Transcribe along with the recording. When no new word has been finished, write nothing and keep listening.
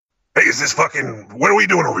is this fucking... What are we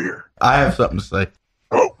doing over here? I have something to say.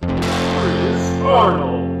 Oh.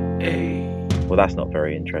 Arnold. Well, that's not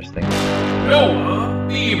very interesting. Noah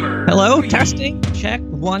Beamer. Hello, testing. Check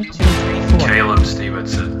 1, 2, 3, 4. Caleb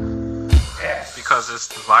Stevenson. Yes. Because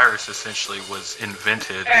the virus essentially was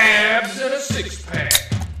invented. Abs and a six-pack.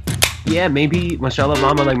 Yeah, maybe Michelle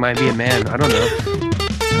Obama might be a man. I don't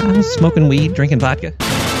know. Smoking weed, drinking vodka.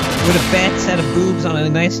 Would a bad set of boobs on a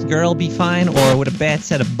nice girl be fine, or would a bad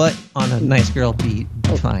set of butt on a nice girl be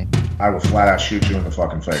fine? I will flat out shoot you in the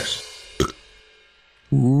fucking face.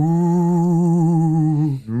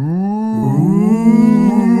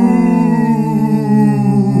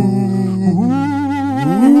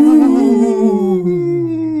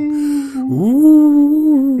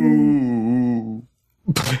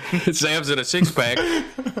 It's Abs in a six-pack.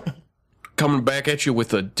 Coming back at you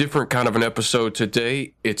with a different kind of an episode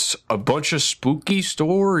today. It's a bunch of spooky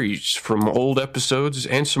stories from old episodes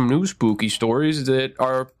and some new spooky stories that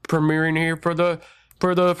are premiering here for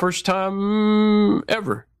the first time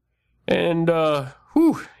ever. And,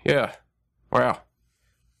 yeah. Wow.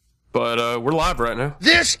 But, we're live right now.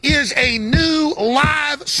 This is a new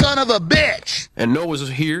live son of a bitch. And Noah's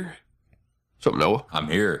here. What's up, Noah? I'm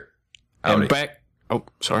here. And back... Oh,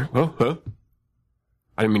 sorry. Oh, huh?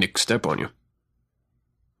 I didn't mean to step on you.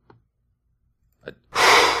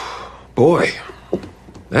 Boy,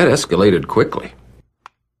 that escalated quickly.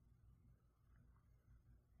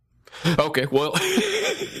 Okay, well,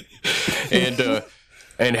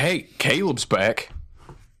 and hey, Caleb's back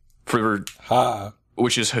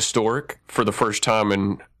which is historic for the first time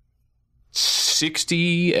in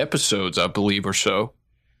 60 episodes, I believe, or so.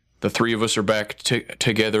 The three of us are back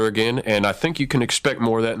together again, and I think you can expect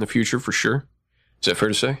more of that in the future for sure. Is that fair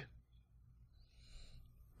to say?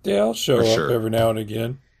 Yeah, I'll show For up sure. every now and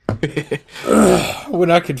again.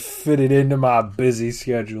 When I can fit it into my busy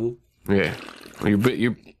schedule. Yeah.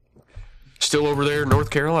 You're still over there in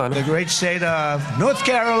North Carolina. The great state of North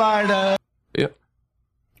Carolina. Yep.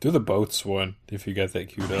 Do the boats one, if you got that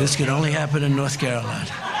queued up. This could only happen in North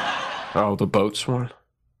Carolina. Oh, the boats one?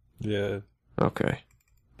 Yeah. Okay.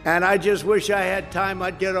 And I just wish I had time.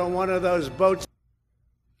 I'd get on one of those boats.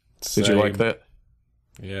 Did you like that?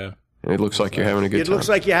 Yeah. It looks like you're having a good time. It looks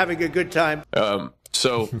like you're having a good time.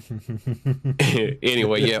 So,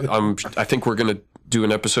 anyway, yeah, I think we're going to do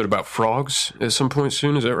an episode about frogs at some point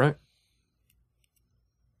soon. Is that right?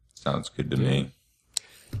 Sounds good to me.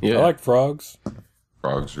 Yeah. I like frogs.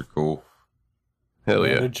 Frogs are cool. Hell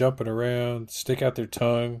yeah. They're jumping around, stick out their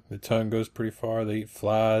tongue. The tongue goes pretty far. They eat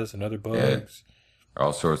flies and other bugs.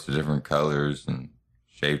 All sorts of different colors and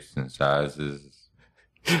shapes and sizes.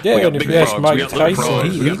 Yeah, we got and if big you ask frogs, Mike we got little Tyson,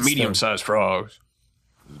 frogs, he we got eats medium-sized frogs.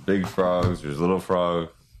 There's big frogs, there's little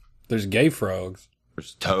frogs, There's gay frogs.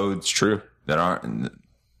 there's toads It's true. that aren't.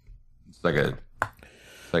 It's like a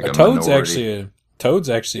Toad's minority.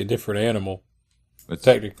 actually a different animal. It's,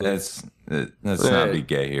 technically. let's not be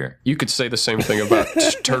gay here. You could say the same thing about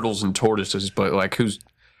turtles and tortoises, but like who's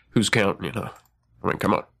counting? You know, I mean,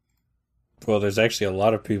 come on. Well, there's actually a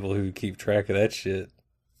lot of people who keep track of that shit.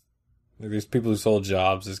 There's people whose whole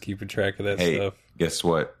jobs is keeping track of that Hey, stuff. guess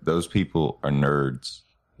what? Those people are nerds.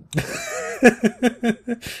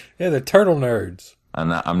 Yeah, they're turtle nerds.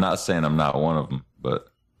 I'm not saying I'm not one of them, but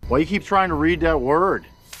Why you keep trying to read that word?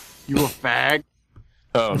 You a fag?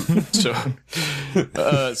 So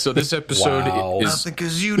this episode Wow. is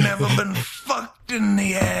Because you never been fucked in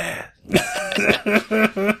the ass.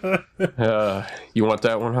 you want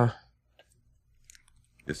that one, huh?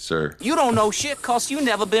 yes, sir. You don't know shit cause you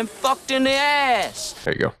never been fucked in the ass.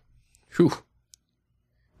 There you go. Whew.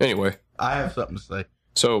 Anyway, I have something to say.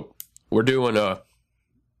 so we're doing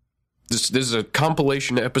this is a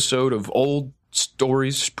compilation episode of old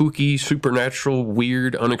stories, spooky, supernatural,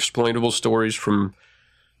 weird, unexplainable stories from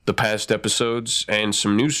the past episodes, and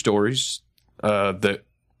some new stories that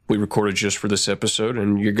we recorded just for this episode,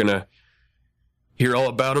 and you're gonna hear all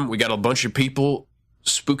about them. We got a bunch of people,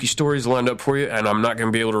 spooky stories lined up for you, and I'm not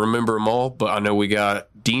gonna be able to remember them all, but I know we got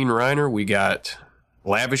Dean Reiner, we got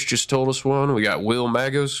Lavish just told us one, we got Will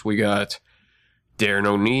Magos, we got Darren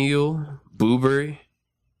O'Neill, Boobery,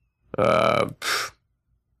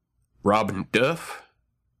 Robin Duff,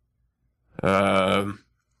 man,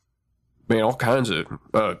 all kinds of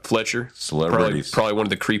Fletcher. Celebrities. Probably one of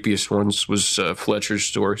the creepiest ones was Fletcher's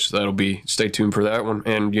story, so that'll be, stay tuned for that one.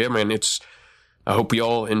 And yeah, man, I hope you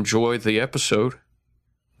all enjoy the episode.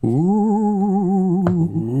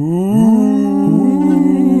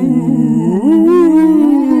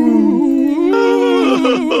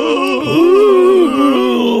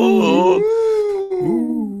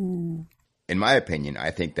 In my opinion,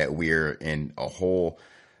 I think that we're in a whole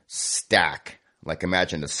stack, like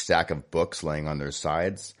imagine a stack of books laying on their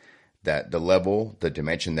sides, that the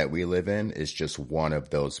dimension that we live in is just one of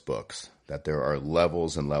those books, that there are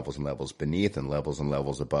levels and levels and levels beneath and levels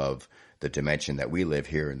above the dimension that we live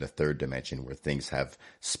here in the third dimension, where things have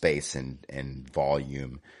space and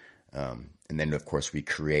volume. And then, of course, we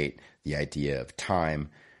create the idea of time,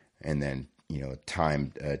 and then,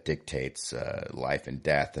 time dictates life and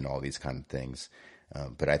death and all these kind of things.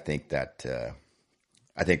 But I think that a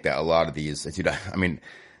lot of these,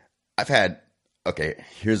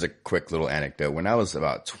 here's a quick little anecdote. When I was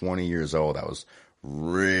about 20 years old, I was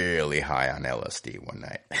really high on LSD one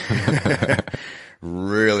night.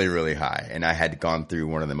 Really, really high. And I had gone through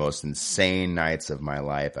one of the most insane nights of my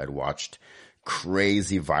life. I'd watched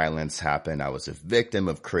crazy violence happen. I was a victim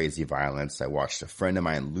of crazy violence. I watched a friend of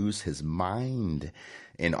mine lose his mind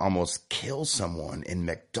and almost kill someone in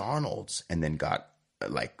McDonald's, and then got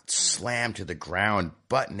slammed to the ground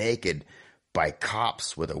butt naked by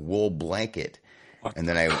cops with a wool blanket. And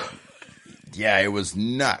then it was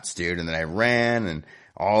nuts, dude. And then I ran, and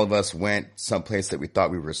all of us went someplace that we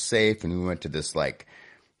thought we were safe. And we went to this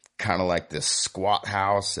kind of like this squat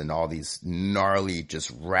house, and all these gnarly,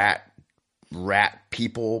 just rat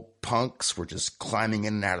people, punks, were just climbing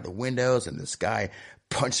in and out of the windows. And this guy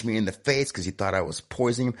punched me in the face because he thought I was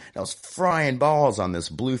poisoning him. And I was frying balls on this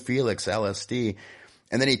Blue Felix LSD.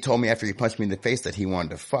 And then he told me after he punched me in the face that he wanted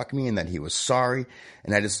to fuck me and that he was sorry.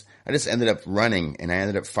 And I just ended up running, and I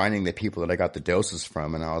ended up finding the people that I got the doses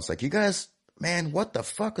from. And I was like, you guys, man, what the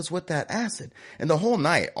fuck is with that acid? And the whole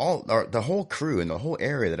night, the whole crew and the whole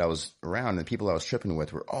area that I was around and the people I was tripping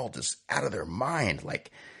with were all just out of their mind,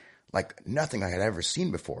 like nothing I had ever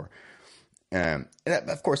seen before. And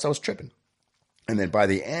of course I was tripping. And then by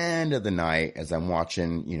the end of the night, as I'm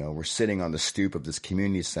watching, we're sitting on the stoop of this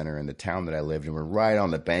community center in the town that I lived in. We're right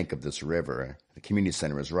on the bank of this river. The community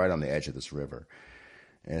center is right on the edge of this river.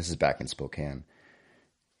 And this is back in Spokane.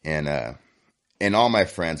 And all my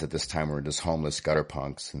friends at this time were just homeless gutter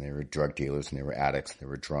punks, and they were drug dealers, and they were addicts, and they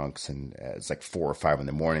were drunks. And it's like 4 or 5 in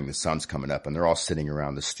the morning. The sun's coming up, and they're all sitting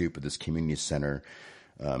around the stoop of this community center,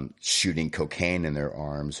 shooting cocaine in their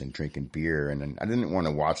arms and drinking beer. And I didn't want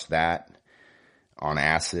to watch that on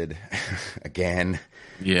acid again.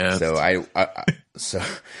 Yeah. So I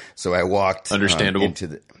walked understandable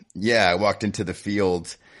I walked into the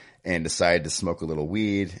field and decided to smoke a little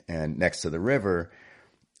weed and next to the river.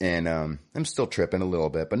 And I'm still tripping a little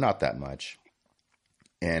bit, but not that much.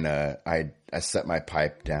 And I set my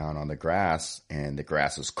pipe down on the grass, and the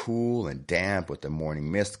grass is cool and damp with the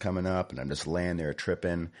morning mist coming up, and I'm just laying there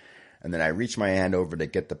tripping. And then I reach my hand over to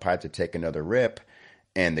get the pipe to take another rip,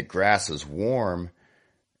 and the grass is warm,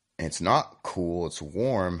 and it's not cool, it's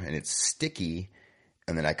warm, and it's sticky.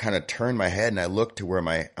 And then I kind of turn my head and I look to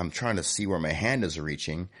where I'm trying to see where my hand is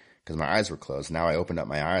reaching, because my eyes were closed. Now I opened up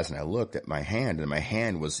my eyes and I looked at my hand, and my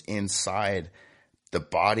hand was inside the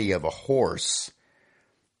body of a horse,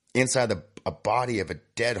 inside a body of a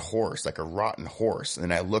dead horse, like a rotten horse. And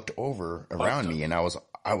then I looked over around me, and I was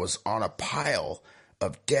on a pile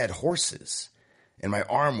of dead horses. And my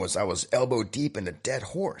arm I was elbow deep in a dead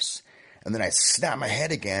horse. And then I snapped my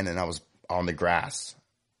head again, and I was on the grass,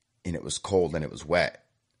 and it was cold and it was wet.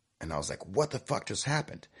 And I was like, what the fuck just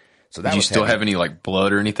happened? So that Did you still have any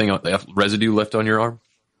blood or anything, residue left on your arm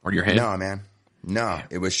or your hand? No, man. No,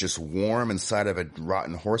 it was just warm inside of a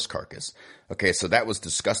rotten horse carcass. Okay, so that was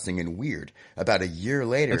disgusting and weird. About a year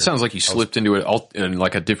later. It sounds like you slipped into in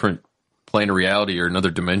like a different plane of reality or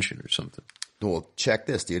another dimension or something. Well, check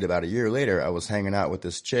this, dude. About a year later, I was hanging out with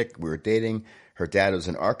this chick. We were dating. Her dad was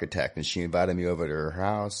an architect, and she invited me over to her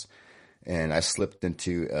house. And I slipped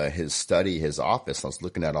into his study, his office. I was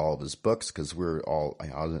looking at all of his books because I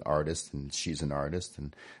was an artist and she's an artist.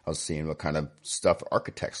 And I was seeing what kind of stuff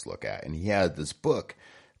architects look at. And he had this book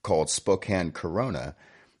called Spokane Corona.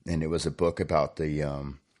 And it was a book about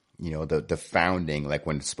the founding, like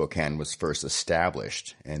when Spokane was first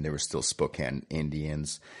established, and there were still Spokane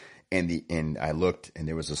Indians. And I looked, and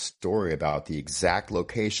there was a story about the exact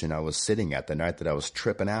location I was sitting at the night that I was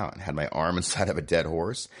tripping out and had my arm inside of a dead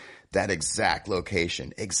horse. That exact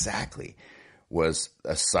location, exactly, was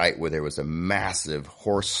a site where there was a massive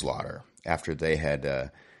horse slaughter after they had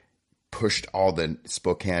pushed all the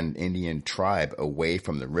Spokane Indian tribe away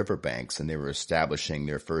from the riverbanks, and they were establishing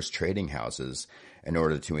their first trading houses in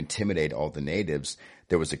order to intimidate all the natives.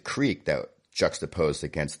 There was a creek that juxtaposed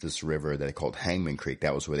against this river that they called Hangman Creek.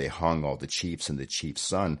 That was where they hung all the chiefs and the chief's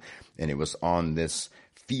son. And it was on this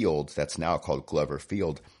field that's now called Glover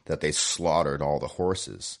Field that they slaughtered all the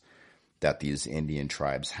horses that these Indian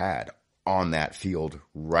tribes had on that field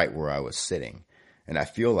right where I was sitting. And I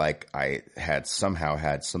feel like I had somehow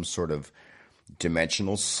had some sort of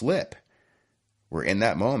dimensional slip where in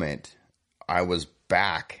that moment I was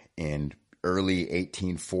back in early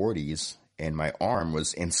 1840s and my arm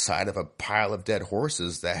was inside of a pile of dead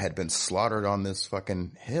horses that had been slaughtered on this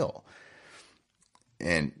fucking hill.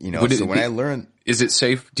 And, you know, so when I learned... Is it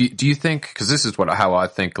safe? Do you think, because this is how I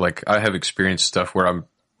think, like, I have experienced stuff where I'm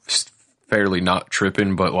fairly not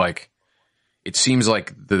tripping, but, like, it seems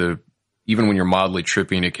like even when you're mildly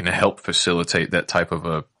tripping, it can help facilitate that type of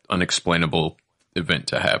a unexplainable event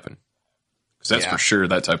to happen. Because that's for sure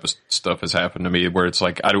that type of stuff has happened to me where it's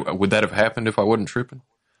like, would that have happened if I wasn't tripping?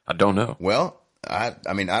 I don't know. Well,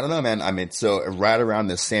 I mean, I don't know, man. I mean, so right around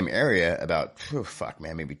this same area, about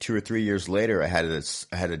maybe 2 or 3 years later, I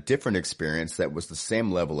had a different experience that was the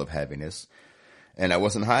same level of heaviness, and I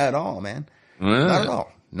wasn't high at all, man. Not at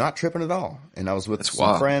all, not tripping at all. And I was with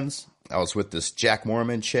some friends. I was with this Jack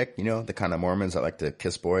Mormon chick, you know, the kind of Mormons that like to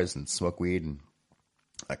kiss boys and smoke weed and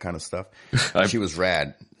that kind of stuff. She was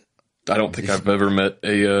rad. I don't think I've ever met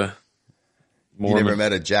a Mormon. You never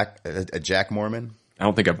met a Jack Mormon? I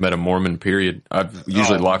don't think I've met a Mormon, period. I've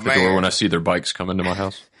usually locked the door when I see their bikes come into my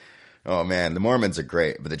house. Oh, man, the Mormons are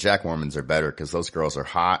great, but the Jack Mormons are better because those girls are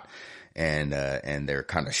hot and they're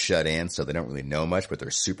kind of shut in, so they don't really know much, but they're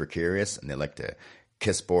super curious, and they like to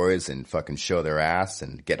kiss boys and fucking show their ass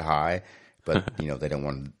and get high, but, you know, they don't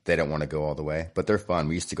want to go all the way. But they're fun.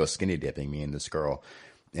 We used to go skinny dipping, me and this girl,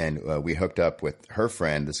 and we hooked up with her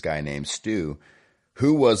friend, this guy named Stu,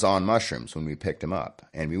 who was on mushrooms when we picked him up.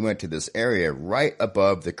 And we went to this area right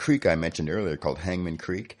above the creek I mentioned earlier called Hangman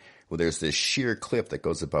Creek. Well, there's this sheer cliff that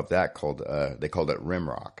goes above that called, they called it Rim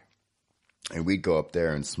Rock. And we'd go up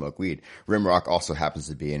there and smoke weed. Rim Rock also happens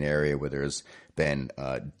to be an area where there's been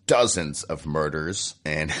dozens of murders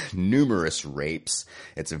and numerous rapes.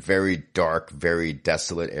 It's a very dark, very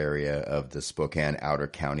desolate area of the Spokane Outer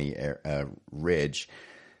County ridge.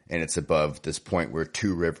 And it's above this point where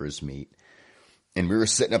two rivers meet. And we were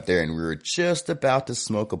sitting up there and we were just about to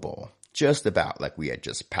smoke a bowl. Just about. Like we had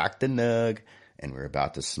just packed a nug and we were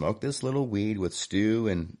about to smoke this little weed with Stu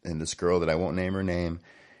and this girl that I won't name her name.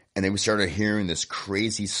 And then we started hearing this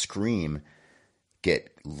crazy scream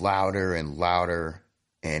get louder and louder.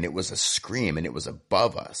 And it was a scream and it was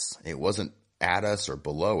above us. It wasn't at us or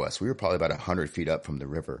below us. We were probably about 100 feet up from the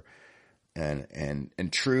river.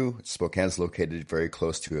 And true, Spokane's located very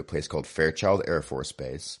close to a place called Fairchild Air Force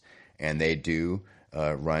Base. And they do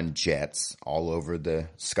run jets all over the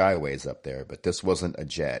skyways up there. But this wasn't a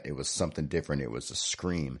jet. It was something different. It was a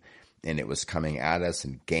scream. And it was coming at us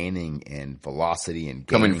and gaining in velocity and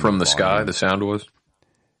gaining coming from the sky, the sound was?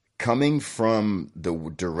 Coming from the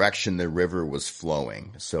direction the river was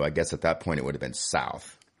flowing. So I guess at that point it would have been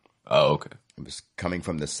south. Oh, okay. It was coming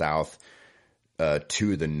from the south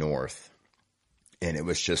to the north. And it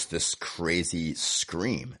was just this crazy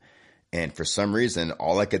scream. And for some reason,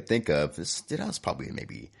 all I could think of is, I was probably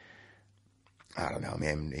maybe, I don't know,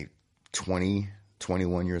 man, maybe 20,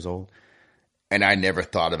 21 years old. And I never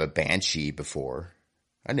thought of a banshee before.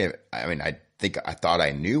 I thought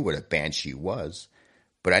I knew what a banshee was,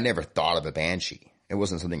 but I never thought of a banshee. It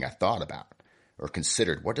wasn't something I thought about or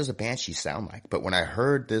considered. What does a banshee sound like? But when I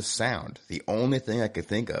heard this sound, the only thing I could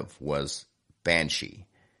think of was banshee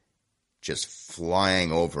just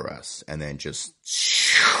flying over us and then just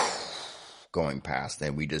going past,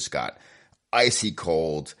 and we just got icy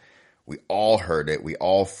cold. We all heard it. We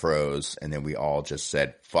all froze, and then we all just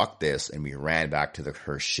said, fuck this, and we ran back to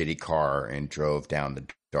her shitty car and drove down the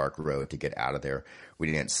dark road to get out of there.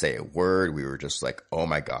 We didn't say a word. We were just like, oh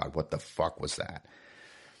my God, what the fuck was that?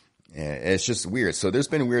 And it's just weird. So there's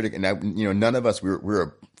been weird, and none of us, we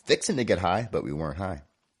were fixing to get high, but we weren't high.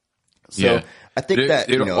 So yeah. I think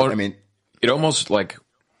it almost like,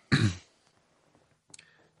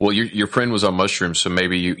 well, your friend was on mushrooms, so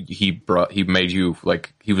maybe he made you,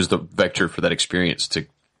 like, he was the vector for that experience to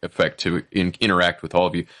interact with all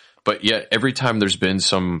of you. But yet, every time there's been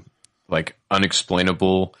some, like,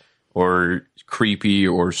 unexplainable or creepy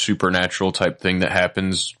or supernatural type thing that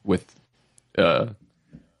happens with every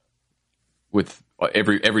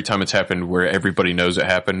time it's happened where everybody knows it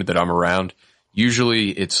happened that I'm around, usually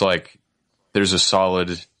it's like there's a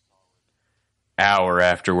solid hour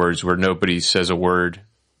afterwards where nobody says a word.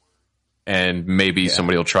 And maybe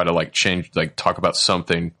somebody will try to talk about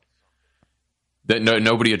something that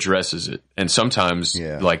nobody addresses it. And sometimes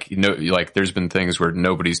there's been things where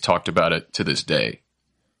nobody's talked about it to this day,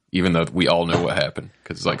 even though we all know what happened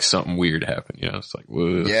because like something weird happened. It's like,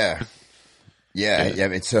 whoa. Yeah. I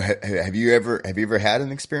mean, so have you ever had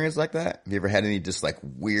an experience like that? Have you ever had any just like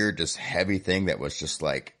weird, just heavy thing that was just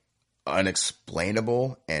like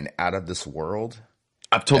unexplainable and out of this world?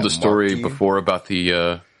 I've told that the story marked you? before about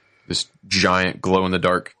the this giant glow in the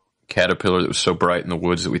dark caterpillar that was so bright in the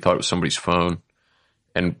woods that we thought it was somebody's phone,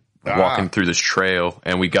 and walking through this trail,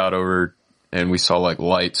 and we got over and we saw like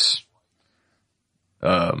lights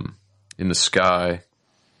in the sky,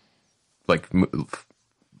 like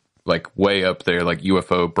way up there, like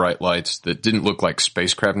UFO bright lights that didn't look like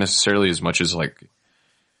spacecraft necessarily as much as like,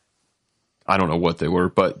 I don't know what they were,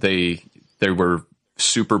 but they were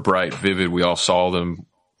super bright, vivid. We all saw them,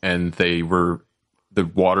 and the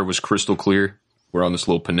water was crystal clear. We're on this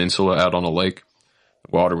little peninsula out on a lake.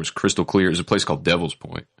 The water was crystal clear. It was a place called Devil's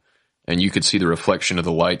Point, and you could see the reflection of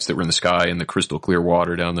the lights that were in the sky in the crystal clear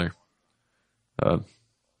water down there.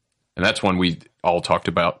 And that's one we all talked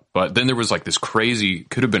about. But then there was like this crazy,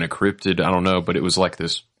 could have been a cryptid, I don't know, but it was like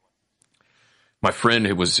this. My friend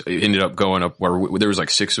ended up going up where there was like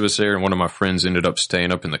 6 of us there, and one of my friends ended up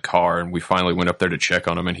staying up in the car, and we finally went up there to check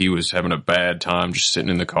on him, and he was having a bad time just sitting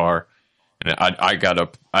in the car. And I got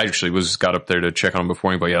up there to check on him before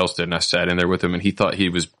anybody else did, and I sat in there with him, and he thought he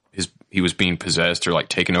was being possessed or like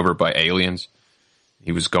taken over by aliens.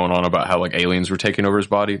 He was going on about how like aliens were taking over his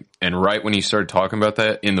body. And right when he started talking about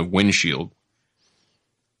that, in the windshield,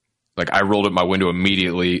 like I rolled up my window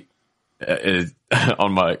immediately because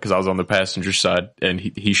I was on the passenger side, and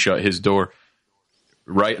he shut his door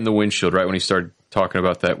right in the windshield. Right when he started talking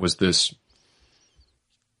about that was this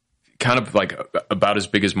kind of like about as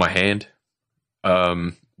big as my hand,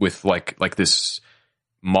 with like this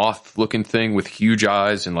moth looking thing with huge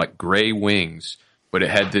eyes and like gray wings. But it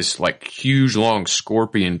had this like huge long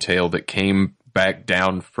scorpion tail that came back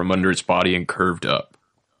down from under its body and curved up.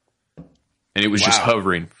 And it was just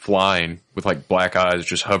hovering, flying with like black eyes,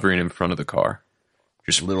 just hovering in front of the car.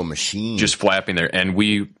 Just a little machine. Just flapping there. And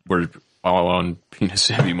we were all on penis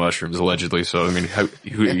heavy mushrooms, allegedly. So, I mean,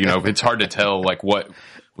 it's hard to tell like what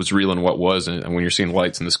was real and what wasn't. And when you're seeing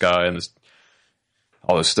lights in the sky and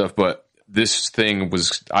all this stuff. But this thing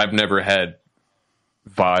I've never had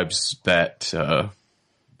vibes that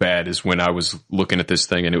bad as when I was looking at this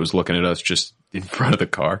thing and it was looking at us just in front of the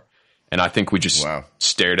car. And I think we just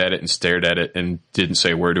stared at it and didn't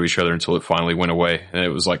say a word to each other until it finally went away. And it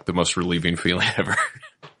was like the most relieving feeling ever.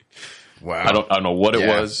 Wow. I don't know what it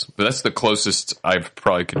was, but that's the closest I've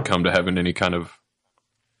probably could come to having any kind of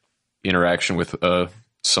interaction with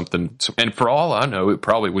something. And for all I know, it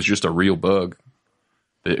probably was just a real bug.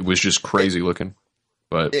 It was just crazy looking.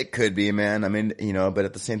 But it could be, man. I mean, but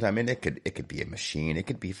at the same time, it could be a machine. It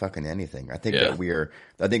could be fucking anything. I think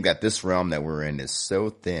that this realm that we're in is so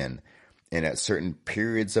thin, and at certain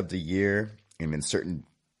periods of the year and in certain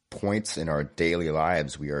points in our daily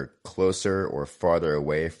lives, we are closer or farther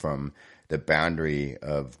away from the boundary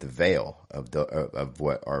of the veil of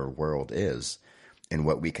what our world is and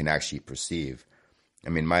what we can actually perceive. I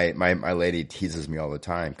mean, my lady teases me all the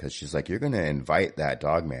time because she's like, "You're going to invite that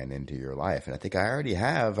dog man into your life," and I think I already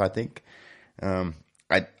have. I think, I'm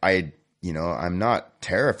not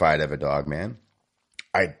terrified of a dog man.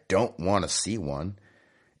 I don't want to see one,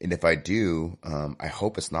 and if I do, I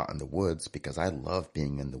hope it's not in the woods because I love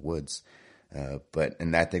being in the woods.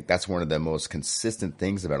 And I think that's one of the most consistent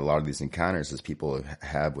things about a lot of these encounters is people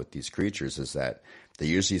have with these creatures is that they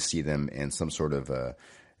usually see them in some sort of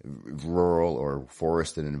rural or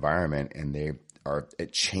forested environment, and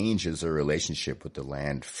it changes their relationship with the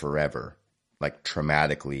land forever, like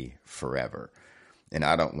traumatically forever. And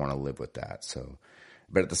I don't want to live with that. So,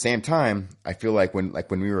 but at the same time, I feel like when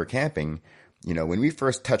we were camping, when we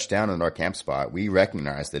first touched down on our camp spot, we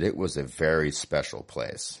recognized that it was a very special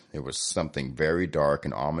place. There was something very dark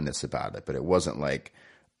and ominous about it, but it wasn't like,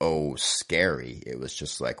 scary. It was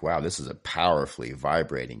just like, wow, this is a powerfully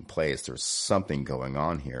vibrating place. There's something going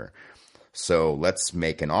on here. So let's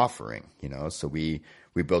make an offering, So we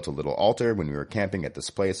built a little altar when we were camping at this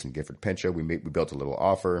place in Gifford Pinchot. We built a little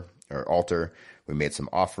altar. We made some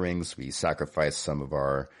offerings. We sacrificed some of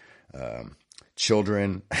our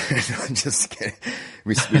children. Just kidding.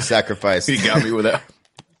 We sacrificed. You got me with that.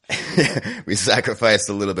 We sacrificed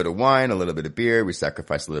a little bit of wine, a little bit of beer. We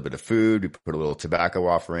sacrificed a little bit of food. We put a little tobacco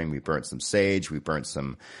offering. We burnt some sage. We burnt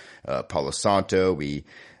some Palo Santo. We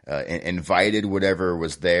invited whatever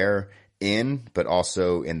was there in, but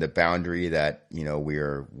also in the boundary that, we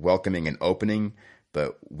are welcoming and opening,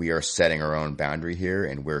 but we are setting our own boundary here,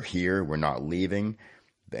 and we're here. We're not leaving,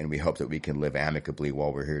 and we hope that we can live amicably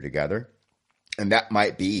while we're here together. And that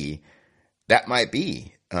might be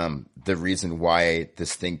the reason why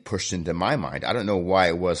this thing pushed into my mind. I don't know why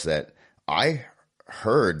it was that I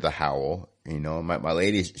heard the howl. My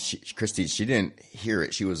lady, Christy, she didn't hear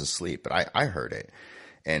it. She was asleep, but I heard it,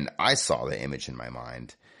 and I saw the image in my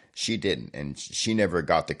mind. She didn't, and she never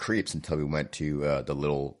got the creeps until we went to the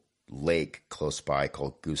little lake close by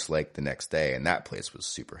called Goose Lake the next day, and that place was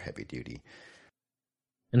super heavy duty.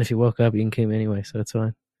 And if you woke up, you can come anyway, so it's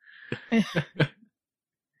fine.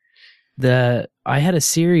 I had a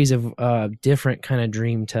series of different kind of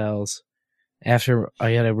dream tells after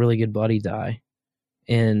I had a really good buddy die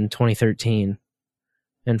in 2013.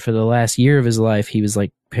 And for the last year of his life, he was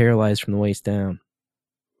like paralyzed from the waist down.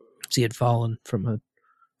 So he had fallen from a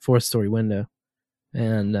 4th-story window.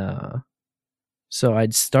 And so I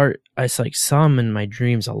like saw him in my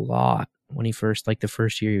dreams a lot when he first, like the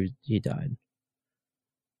first year he died.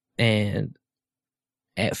 And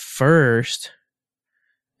at first,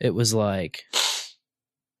 it was like,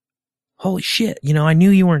 holy shit, I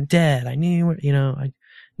knew you weren't dead. I knew you weren't, I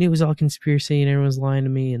knew it was all conspiracy and everyone was lying to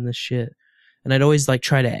me and this shit. And I'd always like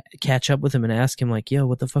try to catch up with him and ask him like, yo,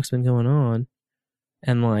 what the fuck's been going on?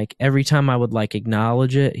 And like every time I would like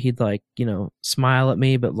acknowledge it, he'd like, smile at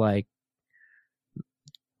me, but like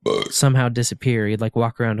somehow disappear. He'd like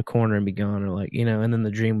walk around a corner and be gone, or like, and then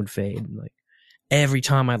the dream would fade. And like every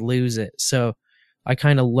time I'd lose it. So I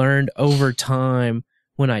kind of learned over time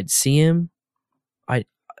when I'd see him, I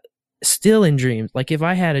still in dreams, like if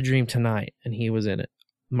I had a dream tonight and he was in it,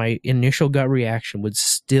 my initial gut reaction would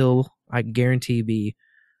still, I guarantee, be,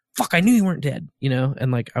 fuck, I knew you weren't dead,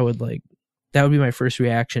 and like I would like, that would be my first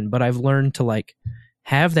reaction. But I've learned to like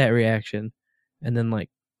have that reaction and then like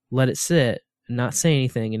let it sit and not say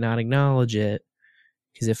anything and not acknowledge it.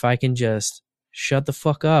 Because if I can just shut the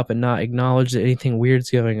fuck up and not acknowledge that anything weird's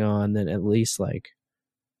going on, then at least like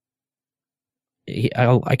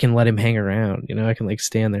I can let him hang around, I can like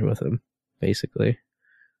stand there with him basically.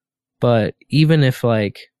 But even if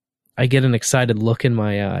like I get an excited look in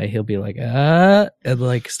my eye, he'll be like, and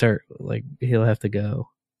like start like he'll have to go.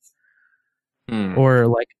 Or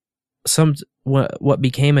like what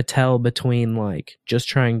became a tell between like just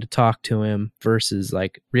trying to talk to him versus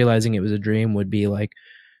like realizing it was a dream would be like,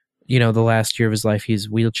 the last year of his life he's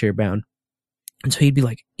wheelchair bound, and so he'd be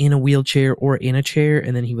like in a wheelchair or in a chair,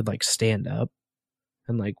 and then he would like stand up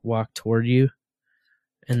and like walk toward you,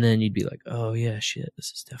 and then you'd be like, oh yeah, shit,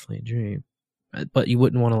 this is definitely a dream. But you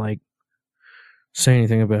wouldn't want to like say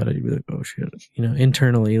anything about it. You'd be like, oh shit,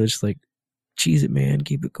 internally it was just like, cheese it, man,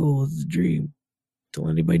 keep it cool, it's a dream, don't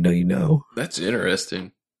let anybody know you know. That's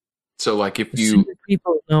interesting. So like if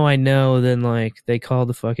people know I know, then like they call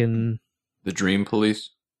the dream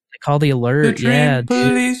police. They call the alert. The dream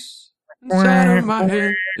police inside of my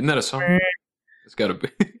head. Isn't that a song? It's gotta be.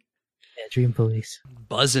 Yeah, dream police.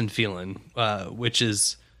 Buzzing feeling, which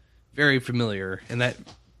is very familiar, and that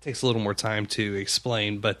takes a little more time to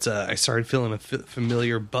explain. But I started feeling a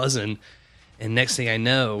familiar buzzing, and next thing I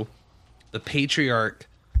know, the patriarch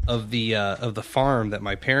of the farm that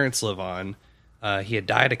my parents live on, he had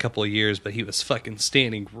died a couple of years, but he was fucking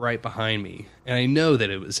standing right behind me, and I know that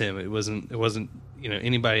it was him. It wasn't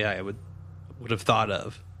anybody I would have thought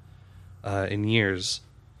of in years.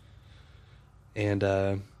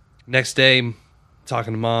 And next day,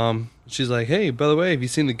 talking to Mom, she's like, "Hey, by the way, have you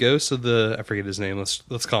seen the ghost of I forget his name.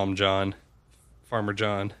 Let's call him John, Farmer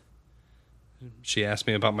John." She asked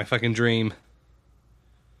me about my fucking dream.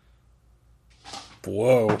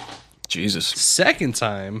 Whoa, Jesus! Second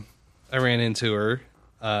time I ran into her,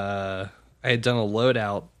 I had done a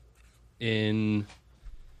loadout in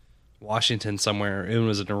Washington somewhere. It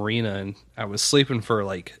was an arena, and I was sleeping for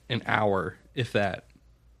like an hour, if that,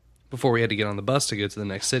 before we had to get on the bus to go to the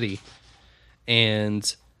next city.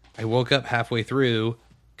 And I woke up halfway through,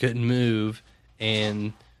 couldn't move,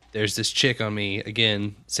 and there's this chick on me,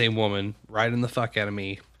 again, same woman, riding the fuck out of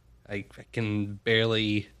me. I can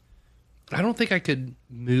barely, I don't think I could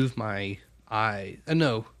move my eye.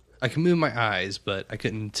 No, I can move my eyes, but I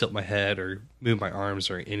couldn't tilt my head or move my arms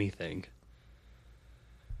or anything.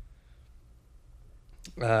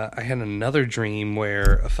 I had another dream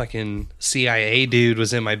where a fucking CIA dude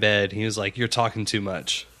was in my bed. He was like, "You're talking too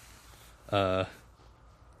much." And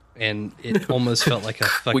it almost felt like a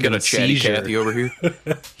fucking we got a chatty seizure. Cathy over here.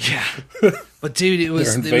 Yeah, but dude,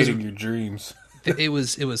 They're invading your dreams. It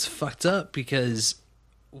was fucked up because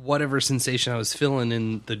whatever sensation I was feeling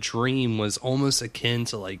in the dream was almost akin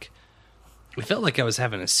to like, it felt like I was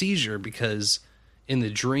having a seizure because in the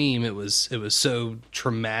dream it was so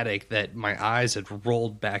traumatic that my eyes had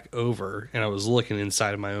rolled back over and I was looking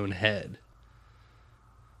inside of my own head.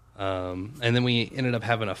 And then we ended up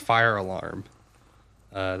having a fire alarm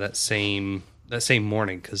that same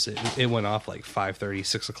morning because it went off like 5:30,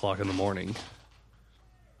 6 o'clock in the morning.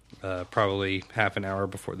 Probably half an hour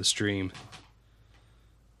before the stream.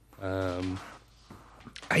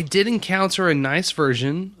 I I did encounter a nice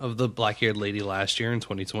version of the black-haired lady last year in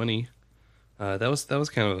 2020. That was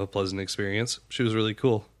kind of a pleasant experience. She was really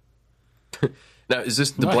cool. Now, is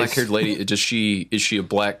this the black-haired lady? Is she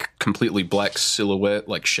a completely black silhouette,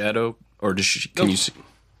 like shadow, or does she? Can you see?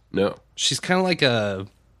 No, she's kind of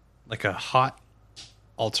like a hot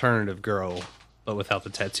alternative girl, but without the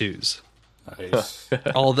tattoos. Nice.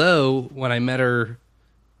 Although when I met her,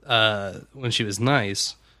 when she was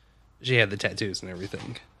nice, she had the tattoos and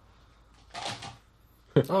everything.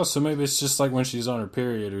 Oh, so maybe it's just like when she's on her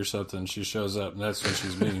period or something. She shows up, and that's when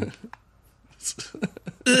she's mean.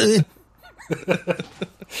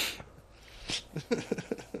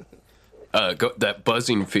 That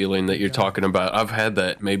buzzing feeling that you're talking about, I've had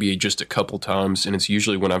that maybe just a couple times, and it's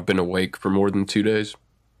usually when I've been awake for more than 2 days.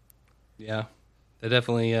 Yeah, they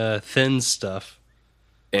definitely thins stuff.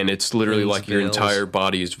 And it's literally like your entire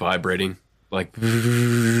body is vibrating, like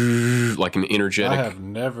an energetic. I have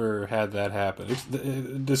never had that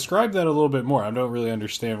happen. Describe that a little bit more. I don't really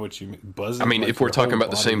understand what you mean. Buzzing. I mean, if we're talking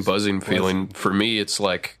about the same buzzing feeling, for me, it's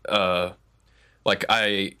like I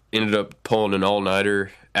ended up pulling an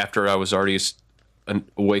all-nighter after I was already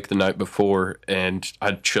awake the night before, and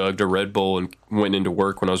I chugged a Red Bull and went into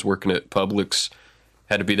work when I was working at Publix.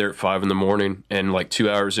 Had to be there at 5 a.m, and like 2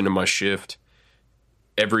 hours into my shift,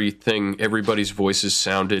 everybody's voices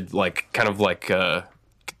sounded like kind of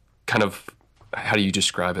how do you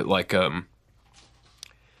describe it? Like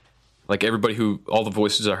everybody all the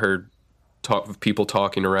voices I heard people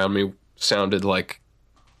talking around me sounded like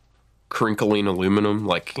crinkling aluminum,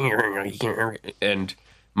 like, and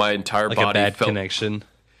my entire like body a bad felt connection,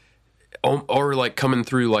 or like coming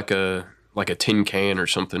through like a tin can or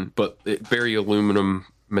something, but very aluminum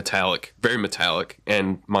metallic, very metallic,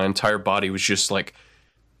 and my entire body was just like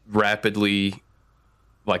rapidly,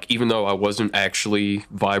 like, even though I wasn't actually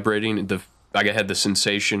vibrating, I had the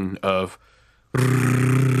sensation of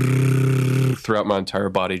throughout my entire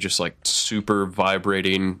body, just like super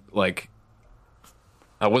vibrating. Like,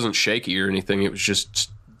 I wasn't shaky or anything. It was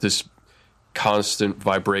just this constant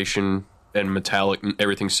vibration and metallic, and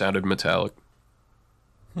everything sounded metallic.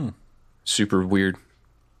 Super weird.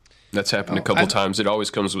 That's happened a couple times. It always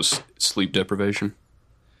comes with sleep deprivation.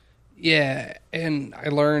 Yeah, and I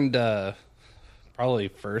learned probably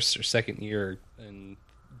first or second year in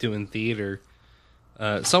doing theater.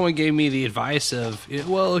 Someone gave me the advice of,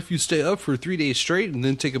 well, if you stay up for 3 days straight and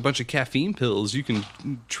then take a bunch of caffeine pills, you can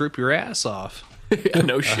trip your ass off.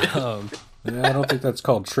 No shit. Yeah, I don't think that's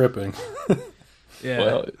called tripping. Yeah,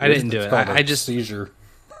 well, I didn't do it. I just seizure.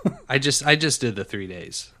 I just did the 3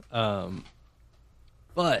 days.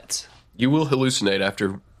 But you will hallucinate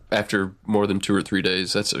after more than 2 or 3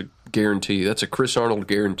 days. That's a guarantee. That's a Chris Arnold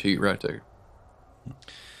guarantee right there.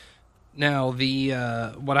 Now, the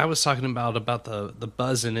what I was talking about the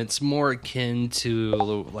buzzing, it's more akin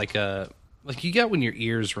to like you get when your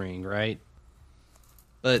ears ring, right?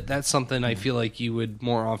 But that's something I feel like you would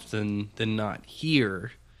more often than not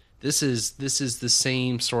hear. This is the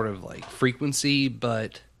same sort of like frequency,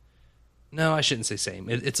 but no, I shouldn't say same.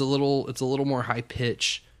 It's a little more high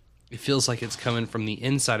pitch. It feels like it's coming from the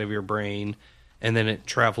inside of your brain, and then it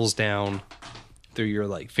travels down through your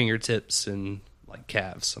like fingertips and like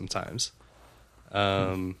calves sometimes.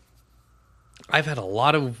 I've had a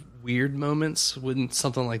lot of weird moments when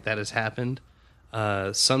something like that has happened.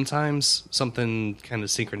 Sometimes something kind of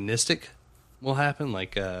synchronistic will happen,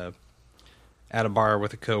 like at a bar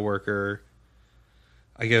with a coworker.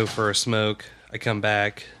 I go for a smoke. I come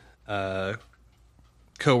back.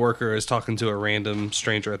 Coworker is talking to a random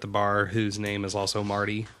stranger at the bar whose name is also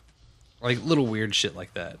Marty. Like little weird shit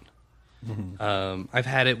like that. Mm-hmm. I've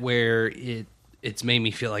had it where it's made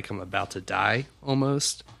me feel like I'm about to die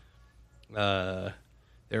almost. There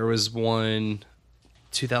was one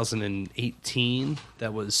 2018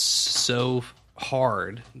 that was so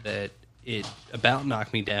hard that it about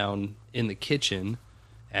knocked me down in the kitchen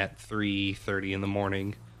at 3:30 in the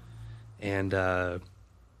morning, and I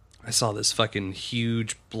saw this fucking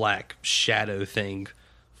huge black shadow thing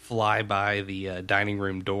fly by the dining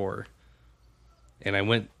room door, and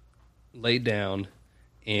I laid down,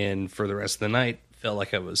 and for the rest of the night felt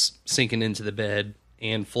like I was sinking into the bed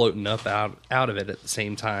and floating up out of it at the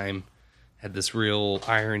same time. Had this real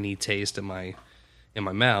irony taste in my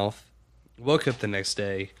mouth. Woke up the next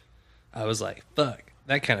day, I was like, fuck,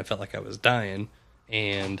 that kind of felt like I was dying.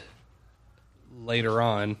 And later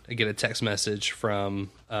on, I get a text message from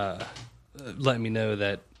letting me know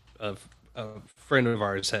that a friend of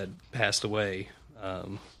ours had passed away.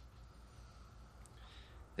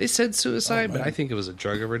 They said suicide, but I think it was a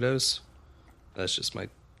drug overdose. That's just my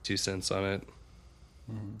 2 cents on it.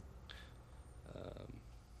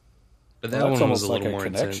 But that Well, that's one was almost a like little a more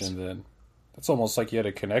connection intense. then. That's almost like you had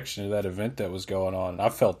a connection to that event that was going on. I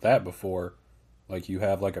felt that before. Like you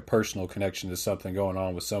have like a personal connection to something going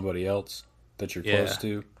on with somebody else that you're close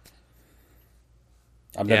to.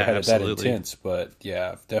 I've never had it that intense, but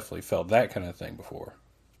yeah, I've definitely felt that kind of thing before.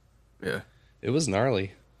 Yeah. It was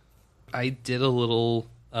gnarly. I did a little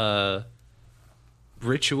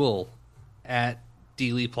ritual at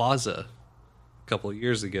Dealey Plaza a couple of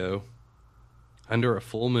years ago under a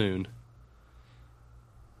full moon.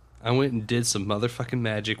 I went and did some motherfucking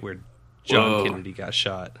magic where John Kennedy got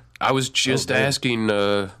shot. I was just asking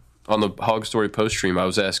on the Hog Story post stream, I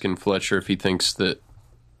was asking Fletcher if he thinks that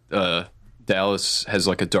Dallas has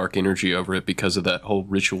like a dark energy over it because of that whole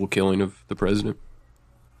ritual killing of the president.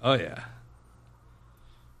 Oh, yeah.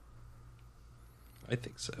 I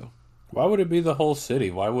think so. Why would it be the whole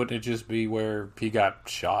city? Why wouldn't it just be where he got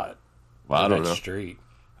shot? Well, I don't know. Street.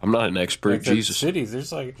 I'm not an expert. Like Jesus. Cities,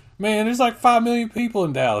 there's like 5 million people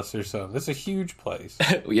in Dallas or something. That's a huge place.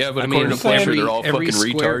 Yeah, but according to Fletcher, they're all fucking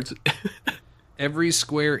retards. Every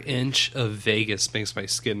square inch of Vegas makes my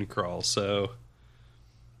skin crawl, so...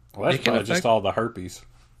 Well, that's probably just all the herpes.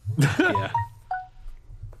 Yeah.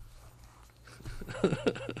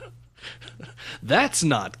 That's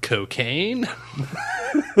not cocaine.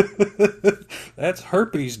 That's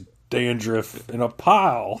herpes dandruff in a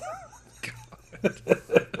pile.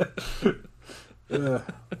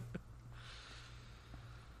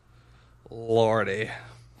 Lordy.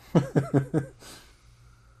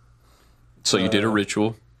 So you did a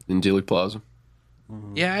ritual in Dealey Plaza?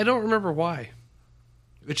 Yeah, I don't remember why.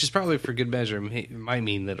 Which is probably for good measure. It might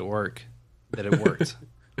mean that it worked. I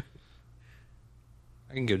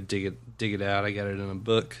can go dig it out. I got it in a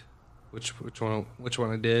book. Which one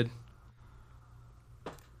I did.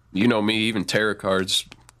 You know me, even tarot cards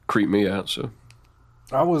creep me out, so.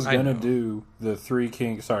 I was going to do the Three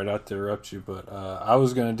Kings... Sorry not to interrupt you, but I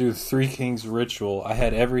was going to do the Three Kings ritual. I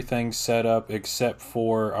had everything set up except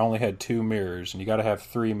for... I only had 2 mirrors, and you got to have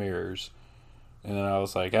 3 mirrors. And then I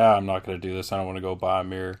was like, I'm not going to do this. I don't want to go buy a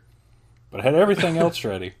mirror. But I had everything else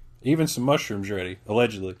ready. Even some mushrooms ready,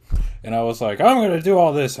 allegedly. And I was like, I'm going to do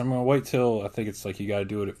all this. I'm going to wait till... I think it's like you got to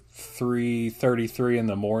do it at 3:33 in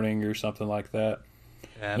the morning or something like that.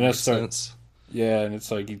 Yeah, makes sense. Yeah, and it's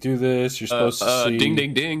like, you do this, you're supposed to see... Ding,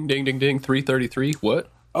 ding, ding, ding, ding, ding, 3:33, what?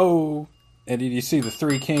 Oh, and then you see the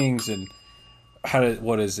 3 kings, and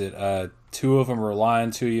what is it? 2 of them are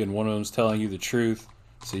lying to you, and 1 of them's telling you the truth.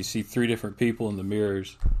 So you see 3 different people in the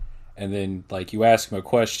mirrors, and then like you ask them a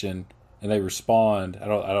question, and they respond. I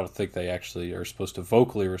don't think they actually are supposed to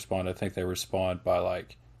vocally respond. I think they respond by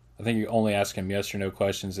like, I think you only ask them yes or no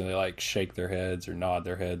questions, and they like shake their heads or nod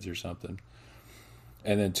their heads or something.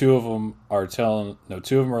 And then 2 of them are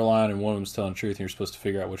lying, and 1 of them's telling the truth, and you're supposed to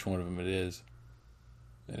figure out which one of them it is.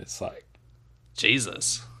 And it's like...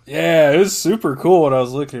 Jesus. Yeah, it was super cool when I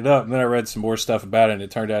was looking it up, and then I read some more stuff about it, and it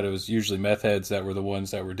turned out it was usually meth heads that were the ones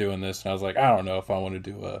that were doing this, and I was like, I don't know if I want to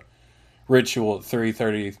do a ritual at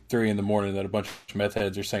 3:33 in the morning that a bunch of meth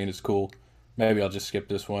heads are saying is cool. Maybe I'll just skip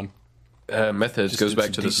this one. Meth heads goes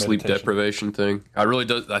back to the sleep deprivation thing.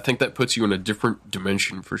 I think that puts you in a different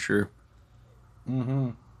dimension for sure. Mm-hmm.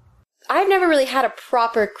 I've never really had a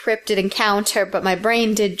proper cryptid encounter, but my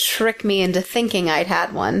brain did trick me into thinking I'd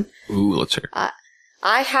had one. Ooh, let's hear.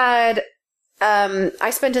 I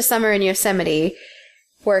spent a summer in Yosemite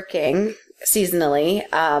working seasonally.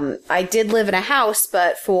 I did live in a house,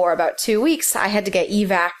 but for about 2 weeks, I had to get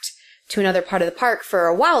evac'd to another part of the park for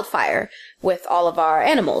a wildfire with all of our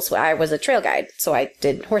animals. I was a trail guide, so I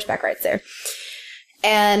did horseback rides there.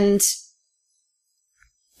 And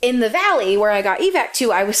in the valley where I got evac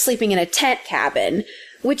to, I was sleeping in a tent cabin,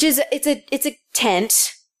 which is, it's a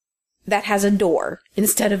tent that has a door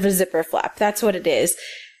instead of a zipper flap. That's what it is.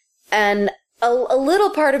 And a little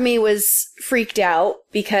part of me was freaked out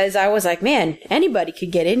because I was like, man, anybody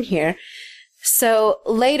could get in here. So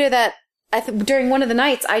later during one of the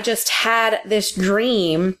nights, I just had this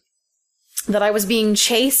dream that I was being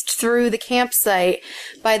chased through the campsite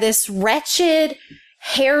by this wretched,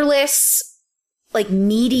 hairless, like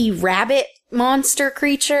meaty rabbit monster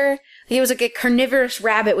creature. It was like a carnivorous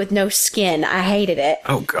rabbit with no skin. I hated it.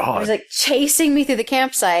 Oh, God. It was like chasing me through the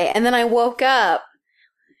campsite. And then I woke up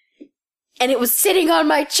and it was sitting on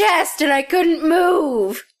my chest and I couldn't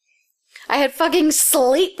move. I had fucking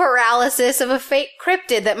sleep paralysis of a fake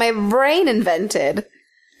cryptid that my brain invented.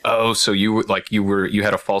 Oh, so you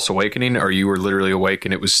had a false awakening, or you were literally awake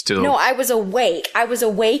and it was still... No, I was awake.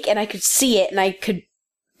 And I could see it and I could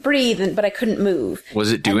breathe, but I couldn't move.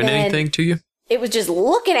 Was it doing anything to you? It was just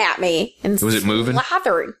looking at me and was it moving?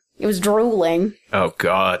 slathering. It was drooling. Oh,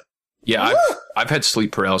 God. Yeah, I've had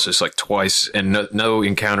sleep paralysis like twice and no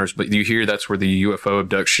encounters, but you hear that's where the UFO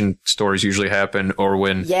abduction stories usually happen, or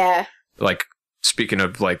when like speaking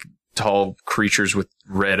of like tall creatures with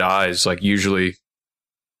red eyes, like usually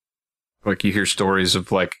like you hear stories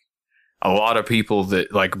of like a lot of people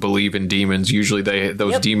that like believe in demons. Usually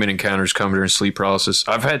those demon encounters come during sleep paralysis.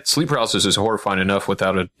 I've had sleep paralysis is horrifying enough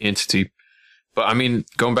without an entity, but I mean,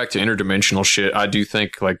 going back to interdimensional shit, I do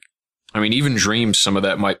think like, I mean, even dreams, some of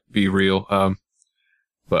that might be real.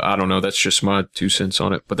 But I don't know. That's just my 2 cents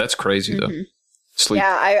on it. But that's crazy though. Sleep.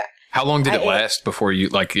 Yeah. How long did it last before you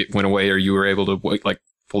like it went away, or you were able to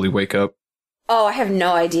fully wake up? Oh, I have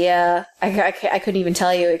no idea. I couldn't even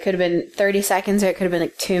tell you. It could have been 30 seconds or it could have been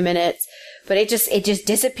like 2 minutes. But it just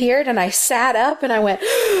disappeared, and I sat up and I went,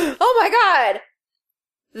 "Oh my God.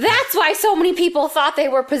 That's why so many people thought they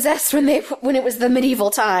were possessed when it was the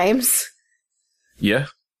medieval times." Yeah.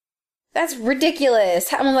 That's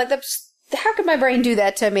ridiculous. I'm like, how could my brain do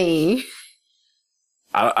that to me?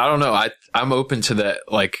 I don't know. I'm open to that,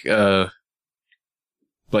 like the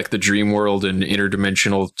dream world and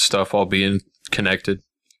interdimensional stuff all being connected.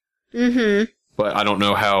 Mm-hmm. But I don't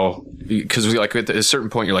know how, because like at a certain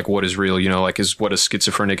point you're like, what is real? You know, like is what a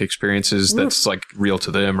schizophrenic experience is. That's like real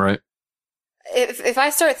to them, right? If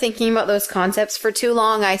I start thinking about those concepts for too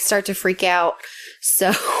long, I start to freak out.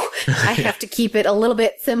 So I have to keep it a little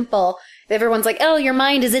bit simple. Everyone's like, "Oh, your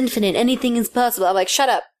mind is infinite. Anything is possible." I'm like, "Shut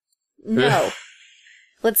up. No.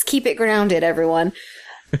 Let's keep it grounded, everyone."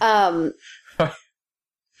 I'm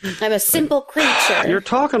a simple creature. You're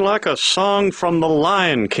talking like a song from The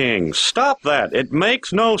Lion King. Stop that. It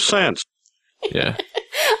makes no sense. Yeah.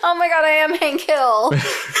 Oh my God, I am Hank Hill.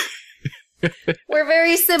 We're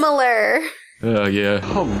very similar. Yeah.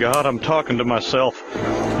 Oh, God, I'm talking to myself.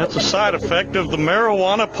 That's a side effect of the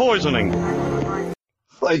marijuana poisoning.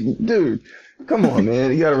 Like, dude, come on,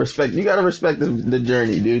 man. You gotta respect the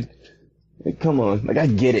journey, dude. Like, come on. Like, I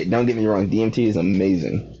get it. Don't get me wrong. DMT is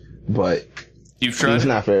amazing. But you've tried it's it?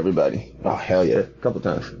 not for everybody. Oh, hell yeah. A couple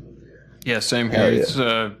times. Yeah, same here. Hell yeah. It's,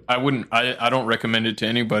 I don't recommend it to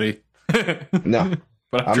anybody. No.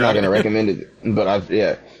 But I'm not going to recommend it. But you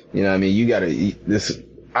know what I mean? You got to,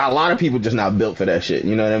 a lot of people just not built for that shit.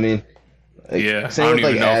 You know what I mean? Like, yeah. I don't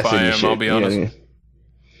even know if I am, I'll be honest. You know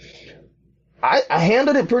I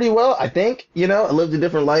handled it pretty well, I think. You know, I lived a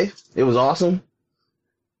different life. It was awesome.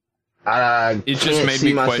 It just made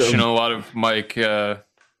me question a lot of Mike. I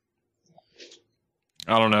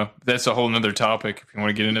don't know. That's a whole nother topic if you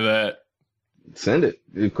want to get into that. Send it.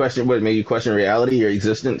 What made you question reality, your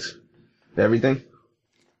existence, everything?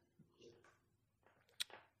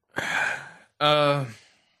 I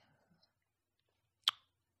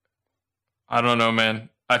don't know, man.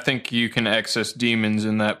 I think you can access demons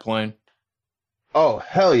in that plane. Oh,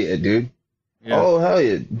 hell yeah, dude. Yeah. Oh, hell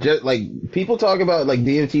yeah. Just like people talk about like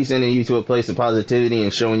DMT sending you to a place of positivity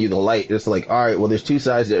and showing you the light. It's like, all right, well, there's two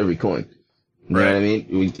sides to every coin. You know what I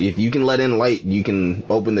mean? If you can let in light, you can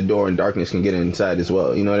open the door and darkness can get inside as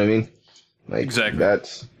well. You know what I mean? Like, exactly.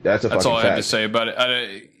 That's all I have to say about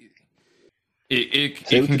it. It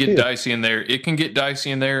can get dicey in there. It can get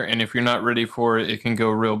dicey in there, and if you're not ready for it, it can go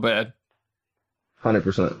real bad.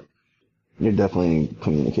 100%. You're definitely in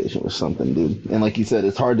communication with something, dude. And like you said,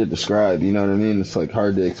 it's hard to describe. You know what I mean? It's like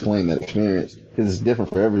hard to explain that experience because it's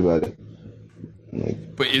different for everybody.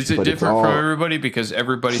 Like, but is it different for everybody? Because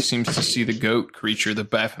everybody seems to see the goat creature, the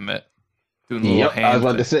Baphomet, doing the little hand. I was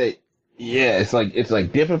about to say, yeah, it's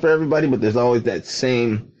like different for everybody, but there's always that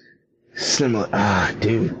same similar.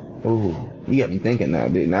 Dude, ooh, you got me thinking now,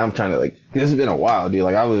 dude. Now I'm trying to this has been a while, dude.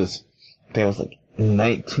 Like I think I was like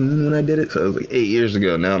 19 when I did it, so it was like 8 years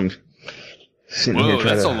ago. Now I'm sitting here. Whoa,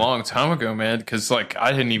 that's a long time ago, man. Because I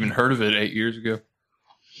hadn't even heard of it 8 years ago.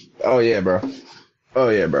 Oh yeah, bro.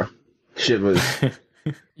 Shit was.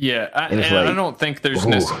 Yeah, I don't think there's.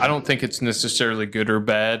 I don't think it's necessarily good or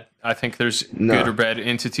bad. I think there's good or bad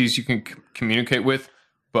entities you can communicate with,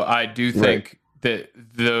 but I do think that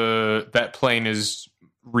that plane is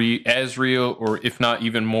as real, or if not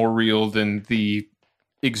even more real than the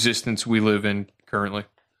existence we live in currently.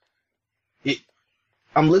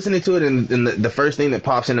 I'm listening to it, and the first thing that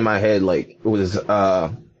pops into my head was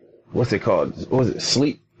what's it called? What was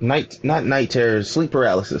it? Not night terrors, sleep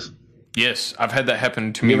paralysis. Yes, I've had that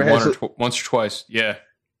happen to me once or twice. Yeah,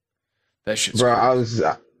 that shit's bro.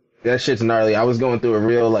 That shit's gnarly. I was going through a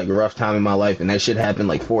real rough time in my life, and that shit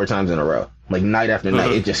happened 4 times in a row, night after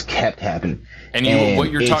night. It just kept happening. And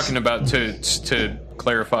what you're talking about, to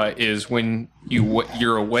clarify, is when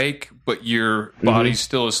you're awake, but your body's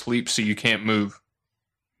still asleep, so you can't move.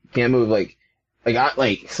 Can't move. The one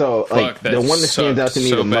that stands out to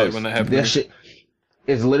me the most. When that happened,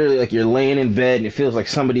 it's literally like you're laying in bed and it feels like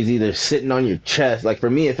somebody's either sitting on your chest. Like for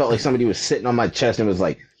me, it felt like somebody was sitting on my chest and was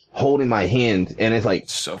like holding my hand. And it's like,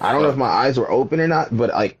 I don't know if my eyes were open or not, but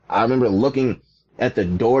like I remember looking at the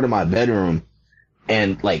door to my bedroom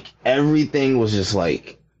and like everything was just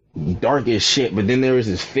like dark as shit. But then there was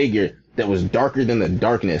this figure that was darker than the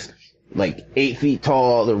darkness, like 8 feet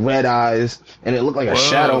tall, the red eyes, and it looked like a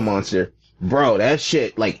shadow monster. Bro, that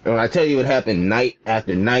shit, like when I tell you it happened night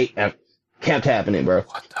after night, kept happening, bro.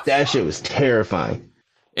 That shit was terrifying.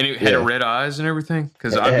 And it had red eyes and everything?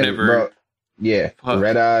 Because I've never... Bro, yeah,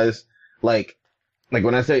 red eyes. Like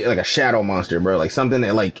when I say like a shadow monster, bro, like something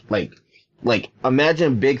that like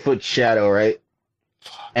imagine Bigfoot's shadow, right?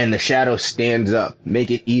 And the shadow stands up, make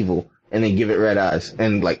it evil, and then give it red eyes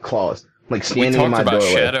and like claws. Like standing in my doorway. We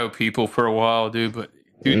talked about shadow people for a while, dude, but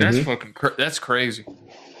dude, that's fucking that's crazy.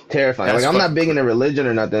 Terrifying. Like I'm not big into religion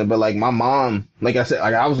or nothing, but like my mom, like I said,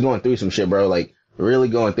 like I was going through some shit, bro. Like really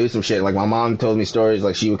going through some shit. Like my mom told me stories.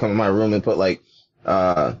 Like she would come in my room and put like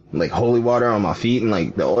holy water on my feet and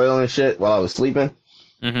like the oil and shit while I was sleeping.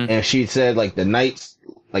 And she said like the nights,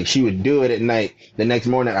 like she would do it at night. The next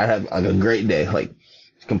morning I'd have like a great day, like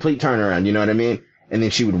complete turnaround. You know what I mean? And then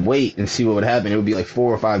she would wait and see what would happen. It would be like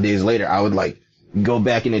 4 or 5 days later. I would like go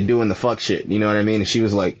back into doing the fuck shit. You know what I mean? And she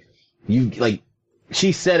was like,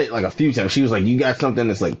 she said it like a few times. She was like, you got something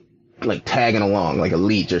that's like tagging along, like a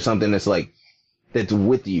leech or something that's like, that's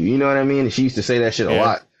with you. You know what I mean? And she used to say that shit a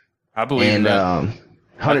lot. I believe and, that.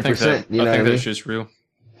 100%. You know what I mean? That's just real.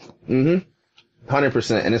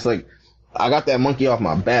 100%. And it's like, I got that monkey off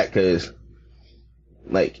my back because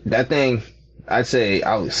like that thing, I'd say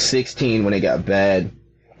I was 16 when it got bad,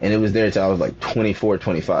 and it was there till I was like 24,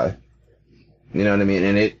 25. You know what I mean?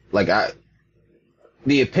 And it, like,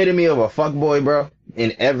 the epitome of a fuckboy, bro,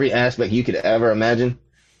 in every aspect you could ever imagine.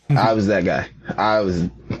 I was that guy. I was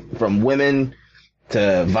from women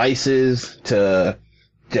to vices to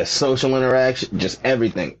just social interaction, just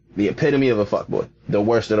everything. The epitome of a fuckboy. The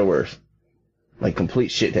worst of the worst. Like,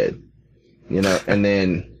 complete shithead. You know? And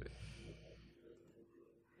then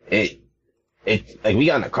like we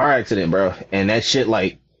got in a car accident, bro, and that shit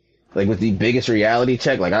like was the biggest reality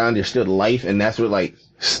check. Like I understood life, and that's what like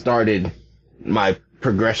started my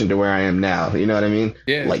progression to where I am now. You know what I mean?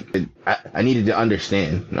 Yeah. Like I needed to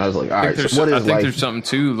understand. And I was like, all right, so what is life? I think there's something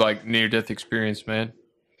to like near death experience, man.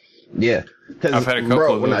 Yeah, because I've had a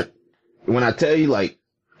couple of those. When I tell you like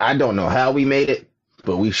I don't know how we made it,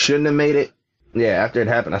 but we shouldn't have made it. Yeah, after it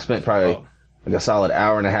happened, I spent probably like a solid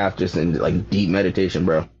hour and a half just in like deep meditation,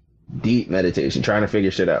 bro. Deep meditation, trying to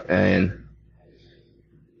figure shit out. And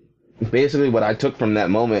basically what I took from that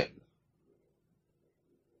moment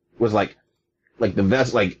was like the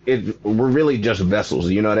vessel, we're really just vessels,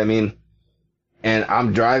 you know what I mean? And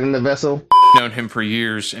I'm driving the vessel. Known him for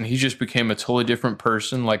years, and he just became a totally different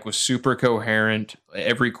person, like was super coherent.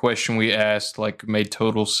 Every question we asked like made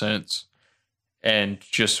total sense. And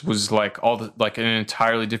just was like like an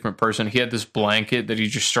entirely different person. He had this blanket that he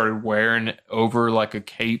just started wearing over like a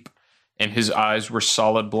cape. And his eyes were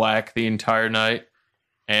solid black the entire night.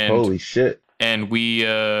 And holy shit. And we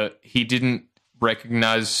didn't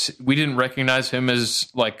recognize him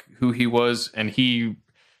as like who he was, and he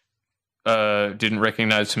didn't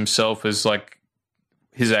recognize himself as like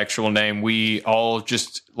his actual name. We all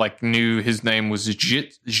just like knew his name was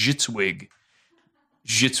Jitzwig.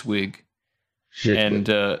 And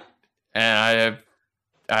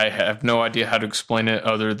I have no idea how to explain it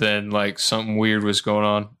other than like something weird was going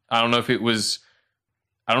on. I don't know what it was.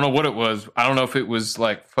 I don't know if it was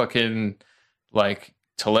like fucking like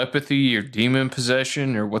telepathy or demon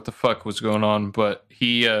possession or what the fuck was going on. But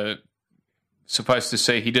he, suffice to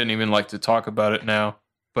say, he didn't even like to talk about it now,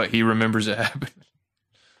 but he remembers it happened.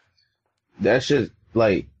 That shit's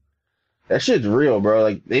real, bro.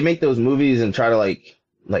 Like they make those movies and try to like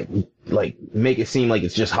make it seem like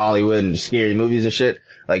it's just Hollywood and scary movies and shit.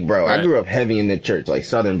 Like, bro, right. I grew up heavy in the church, like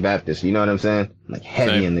Southern Baptist, you know what I'm saying? Like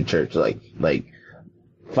heavy in the church, like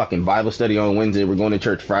fucking Bible study on Wednesday. We're going to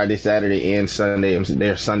church Friday, Saturday, and Sunday. I'm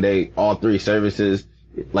there Sunday, all 3 services.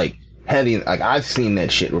 Like heavy, like I've seen that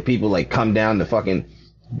shit where people like come down to fucking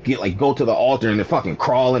go to the altar and they're fucking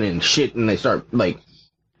crawling and shit, and they start like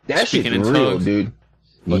that shit's real, dude.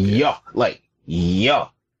 Yuck, yuck.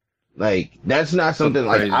 Like that's not something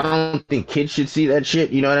like I don't think kids should see that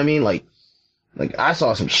shit. You know what I mean? Like I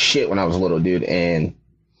saw some shit when I was little, dude, and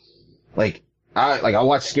I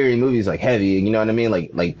watch scary movies like heavy. You know what I mean?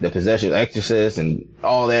 Like The Possession, Exorcist, and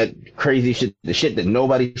all that crazy shit. The shit that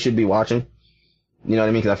nobody should be watching. You know what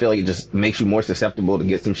I mean? Because I feel like it just makes you more susceptible to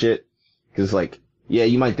get some shit. Because like, yeah,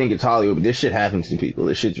 you might think it's Hollywood, but this shit happens to people.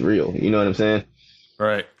 This shit's real. You know what I'm saying?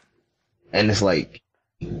 Right. And it's like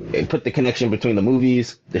and put the connection between the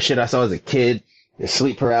movies, the shit I saw as a kid, the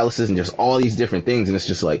sleep paralysis, and just all these different things. And it's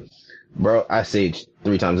just like, bro, I sage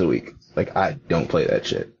 3 times a week. Like, I don't play that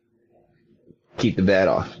shit. Keep the bad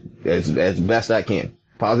off as best I can.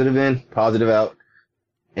 Positive in, positive out,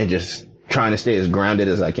 and just trying to stay as grounded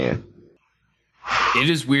as I can. It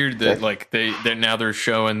is weird that like that now they're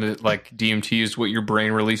showing that like DMT is what your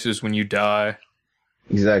brain releases when you die.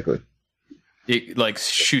 Exactly. It like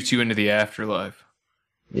shoots you into the afterlife.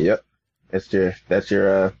 Yep. That's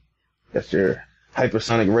your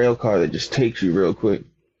hypersonic rail car that just takes you real quick.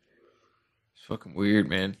 It's fucking weird,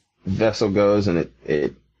 man. Vessel goes and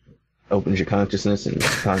it opens your consciousness and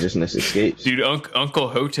consciousness escapes. Dude, Uncle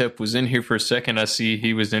Hotep was in here for a second. I see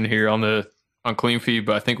he was in here on Clean Feed,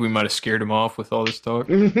 but I think we might have scared him off with all this talk.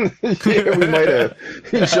 Yeah, we might have.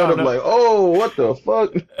 He showed up like, oh, what the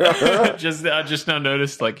fuck? I just now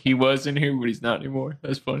noticed like he was in here, but he's not anymore.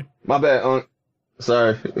 That's funny. My bad, Unc.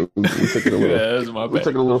 Sorry, we took it a little. Yeah, that was my bad. We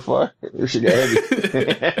took it a little far. This shit got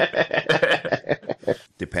heavy.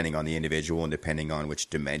 Depending on the individual and depending on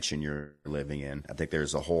which dimension you're living in, I think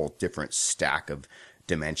there's a whole different stack of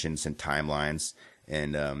dimensions and timelines,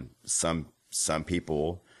 and some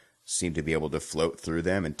people seem to be able to float through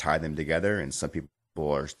them and tie them together, and some people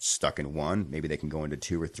are stuck in one. Maybe they can go into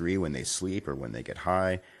 2 or 3 when they sleep or when they get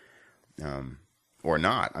high. Or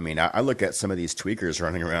not. I mean, I look at some of these tweakers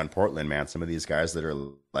running around Portland, man, some of these guys that are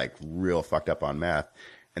like real fucked up on meth,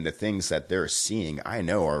 and the things that they're seeing, I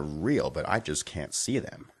know are real, but I just can't see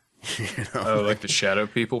them. You know? Oh, like the shadow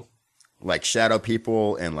people? Like shadow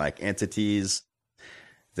people and like entities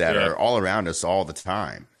that are all around us all the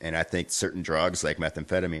time. And I think certain drugs like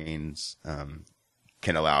methamphetamines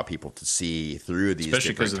can allow people to see through these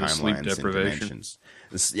different timelines and dimensions.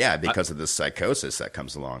 Because of the psychosis that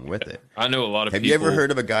comes along with it. I know a lot of people. Have you ever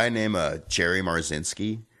heard of a guy named Jerry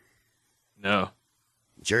Marzinski? No.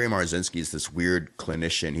 Jerry Marzinski is this weird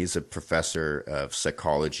clinician. He's a professor of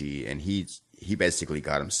psychology, and he basically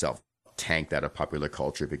got himself tanked out of popular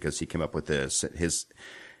culture because he came up with this.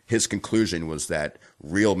 His conclusion was that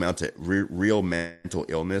real mental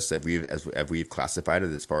illness, as we've classified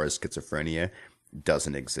it as far as schizophrenia,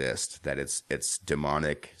 doesn't exist. That it's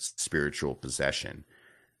demonic spiritual possession.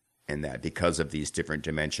 And that because of these different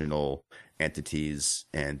dimensional entities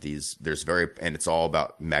and it's all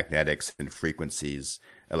about magnetics and frequencies.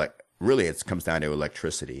 Really, it comes down to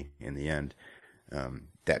electricity in the end.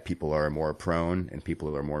 That people are more prone and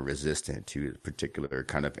people are more resistant to a particular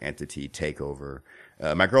kind of entity takeover.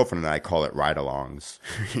 My girlfriend and I call it ride-alongs.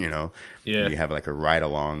 You know, you have like a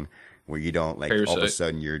ride-along where you don't like parasite. All of a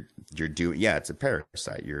sudden you're doing it's a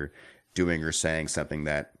parasite. You're doing or saying something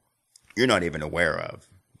that you're not even aware of.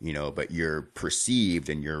 You know, but you're perceived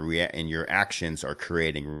and your actions are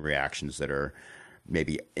creating reactions that are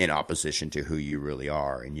maybe in opposition to who you really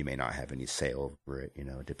are, and you may not have any say over it, you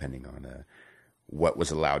know, depending on what was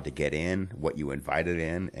allowed to get in, what you invited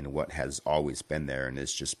in, and what has always been there and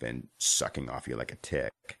has just been sucking off you like a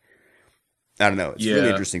tick. I don't know. It's really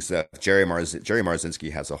interesting stuff. Jerry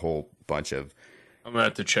Marzinski has a whole bunch of I'm going to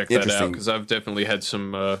have to check that out because I've definitely had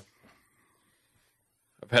some I've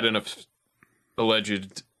had enough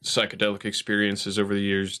alleged psychedelic experiences over the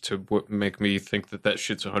years to make me think that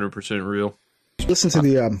shit's 100% real. Listen to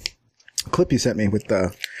the clip you sent me with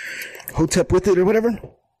the Hotep with it or whatever.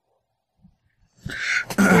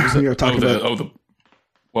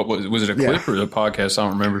 What was it a clip or the podcast? I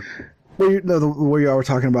don't remember. Where you all were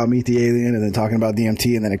talking about Meet the Alien and then talking about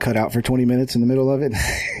DMT and then it cut out for 20 minutes in the middle of it.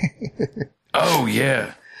 Oh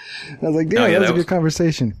yeah. I was like, that was a good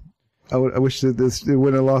conversation. I wish that it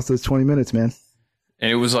wouldn't have lost those 20 minutes, man. And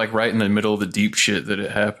it was like right in the middle of the deep shit that it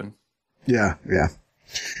happened. Yeah.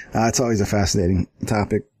 It's always a fascinating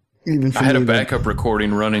topic. Even for I had a backup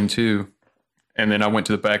recording running too. And then I went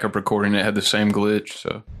to the backup recording and it had the same glitch.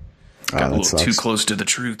 So got a little too close to the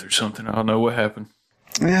truth or something. I don't know what happened.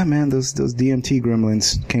 Yeah, man, those DMT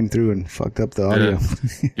gremlins came through and fucked up the audio.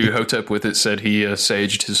 Dude, Hotep with it said he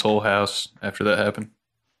saged his whole house after that happened.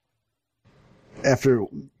 After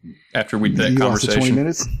that conversation. Lost the 20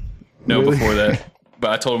 minutes? No, Really? Before that. But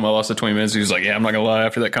I told him I lost the 20 minutes. He was like, yeah, I'm not going to lie.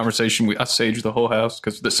 After that conversation, I saged the whole house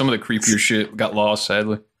because some of the creepier shit got lost,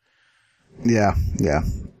 sadly. Yeah.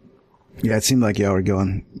 It seemed like y'all were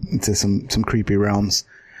going into some creepy realms.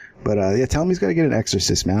 But tell him he's got to get an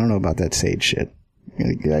exorcist, man. I don't know about that sage shit.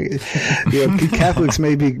 Catholics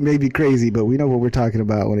may be crazy, but we know what we're talking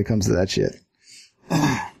about when it comes to that shit.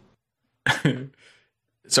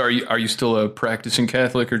 So are you still a practicing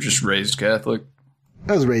Catholic or just raised Catholic?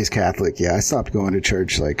 I was raised Catholic, yeah. I stopped going to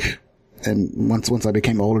church, and once I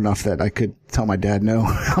became old enough that I could tell my dad, no,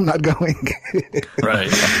 I'm not going. Right.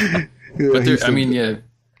 But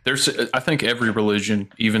I think every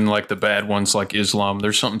religion, even like the bad ones like Islam,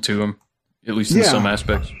 there's something to them, at least in some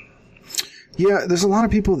aspects. Yeah, there's a lot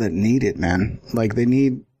of people that need it, man. Like they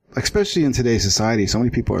need, especially in today's society, so many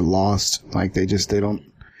people are lost. Like they don't,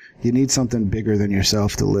 you need something bigger than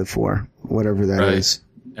yourself to live for, whatever that is.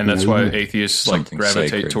 And that's why atheists like gravitate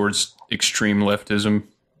sacred. towards extreme leftism.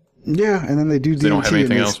 Yeah, and then they do DMT. They don't have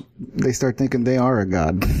anything else. They start thinking they are a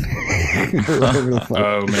god.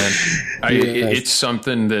 Oh man, it's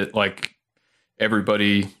something that like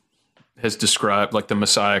everybody has described, like the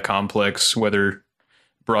Messiah complex, whether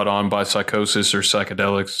brought on by psychosis or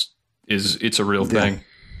psychedelics, it's a real thing.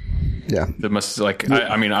 Yeah,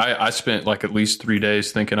 I spent like at least 3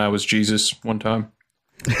 days thinking I was Jesus one time.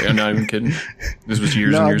 I'm not even kidding. This was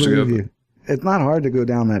years and years ago. You. It's not hard to go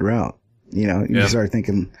down that route. You start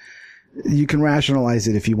thinking, you can rationalize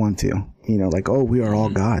it if you want to, like, oh, we are all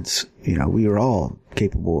gods, we are all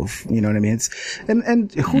capable of, you know what I mean?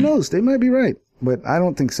 And who knows, they might be right, but I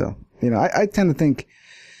don't think so. I tend to think,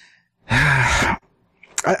 I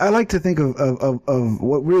like to think of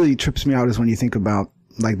what really trips me out is when you think about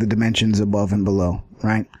like the dimensions above and below,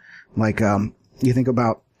 right? Like, you think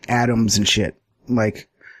about atoms and shit. Like,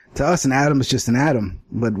 to us, an atom is just an atom,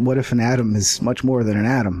 but what if an atom is much more than an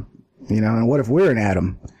atom? And what if we're an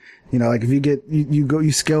atom? Like if you get,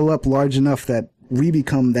 you scale up large enough that we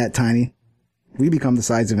become that tiny, we become the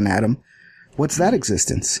size of an atom. What's that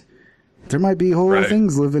existence? There might be whole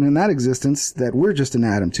things living in that existence that we're just an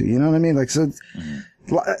atom to, you know what I mean? Like, so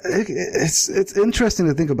it's interesting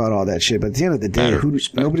to think about all that shit, but at the end of the day,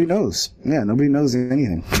 nobody knows. Yeah, nobody knows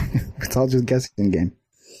anything. It's all just guessing game.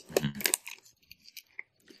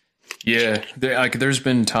 Yeah, there's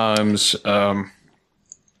been times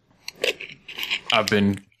I've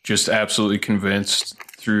been just absolutely convinced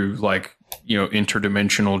through like,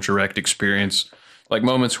 interdimensional direct experience, like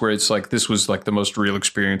moments where it's like, this was like the most real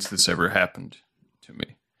experience that's ever happened to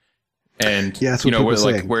me. And,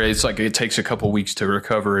 where it's like, it takes a couple weeks to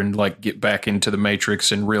recover and like get back into the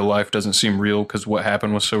matrix, and real life doesn't seem real because what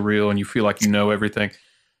happened was so real and you feel like everything.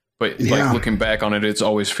 But like looking back on it, it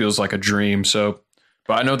always feels like a dream. So,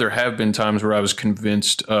 but I know there have been times where I was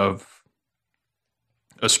convinced of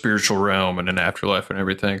a spiritual realm and an afterlife and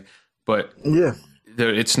everything, but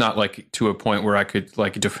it's not like to a point where I could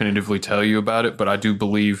like definitively tell you about it, but I do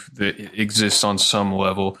believe that it exists on some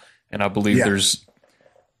level. And I believe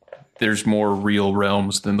there's more real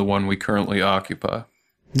realms than the one we currently occupy.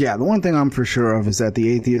 Yeah. The one thing I'm for sure of is that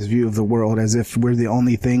the atheist view of the world as if we're the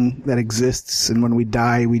only thing that exists, and when we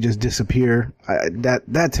die, we just disappear.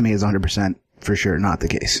 That to me is 100% for sure not the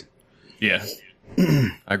case. Yeah.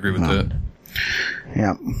 I agree with that.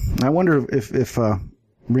 Yeah, I wonder if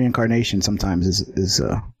reincarnation sometimes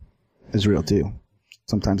is real too.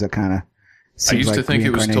 Sometimes that kind of. I used to think it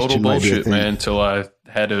was total bullshit, man, until I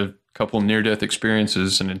had a couple near-death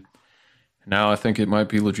experiences, and now I think it might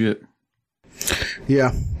be legit.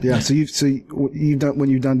 Yeah. So you've done, when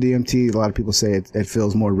you've done DMT, a lot of people say it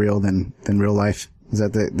feels more real than real life. Is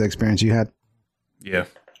that the experience you had? Yeah,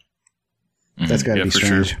 that's got to be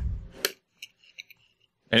strange. Sure.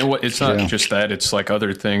 And it's not just that; it's like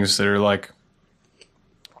other things that are like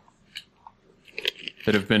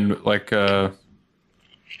that have been like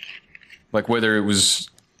whether it was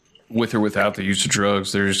with or without the use of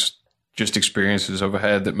drugs. There's just experiences I've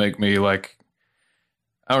had that make me like,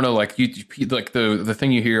 I don't know, like you like the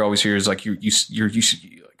thing you always hear is like you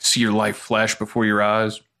see your life flash before your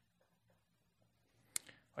eyes.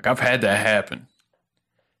 Like I've had that happen,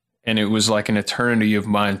 and it was like an eternity of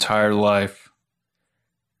my entire life.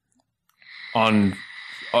 On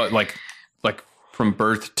like from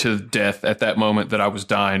birth to death at that moment that I was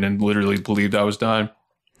dying and literally believed I was dying.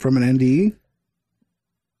 From an NDE?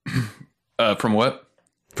 From what?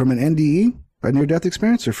 From an NDE? A near-death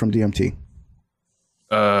experience, or from DMT?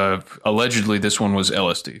 Allegedly, this one was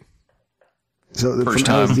LSD. So first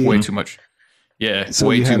time, LSD, way too much. Yeah, so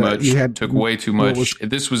way too much. Took way too much.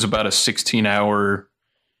 This was about a 16-hour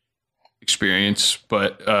experience,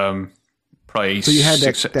 but probably. So you had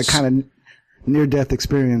that kind of near-death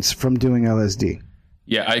experience from doing LSD.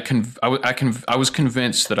 Yeah, I was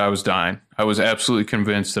convinced that I was dying. I was absolutely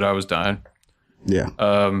convinced that I was dying. Yeah.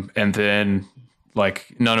 And then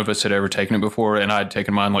like none of us had ever taken it before, and I'd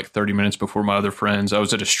taken mine like 30 minutes before my other friends. I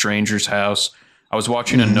was at a stranger's house. I was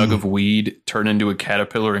watching a nug of weed turn into a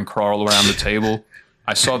caterpillar and crawl around the table.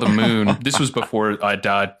 I saw the moon. This was before I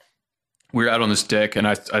died. We were out on this deck, and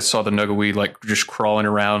I saw the nug of weed like just crawling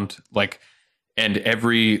around like. And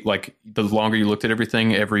every, like, the longer you looked at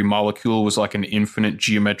everything, every molecule was like an infinite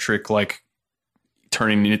geometric, like,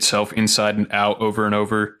 turning itself inside and out over and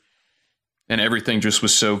over. And everything just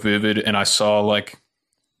was so vivid. And I saw, like,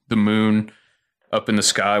 the moon up in the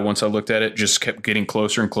sky, once I looked at it, just kept getting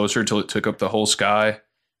closer and closer until it took up the whole sky.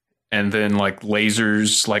 And then like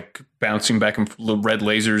lasers, like bouncing back and red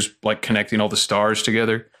lasers, like connecting all the stars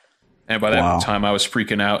together. And by that time I was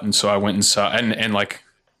freaking out. And so I went inside and like,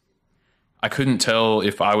 I couldn't tell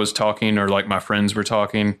if I was talking or like my friends were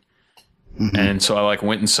talking. Mm-hmm. And so I like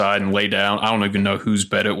went inside and lay down. I don't even know whose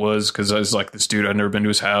bed it was, because I was like this dude, I'd never been to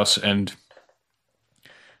his house, and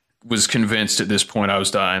was convinced at this point I was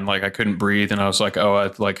dying. Like I couldn't breathe, and I was like, oh,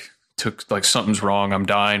 I like took like something's wrong, I'm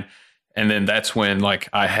dying. And then that's when like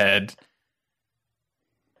I had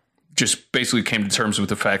just basically came to terms with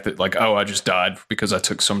the fact that like, oh, I just died because I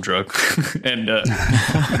took some drug.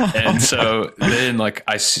 and so then like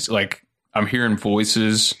I'm hearing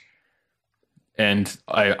voices, and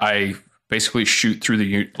I basically shoot through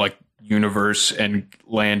the like universe and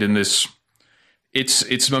land in this.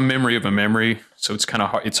 It's a memory of a memory, so it's kind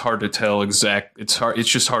of hard. It's hard to tell exact. It's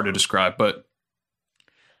just hard to describe. But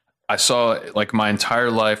I saw like my entire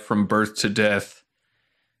life from birth to death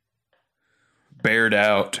bared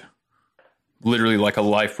out, literally like a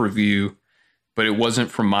life review. But it wasn't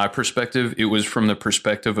from my perspective. It was from the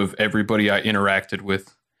perspective of everybody I interacted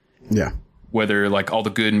with. Yeah. Whether like all the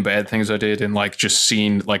good and bad things I did, and like just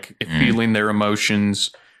seeing like feeling their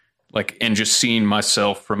emotions, like, and just seeing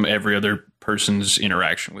myself from every other person's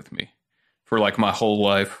interaction with me for like my whole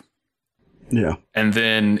life. Yeah. And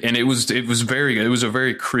then, and it was a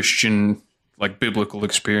very Christian, like biblical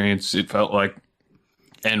experience. It felt like,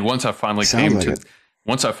 and once I finally came to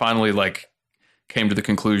the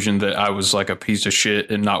conclusion that I was like a piece of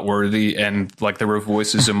shit and not worthy. And like, there were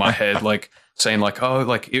voices in my head, like saying like, oh,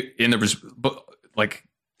 like, and there was like,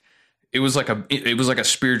 it was like a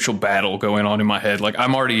spiritual battle going on in my head. Like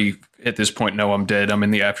I'm already at this point, no, I'm dead. I'm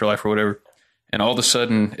in the afterlife or whatever. And all of a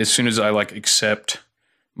sudden, as soon as I like accept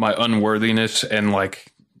my unworthiness and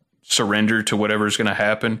like surrender to whatever's going to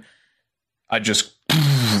happen, I just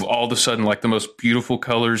all of a sudden, like the most beautiful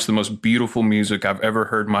colors, the most beautiful music I've ever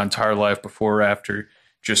heard my entire life before or after,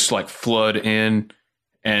 just like flood in.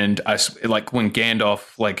 And I like when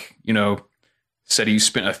Gandalf, like, you know, said he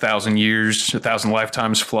spent 1,000 years, 1,000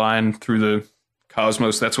 lifetimes flying through the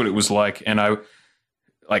cosmos. That's what it was like. And I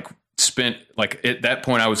like spent like at that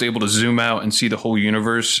point I was able to zoom out and see the whole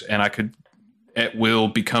universe, and I could at will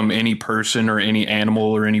become any person or any animal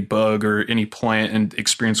or any bug or any plant and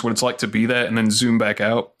experience what it's like to be that, and then zoom back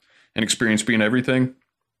out and experience being everything.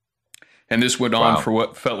 And this went on for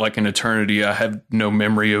what felt like an eternity. I had no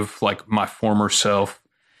memory of like my former self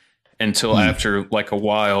until after like a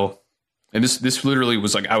while. And this literally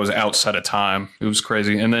was like I was outside of time. It was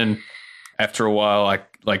crazy. And then after a while, I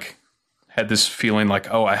like had this feeling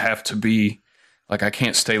like, oh, I have to be like, I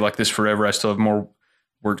can't stay like this forever. I still have more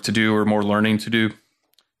work to do or more learning to do.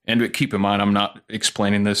 And keep in mind, I'm not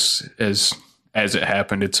explaining this as it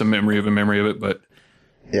happened. It's a memory of it. But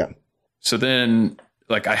yeah. So then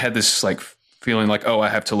like I had this like feeling like, oh, I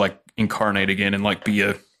have to like incarnate again and like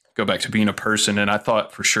go back to being a person. And I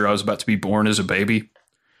thought for sure I was about to be born as a baby.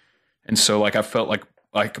 And so like I felt like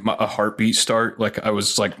a heartbeat start. Like I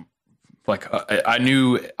was like I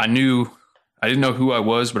knew I didn't know who I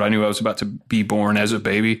was, but I knew I was about to be born as a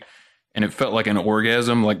baby. And it felt like an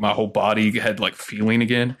orgasm. Like my whole body had like feeling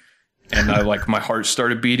again. And I like my heart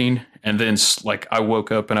started beating. And then like I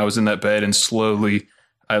woke up and I was in that bed, and slowly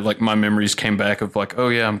I like my memories came back of like, oh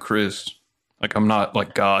yeah, I'm Chris. Like I'm not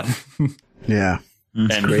like God. Yeah.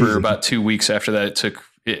 That's and crazy. For about 2 weeks after that,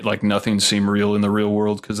 it like nothing seemed real in the real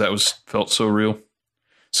world, because that felt so real.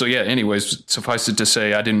 So yeah, anyways, suffice it to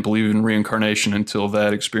say, I didn't believe in reincarnation until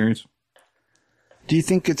that experience. Do you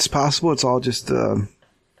think it's possible it's all just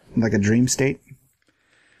like a dream state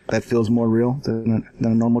that feels more real than a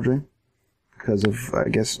normal dream because of, I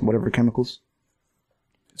guess, whatever chemicals?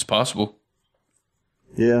 It's possible.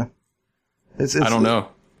 Yeah. It's I don't know.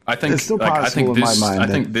 I think it's still possible in my mind. I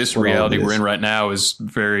think this reality we're in right now is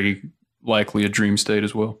very likely a dream state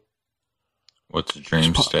as well. What's a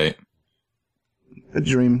dream state? A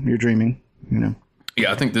dream. You're dreaming, you know.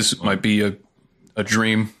 Yeah, I think this might be a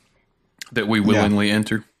dream that we willingly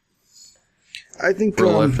enter. I think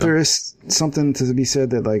there is something to be said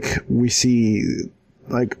that like we see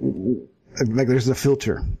like there's a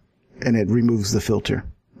filter and it removes the filter,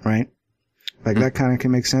 right? Like that kind of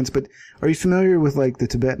can make sense. But are you familiar with like the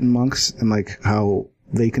Tibetan monks and like how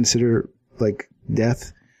they consider like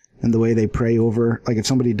death and the way they pray over, like if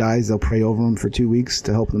somebody dies, they'll pray over them for 2 weeks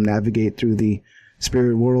to help them navigate through the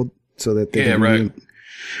spirit world so that they can right.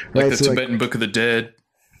 Like the Tibetan Book of the Dead.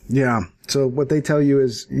 Yeah. So what they tell you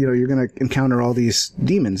is, you know, you're going to encounter all these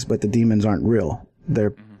demons, but the demons aren't real.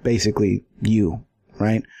 They're basically you,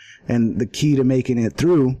 right? And the key to making it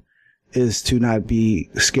through is to not be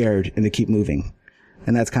scared and to keep moving.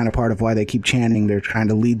 And that's kind of part of why they keep chanting. They're trying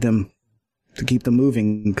to lead them to keep them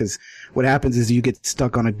moving, because what happens is you get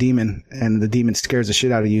stuck on a demon and the demon scares the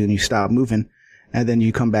shit out of you and you stop moving, and then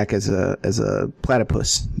you come back as a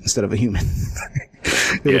platypus instead of a human.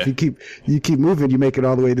 If you keep moving, you make it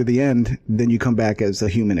all the way to the end, then you come back as a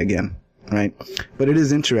human again, right? But it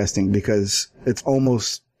is interesting because it's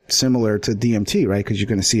almost similar to DMT, right? Because you're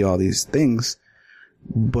going to see all these things,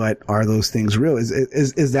 but are those things real?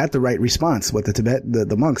 Is that the right response? What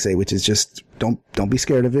the monks say, which is just don't be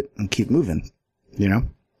scared of it and keep moving, you know?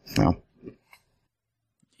 No.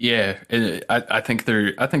 Yeah, I think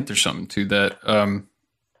there's something to that.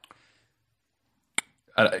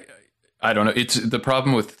 I don't know. It's the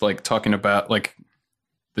problem with like talking about like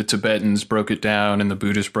the Tibetans broke it down and the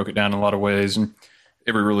Buddhists broke it down in a lot of ways, and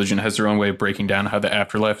every religion has their own way of breaking down how the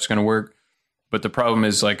afterlife is going to work. But the problem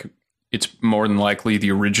is like it's more than likely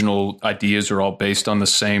the original ideas are all based on the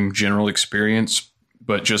same general experience,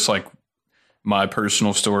 but just like my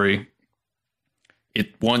personal story,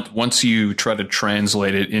 once you try to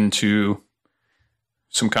translate it into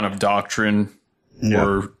some kind of doctrine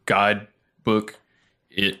or guidebook,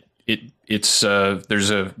 it's there's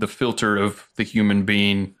the filter of the human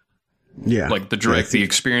being, like the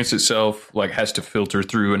experience itself like has to filter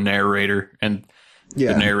through a narrator, and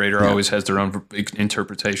the narrator always has their own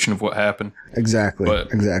interpretation of what happened. Exactly.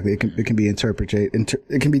 It can be interpreted.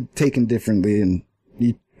 It can be taken differently, and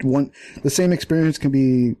the same experience can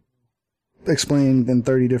be explained in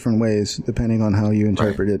 30 different ways depending on how you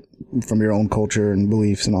interpret it from your own culture and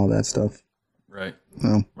beliefs and all that stuff. Right.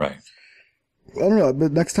 Right. I don't know,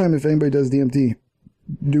 but next time if anybody does DMT,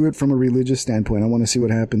 do it from a religious standpoint. I want to see what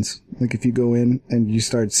happens. Like if you go in and you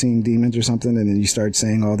start seeing demons or something, and then you start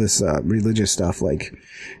saying all this religious stuff, like,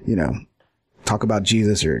 you know, talk about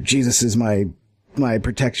Jesus, or Jesus is my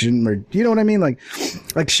protection, or you know what I mean? Like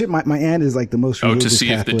shit. My aunt is like the most religious to see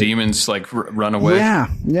Catholic. if the demons like run away. Yeah.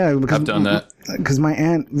 Because, I've done that. Because my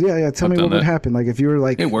aunt. Tell me what would happen. Like if you were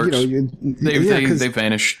like, it works. You know, they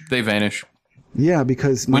vanish. They vanish. Yeah,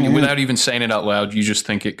 because without even saying it out loud, you just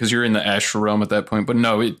think it because you're in the astral realm at that point. But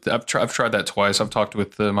no, I've tried that twice. I've talked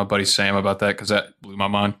with my buddy Sam about that because that blew my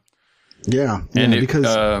mind. Yeah, and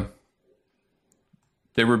because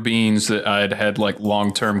there were beings that I'd had like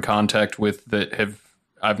long-term contact with that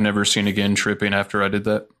I've never seen again tripping after I did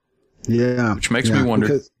that. Yeah, which makes me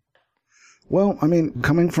wonder. Well, I mean,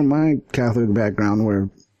 coming from my Catholic background, where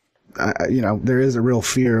there is a real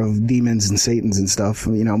fear of demons and Satans and stuff,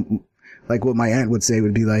 you know. Like what my aunt would say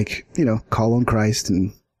would be like, you know, call on Christ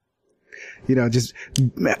and, you know, just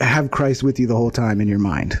have Christ with you the whole time in your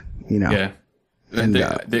mind, you know? Yeah. And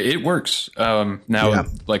it works.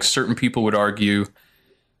 Like certain people would argue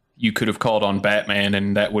you could have called on Batman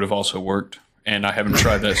and that would have also worked. And I haven't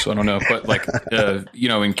tried that, so I don't know. But like, you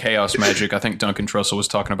know, in chaos magic, I think Duncan Trussell was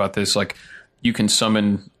talking about this. Like you can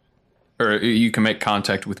summon or you can make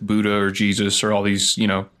contact with Buddha or Jesus or all these, you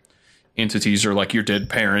know, entities or like your dead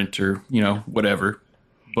parent or, you know, whatever.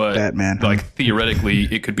 But Batman, like theoretically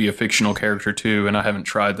it could be a fictional character too, and I haven't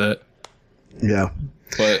tried that. Yeah.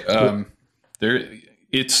 But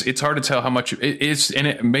it's hard to tell how much it is,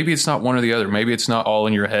 and maybe it's not one or the other. Maybe it's not all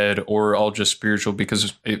in your head or all just spiritual,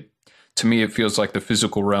 because to me it feels like the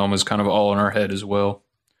physical realm is kind of all in our head as well.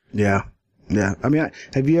 Yeah. I mean,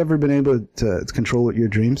 have you ever been able to control your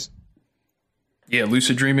dreams? Yeah,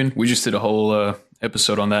 lucid dreaming. We just did a whole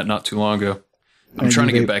episode on that not too long ago. I'm trying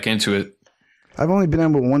to get back into it. I've only been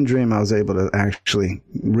able one dream I was able to actually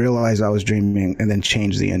realize I was dreaming and then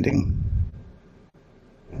change the ending.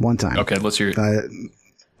 One time. Okay, let's hear it.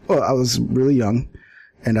 Well, I was really young,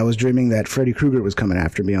 and I was dreaming that Freddy Krueger was coming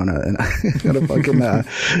after me on a fucking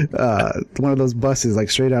one of those buses, like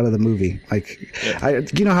straight out of the movie. Like,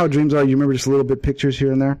 you know how dreams are? You remember just a little bit pictures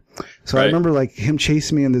here and there. So I remember like him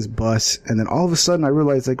chasing me in this bus, and then all of a sudden I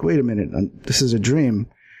realized, like, wait a minute, this is a dream.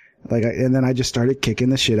 Like, and then I just started kicking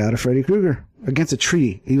the shit out of Freddy Krueger against a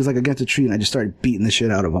tree. He was like against a tree, and I just started beating the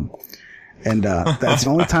shit out of him. And that's the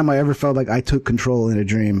only time I ever felt like I took control in a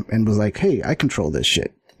dream and was like, hey, I control this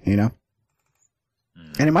shit, you know?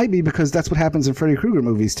 And it might be because that's what happens in Freddy Krueger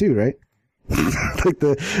movies too, right? Like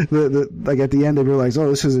the like at the end they realize, oh,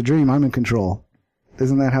 this is a dream, I'm in control.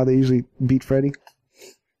 Isn't that how they usually beat Freddy?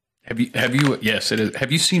 Have you? Yes, it is.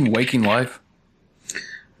 Have you seen Waking Life?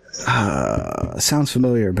 Sounds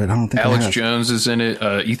familiar, but I don't think Alex Jones is in it.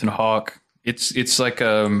 Ethan Hawke. It's like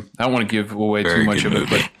I don't want to give away too much of it,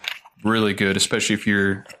 but really good, especially if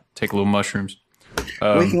you're take a little mushrooms.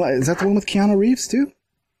 Waking Life, is that the one with Keanu Reeves too?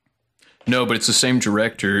 No, but it's the same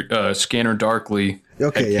director. Scanner Darkly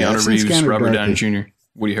Okay, Had yeah. I've Keanu seen Reeves, Scanner Robert Downey Darkly. Jr.,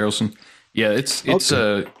 Woody Harrelson. Yeah, it's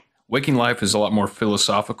Waking Life is a lot more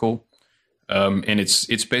philosophical, and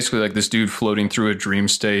it's basically like this dude floating through a dream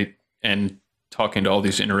state and talking to all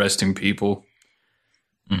these interesting people.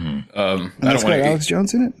 And I that's don't got want Alex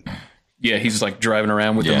Jones in it. Yeah, he's like driving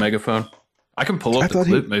around with a megaphone. I can pull up the thought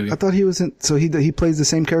clip, maybe. I thought he was in. So he plays the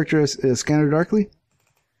same character as Scanner Darkly.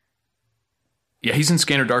 Yeah, he's in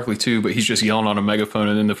Scanner Darkly too, but he's just yelling on a megaphone,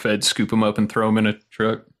 and then the feds scoop him up and throw him in a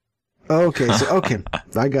truck. Okay,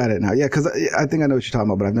 I got it now. Yeah, because I think I know what you're talking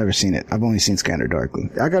about, but I've never seen it. I've only seen Scanner Darkly.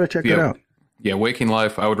 I got to check it out. Yeah, Waking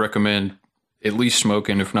Life, I would recommend at least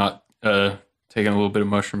smoking, if not taking a little bit of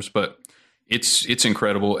mushrooms. But it's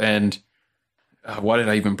incredible. And why did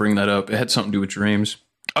I even bring that up? It had something to do with dreams.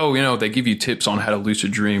 Oh, they give you tips on how to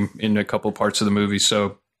lucid dream in a couple parts of the movie.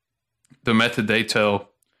 So the method they tell,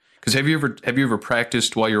 because have you ever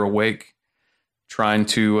practiced while you're awake, trying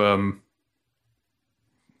to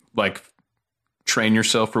like train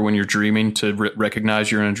yourself for when you're dreaming to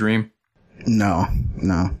recognize you're in a dream? No.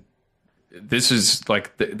 This is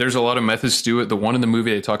like, there's a lot of methods to do it. The one in the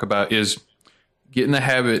movie they talk about is get in the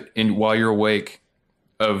habit while you're awake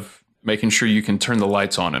of making sure you can turn the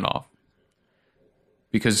lights on and off.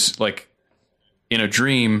 Because like in a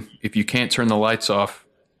dream, if you can't turn the lights off,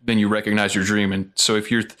 then you recognize your dream. And so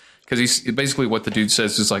because he's basically what the dude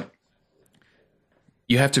says is like,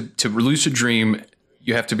 you have to lucid dream.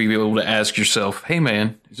 You have to be able to ask yourself, hey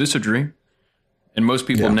man, is this a dream? And most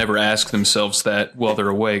people never ask themselves that while they're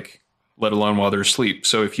awake, let alone while they're asleep.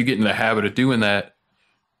 So if you get in the habit of doing that,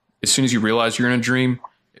 as soon as you realize you're in a dream,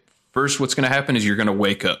 first what's going to happen is you're going to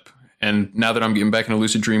wake up. And now that I'm getting back into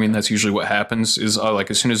lucid dreaming, that's usually what happens is like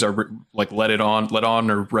as soon as I let on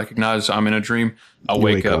or recognize I'm in a dream, I'll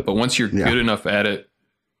wake up. But once you're good enough at it,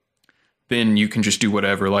 then you can just do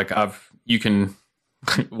whatever. Like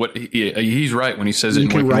he's right when he says it You in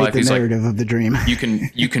can Waking write Life. the He's narrative of the dream.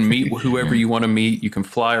 you can meet whoever you want to meet. You can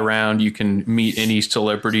fly around. You can meet any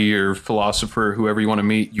celebrity or philosopher, whoever you want to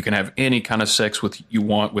meet. You can have any kind of sex with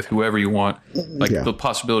whoever you want. Like the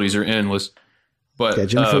possibilities are endless. But yeah,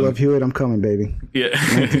 Jennifer Love Hewitt, I'm coming, baby. Yeah,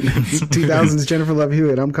 2000s Jennifer Love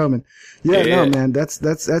Hewitt, I'm coming. Yeah, no, man, that's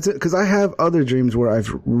it. Because I have other dreams where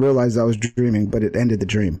I've realized I was dreaming, but it ended the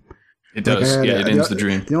dream. It does. It ends the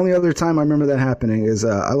dream. The only other time I remember that happening is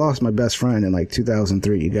I lost my best friend in like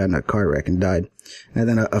 2003. He got in a car wreck and died. And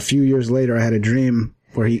then a few years later, I had a dream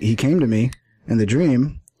where he came to me in the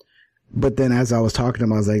dream. But then as I was talking to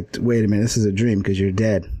him, I was like, wait a minute, this is a dream because you're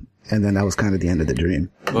dead. And then that was kind of the end of the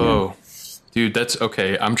dream. Oh, dude, that's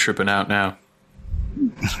okay. I'm tripping out now.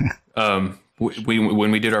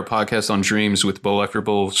 When we did our podcast on dreams with Bowl After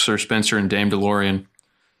Bowl, Sir Spencer and Dame DeLorean,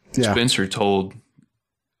 Spencer told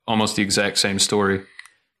almost the exact same story.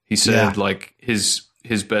 He said like his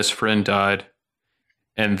best friend died,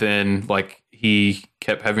 and then like he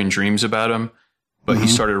kept having dreams about him, but he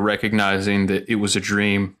started recognizing that it was a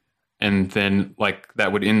dream, and then like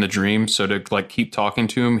that would end the dream. So to like keep talking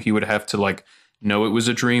to him, he would have to like know it was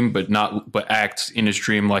a dream, but act in his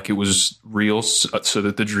dream like it was real, so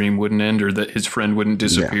that the dream wouldn't end or that his friend wouldn't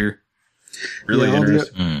disappear. Really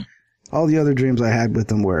interesting. All the other dreams I had with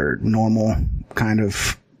them were normal, kind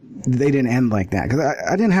of. They didn't end like that because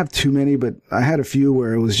I didn't have too many, but I had a few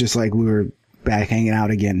where it was just like we were back hanging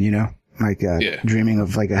out again, like dreaming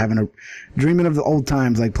of like dreaming of the old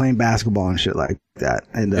times, like playing basketball and shit like that.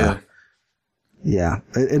 And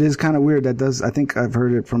it is kind of weird. I think I've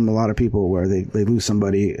heard it from a lot of people where they lose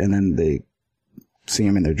somebody and then they see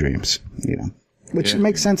them in their dreams, which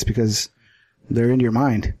makes sense because they're in your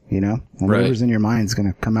mind, and whatever's in your mind is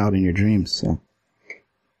going to come out in your dreams. So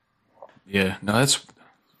yeah, no, that's.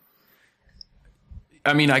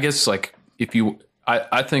 I mean, I guess like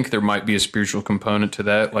I think there might be a spiritual component to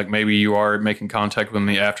that. Like maybe you are making contact with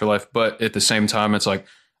the afterlife, but at the same time, it's like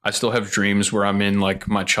I still have dreams where I'm in like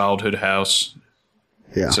my childhood house.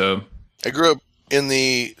 Yeah. So I grew up in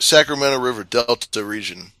the Sacramento River Delta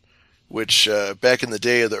region, which back in the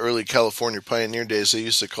day of the early California pioneer days, they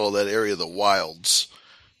used to call that area the Wilds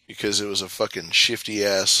because it was a fucking shifty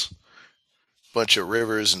ass bunch of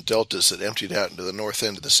rivers and deltas that emptied out into the north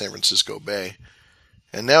end of the San Francisco Bay.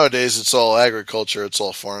 And nowadays, it's all agriculture, it's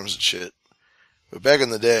all farms and shit. But back in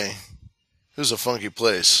the day, it was a funky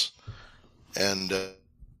place. And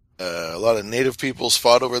a lot of native peoples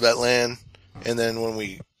fought over that land. And then when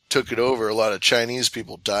we took it over, a lot of Chinese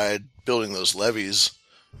people died building those levees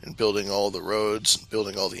and building all the roads and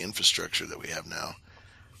building all the infrastructure that we have now.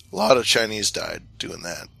 A lot of Chinese died doing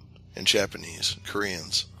that, and Japanese, and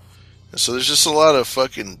Koreans. And so there's just a lot of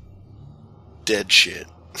fucking dead shit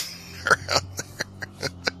around there.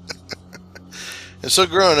 And so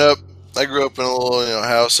growing up, I grew up in a little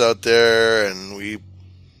house out there, and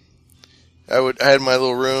I had my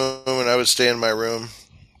little room, and I would stay in my room.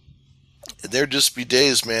 And there'd just be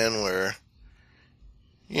days, man, where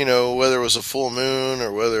whether it was a full moon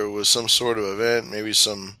or whether it was some sort of event, maybe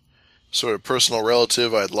some sort of personal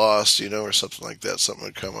relative I'd lost, or something like that, something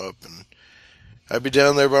would come up, and I'd be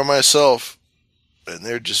down there by myself, and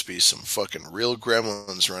there'd just be some fucking real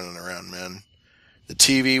gremlins running around, man. The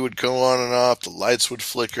TV would go on and off, the lights would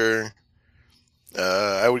flicker.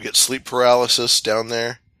 I would get sleep paralysis down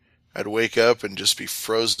there. I'd wake up and just be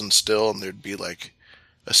frozen still, and there'd be like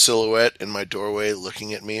a silhouette in my doorway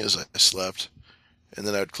looking at me as I slept. And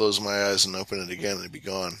then I'd close my eyes and open it again, and it'd be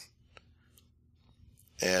gone.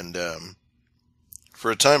 And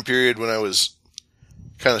for a time period when I was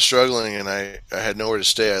kind of struggling and I had nowhere to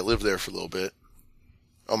stay, I lived there for a little bit.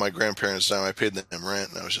 All my grandparents died. I paid them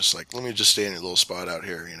rent, and I was just like, let me just stay in your little spot out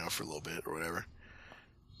here, for a little bit or whatever.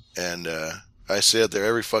 And I stayed out there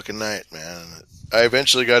every fucking night, man. I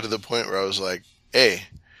eventually got to the point where I was like, hey,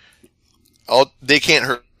 they can't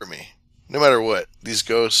hurt me. No matter what. These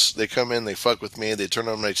ghosts, they come in, they fuck with me, they turn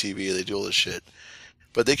on my TV, they do all this shit.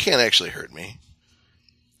 But they can't actually hurt me.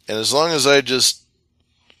 And as long as I just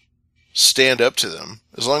stand up to them,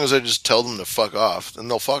 as long as I just tell them to fuck off, then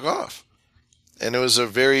they'll fuck off. And it was a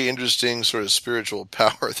very interesting sort of spiritual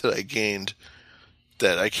power that I gained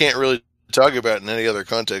that I can't really talk about in any other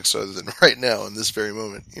context other than right now in this very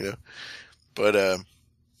moment, But,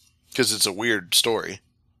 because it's a weird story.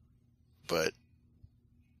 But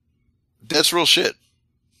that's real shit.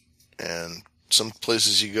 And some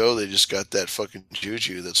places you go, they just got that fucking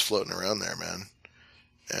juju that's floating around there, man.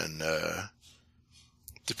 And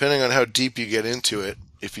depending on how deep you get into it,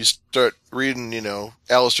 if you start reading,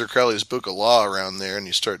 Aleister Crowley's Book of Law around there and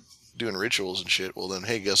you start doing rituals and shit, well then,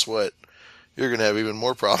 hey, guess what? You're going to have even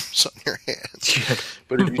more problems on your hands.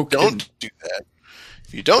 But if you don't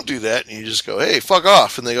do that, and you just go, hey, fuck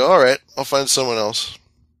off, and they go, all right, I'll find someone else.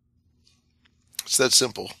 It's that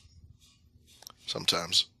simple.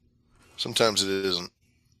 Sometimes. Sometimes it isn't.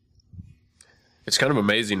 It's kind of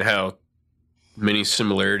amazing how many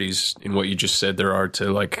similarities in what you just said there are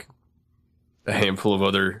to like a handful of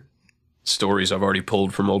other stories I've already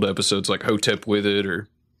pulled from old episodes, like Hotep with It or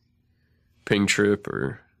Ping Trip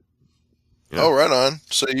or. Oh, right on.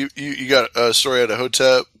 So you got a story out of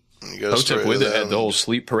Hotep. And you got Hotep with It had the whole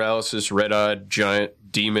sleep paralysis, red-eyed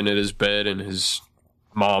giant demon at his bed, and his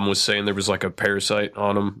mom was saying there was like a parasite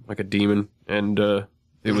on him, like a demon, and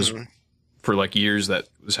it was for like years that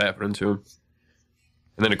was happening to him.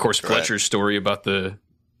 And then, of course, Fletcher's story about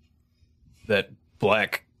that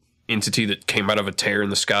black entity that came out of a tear in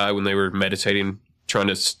the sky when they were meditating, trying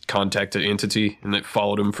to contact an entity, and that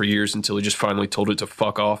followed him for years until he just finally told it to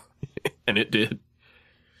fuck off, and it did.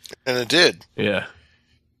 And it did. Yeah.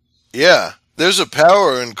 Yeah. There's a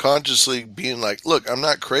power in consciously being like, look, I'm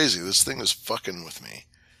not crazy. This thing is fucking with me.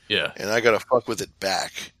 Yeah. And I got to fuck with it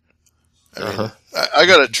back. I mean, I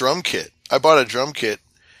got a drum kit. I bought a drum kit,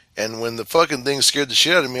 and when the fucking thing scared the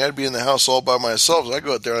shit out of me, I'd be in the house all by myself. So I'd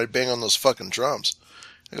go out there and I'd bang on those fucking drums.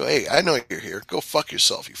 I go, hey, I know you're here. Go fuck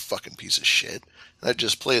yourself, you fucking piece of shit. And I'd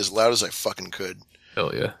just play as loud as I fucking could.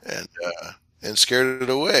 Hell yeah. And scared it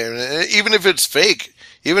away. I mean, even if it's fake,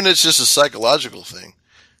 even if it's just a psychological thing.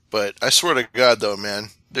 But I swear to God, though, man,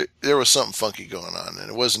 there was something funky going on, and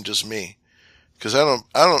it wasn't just me. Because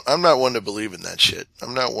I'm not one to believe in that shit.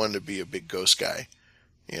 I'm not one to be a big ghost guy,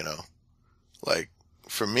 Like,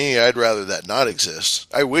 for me, I'd rather that not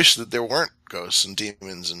exist. I wish that there weren't ghosts and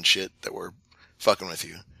demons and shit that were fucking with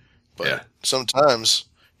you. But sometimes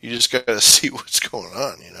you just gotta see what's going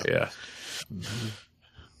on, Yeah.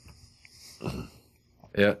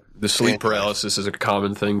 Yeah. The sleep paralysis is a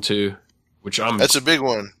common thing, too, that's a big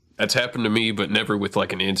one. That's happened to me, but never with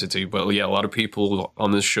like an entity. But yeah, a lot of people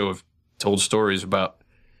on this show have told stories about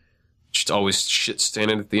just always shit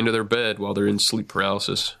standing at the end of their bed while they're in sleep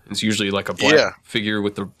paralysis. It's usually like a black figure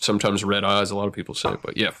with the sometimes red eyes, a lot of people say.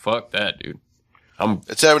 But yeah, fuck that, dude.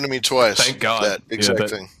 It's happened to me twice. Thank God. That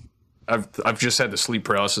exact thing. I've just had the sleep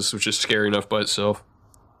paralysis, which is scary enough by itself.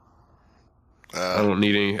 I don't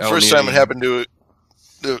need any. The first time it happened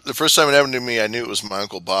to me, I knew it was my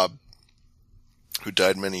Uncle Bob, who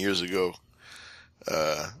died many years ago.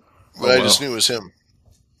 But I just knew it was him.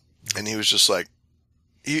 And he was just like,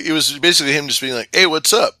 it was basically him just being like, hey,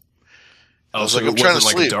 what's up? I was like, I'm trying to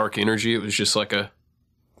sleep. Like a dark energy. It was just like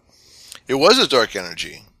It was a dark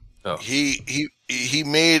energy. Oh. He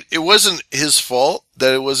made, it wasn't his fault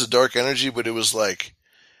that it was a dark energy, but it was like,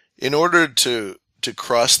 in order to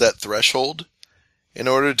cross that threshold, in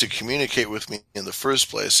order to communicate with me in the first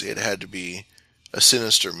place, it had to be a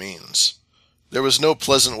sinister means. there was no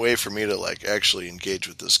pleasant way for me to like actually engage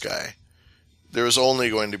with this guy. There was only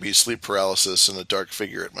going to be sleep paralysis and a dark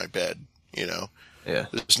figure at my bed, you know? Yeah.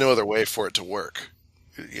 There's no other way for it to work,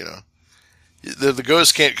 you know? The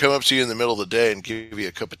ghost can't come up to you in the middle of the day and give you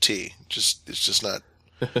a cup of tea. It's just not...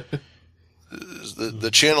 the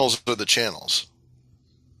channels are the channels.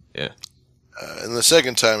 Yeah. And the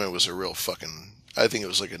second time it was a real fucking... I think it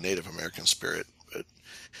was like a Native American spirit. But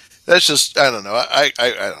that's just... I don't know. I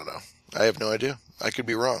don't know. I have no idea. I could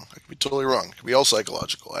be wrong. I could be totally wrong. It could be all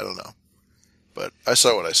psychological. I don't know. But I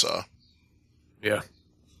saw what I saw. Yeah.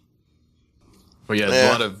 Well, yeah,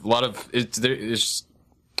 a lot of there's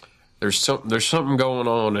something going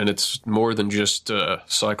on, and it's more than just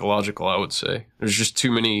psychological. I would say there's just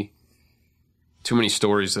too many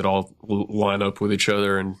stories that all line up with each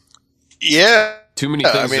other, and too many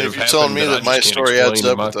things. I mean, if you're telling me that my story adds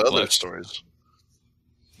up with the other stories,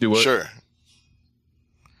 do what? Sure.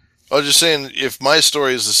 I was just saying, if my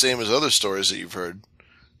story is the same as other stories that you've heard,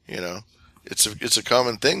 you know. It's a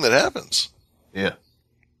common thing that happens. Yeah.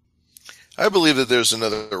 I believe that there's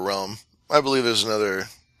another realm. I believe there's another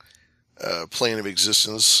plane of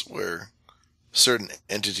existence where certain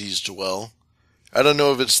entities dwell. I don't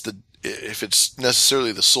know if it's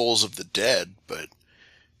necessarily the souls of the dead, but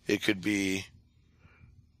it could be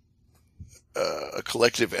a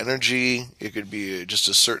collective energy. It could be just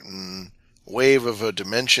a certain wave of a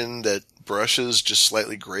dimension that brushes, just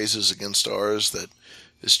slightly grazes against ours, that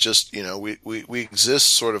it's just, you know, we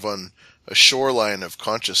exist sort of on a shoreline of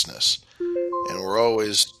consciousness, and we're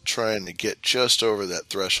always trying to get just over that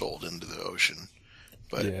threshold into the ocean.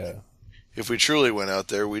 But if we truly went out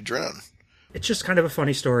there, we'd drown. It's just kind of a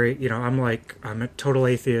funny story. You know, I'm a total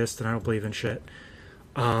atheist and I don't believe in shit.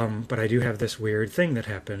 But I do have this weird thing that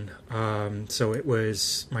happened. So it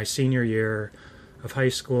was my senior year of high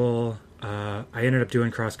school. I ended up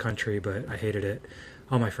doing cross country, but I hated it.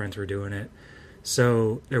 All my friends were doing it.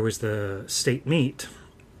 So there was the state meet,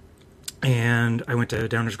 and I went to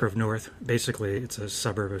Downers Grove North. Basically, it's a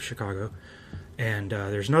suburb of Chicago. And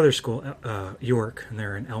there's another school, York, and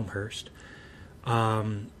they're in Elmhurst.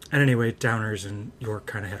 And anyway, Downers and York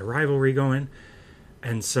kind of had a rivalry going.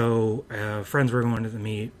 And so friends were going to the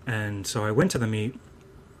meet, and so I went to the meet,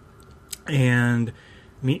 and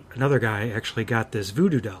another guy actually got this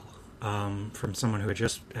voodoo doll from someone who had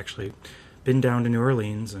just actually been down to New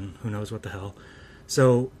Orleans, and who knows what the hell.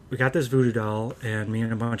 So we got this voodoo doll, and me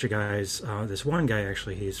and a bunch of guys, this one guy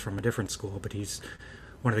actually, he's from a different school, but he's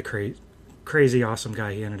one of the crazy awesome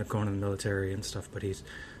guy. He ended up going to the military and stuff, but he's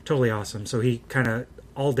totally awesome. So he kind of,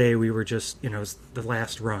 all day we were just, you know, it was the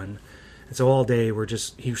last run. And so all day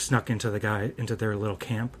he snuck into their little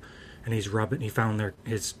camp, and he found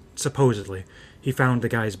supposedly, he found the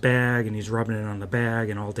guy's bag, and he's rubbing it on the bag,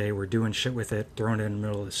 and all day we're doing shit with it, throwing it in the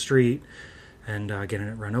middle of the street, and getting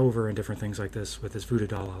it run over, and different things like this with this voodoo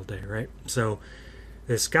doll all day, right? So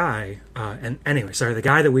this guy, the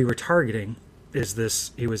guy that we were targeting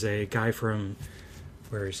he was a guy from,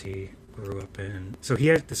 where is he, grew up in, so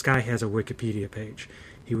this guy has a Wikipedia page.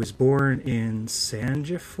 He was born in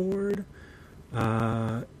Sandefjord,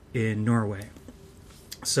 in Norway.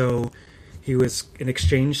 So he was an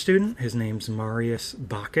exchange student. His name's Marius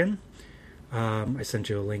Bakken. I sent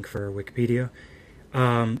you a link for Wikipedia.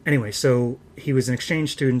 Anyway, so he was an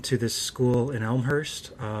exchange student to this school in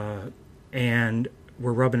Elmhurst, and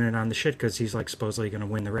we're rubbing it on the shit because he's like supposedly going to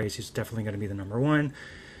win the race. He's definitely going to be the number one.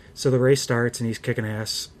 So the race starts, and he's kicking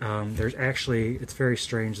ass. There's actually, it's very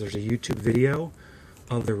strange, there's a YouTube video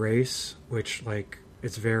of the race, which, like,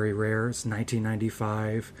 it's very rare. It's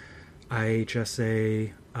 1995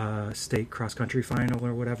 IHSA state cross-country final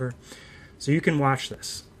or whatever. So you can watch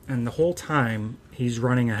this. And the whole time, he's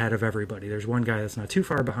running ahead of everybody. There's one guy that's not too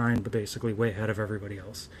far behind, but basically way ahead of everybody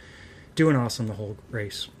else. Doing awesome the whole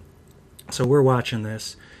race. So we're watching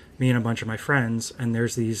this, me and a bunch of my friends, and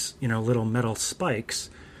there's these, you know, little metal spikes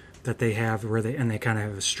that they have and they kind of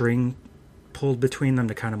have a string pulled between them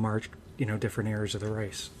to kind of mark, you know, different areas of the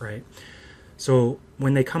race, right? So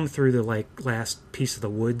when they come through the like last piece of the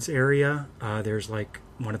woods area, there's like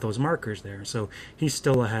one of those markers there. So he's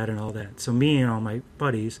still ahead and all that. So me and all my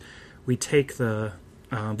buddies, we take the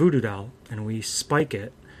voodoo doll and we spike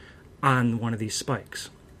it on one of these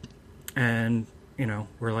spikes. And, you know,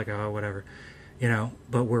 we're like, oh, whatever, you know,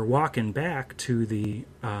 but we're walking back to the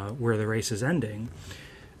where the race is ending,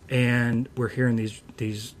 and we're hearing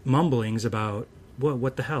these mumblings about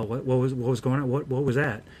what the hell, what was going on, what was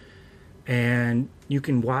that? And you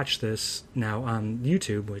can watch this now on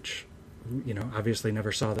YouTube, which, you know, obviously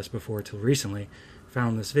never saw this before till recently,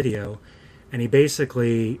 found this video, and he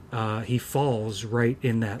basically he falls right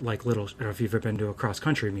in that like little. I don't know if you've ever been to a cross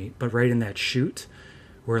country meet, but right in that chute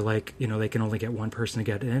where like they can only get one person to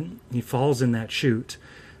get in. He falls in that chute.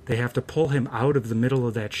 They have to pull him out of the middle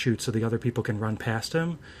of that chute so the other people can run past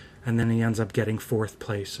him, and then he ends up getting 4th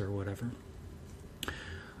place or whatever.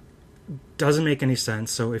 Doesn't make any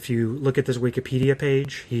sense. So if you look at this Wikipedia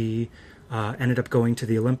page, he ended up going to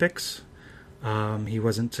the Olympics. He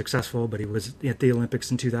wasn't successful, but he was at the Olympics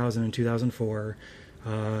in 2000 and 2004,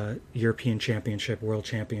 European Championship, World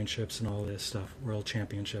Championships, and all this stuff, World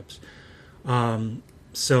Championships.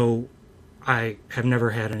 So I have never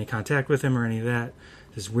had any contact with him or any of that.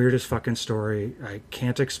 This weirdest fucking story. I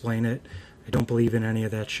can't explain it. I don't believe in any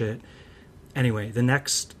of that shit. Anyway, the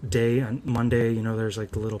next day, on Monday, there's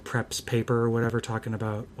like the little preps paper or whatever talking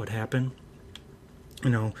about what happened,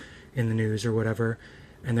 in the news or whatever.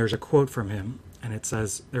 And there's a quote from him, and it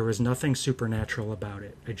says, "There was nothing supernatural about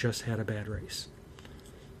it. I just had a bad race."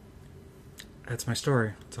 That's my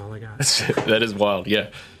story. That's all I got. That is wild, yeah.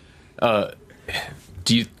 I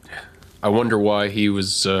wonder why he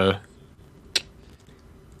was...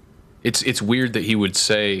 It's weird that he would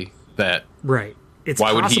say that. Right. It's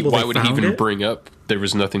why would he even it. bring up there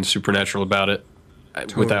was nothing supernatural about it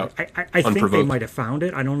without I think they might have found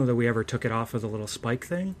it. I don't know that we ever took it off of the little spike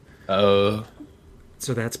thing. So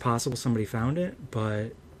that's possible somebody found it,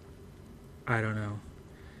 but I don't know.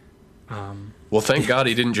 Well, thank God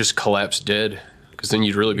he didn't just collapse dead, because then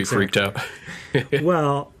you'd really be freaked out.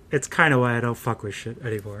 Well, it's kind of why I don't fuck with shit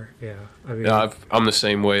anymore. Yeah, I mean, I'm the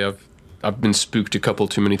same way. I've been spooked a couple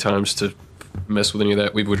too many times to mess with any of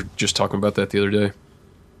that. We were just talking about that the other day.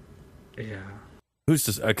 Yeah. Who's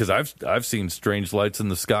to? Because I've seen strange lights in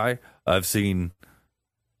the sky. I've seen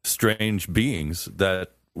strange beings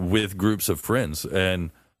that with groups of friends,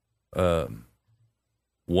 and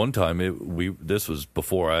one time this was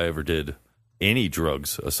before I ever did any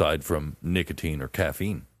drugs aside from nicotine or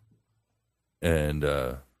caffeine, and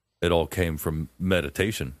it all came from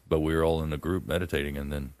meditation. But we were all in a group meditating,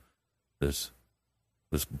 and then this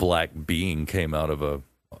black being came out of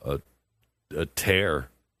a tear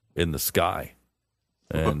in the sky,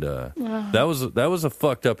 and that was a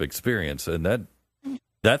fucked up experience, and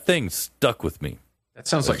that thing stuck with me. That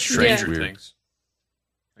sounds like Stranger Things,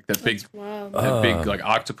 like that big like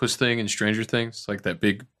octopus thing in Stranger Things, like that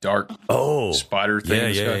big dark spider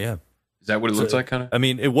thing. Yeah. Is that what it looks like? Kind of. I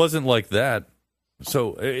mean, it wasn't like that.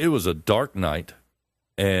 So it was a dark night,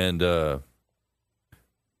 and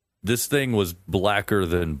this thing was blacker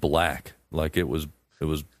than black. Like it was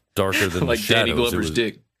darker than like the shadows. Danny Glover's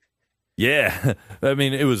dick. Yeah, I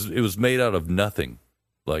mean it was made out of nothing.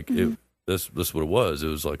 Like this what it was. It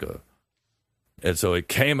was like and so it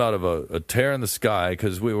came out of a tear in the sky,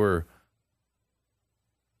 because we were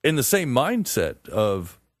in the same mindset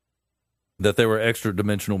of that they were extra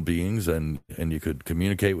dimensional beings, and you could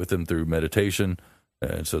communicate with them through meditation,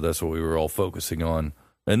 and so that's what we were all focusing on,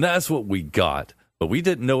 and that's what we got. But we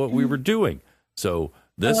didn't know what we were doing. So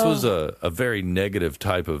this was a very negative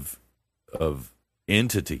type of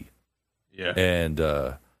entity. Yeah.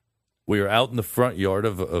 And we were out in the front yard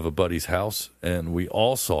of a buddy's house, and we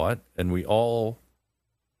all saw it, and we all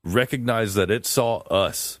recognized that it saw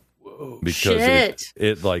us. Whoa. Because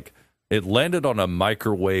it landed on a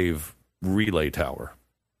microwave relay tower,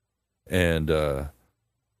 and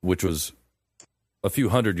which was a few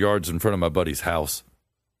hundred yards in front of my buddy's house.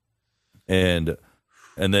 And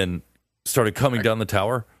then started coming down the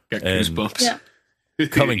tower got and goosebumps.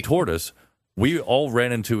 coming toward us. We all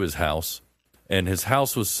ran into his house, and his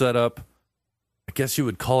house was set up, I guess you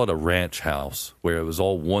would call it a ranch house, where it was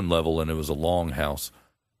all one level and it was a long house.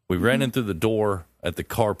 We ran in through the door at the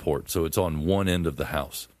carport, so it's on one end of the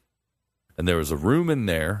house. And there was a room in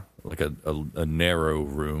there, like a narrow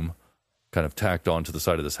room, kind of tacked onto the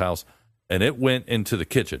side of this house, and it went into the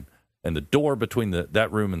kitchen. And the door between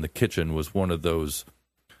that room and the kitchen was one of those,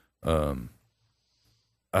 I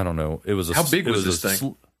don't know. It was How big was this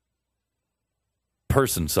thing?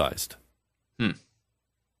 Person-sized.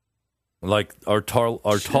 Like our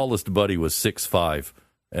tallest buddy was 6'5",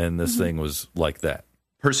 and this thing was like that.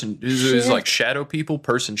 Person, is like shadow people,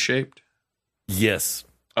 person shaped? Yes.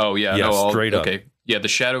 Oh yeah, yeah, no, straight up. Okay, yeah, the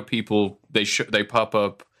shadow people they pop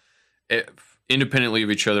up independently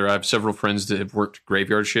of each other. I have several friends that have worked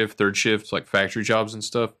graveyard shift, third shift, like factory jobs and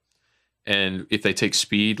stuff. And if they take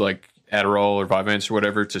speed, like Adderall or Vyvanse or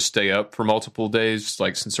whatever, to stay up for multiple days,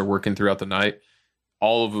 like since they're working throughout the night,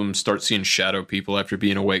 all of them start seeing shadow people after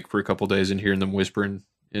being awake for a couple days and hearing them whispering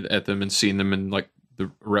at them and seeing them and like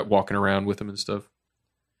the walking around with them and stuff.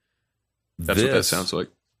 That's what that sounds like.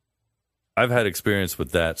 I've had experience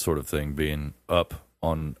with that sort of thing, being up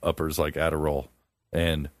on uppers like Adderall,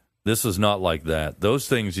 and this is not like that. Those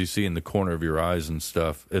things you see in the corner of your eyes and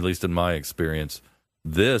stuff, at least in my experience,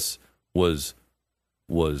 this was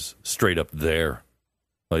straight up there.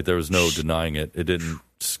 Like there was no denying it. It didn't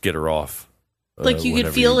skitter off. Like you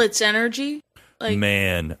could feel its energy. Like,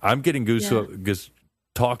 man, I'm getting goosebumps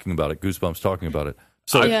talking about it. Goosebumps talking about it.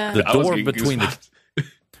 So Yeah. the I was door getting between goosebumps.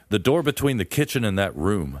 the door between the kitchen and that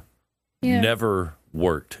room Yeah. never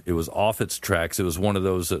worked. It was off its tracks. It was one of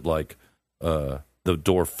those that like the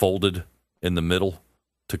door folded in the middle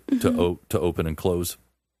to open and close,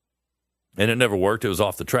 and it never worked. It was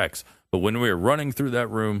off the tracks. But when we were running through that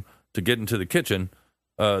room to get into the kitchen,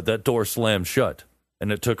 that door slammed shut,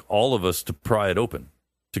 and it took all of us to pry it open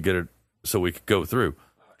to get it so we could go through.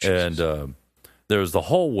 And there was the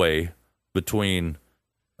hallway between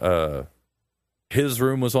his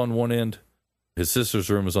room was on one end, his sister's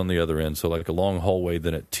room was on the other end, so like a long hallway.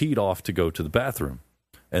 Then it teed off to go to the bathroom,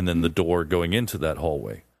 and then the door going into that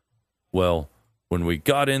hallway. Well, when we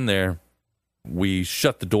got in there, we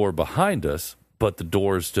shut the door behind us, but the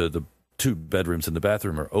doors to the 2 bedrooms in the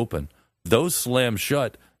bathroom are open. Those slammed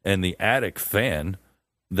shut, and the attic fan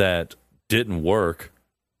that didn't work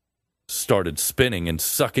started spinning and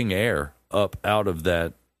sucking air up out of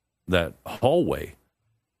that hallway,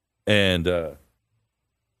 and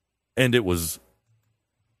it was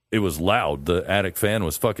loud. The attic fan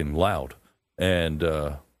was fucking loud, and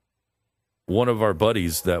one of our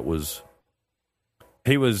buddies that was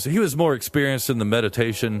he was more experienced in the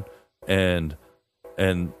meditation and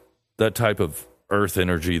that type of earth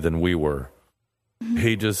energy than we were.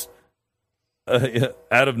 He just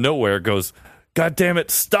out of nowhere goes, "God damn it,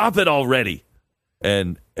 stop it already!"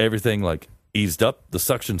 And everything like eased up. The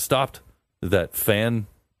suction stopped. That fan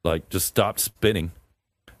like just stopped spinning,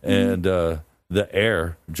 and the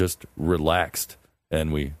air just relaxed.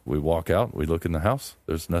 And we walk out. We look in the house.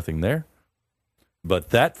 There's nothing there. But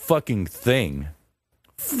that fucking thing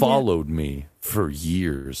followed me for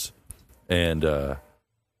years, and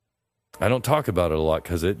I don't talk about it a lot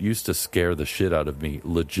because it used to scare the shit out of me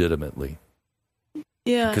legitimately.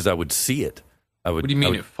 Yeah. Because I would see it. What do you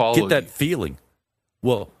mean it followed get that you? feeling.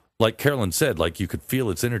 Well, like Carolyn said, like you could feel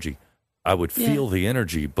its energy. I would feel the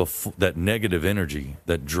energy, that negative energy,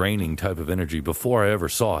 that draining type of energy before I ever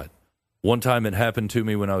saw it. One time it happened to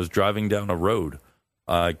me when I was driving down a road.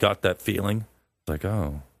 I got that feeling. Like,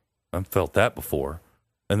 oh, I've felt that before.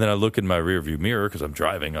 And then I look in my rearview mirror because I'm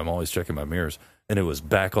driving. I'm always checking my mirrors. And it was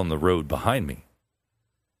back on the road behind me.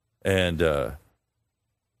 And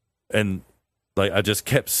like I just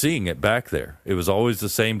kept seeing it back there. It was always the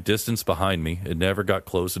same distance behind me. It never got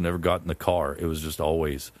close. It never got in the car. It was just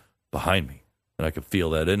always behind me. And I could feel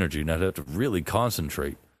that energy. And I'd have to really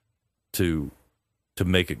concentrate to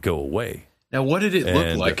make it go away. Now, what did it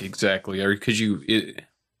look like exactly? Or could you...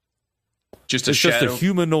 Just a it's shadow? Just a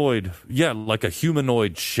humanoid, like a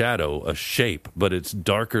humanoid shadow, a shape, but it's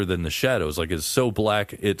darker than the shadows. Like it's so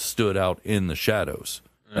black, it stood out in the shadows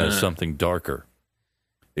as something darker.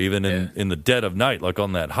 Even in the dead of night, like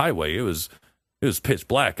on that highway, it was pitch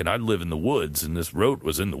black, and I live in the woods, and this road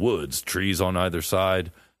was in the woods, trees on either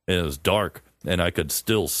side, and it was dark, and I could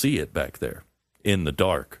still see it back there in the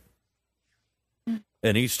dark.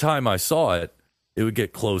 And each time I saw it, it would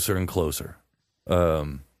get closer and closer.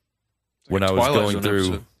 When I was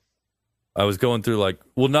going through, like,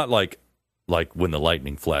 well, not like when the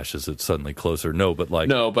lightning flashes, it's suddenly closer. No, but like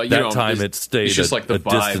that time it stayed just like the a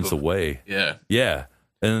distance away. Yeah. Yeah.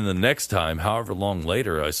 And then the next time, however long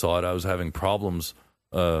later I saw it, I was having problems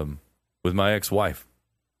with my ex-wife.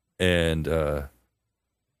 And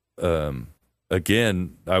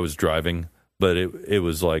again, I was driving, but it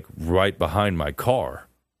was like right behind my car.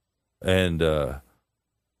 And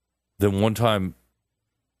then one time,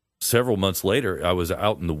 several months later, I was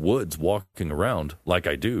out in the woods walking around like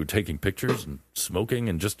I do, taking pictures and smoking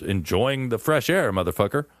and just enjoying the fresh air,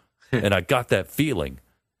 motherfucker. And I got that feeling.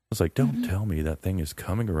 I was like, don't tell me that thing is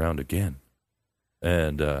coming around again.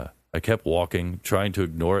 And I kept walking, trying to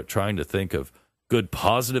ignore it, trying to think of good,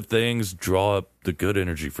 positive things, draw up the good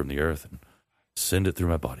energy from the earth and send it through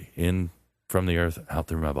my body, in from the earth, out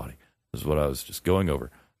through my body. This is what I was just going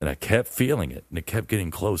over. And I kept feeling it, and it kept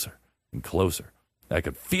getting closer and closer. I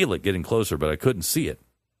could feel it getting closer, but I couldn't see it.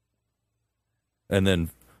 And then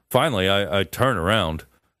finally, I turn around,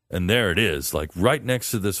 and there it is, like right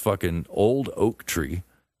next to this fucking old oak tree.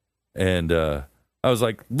 And I was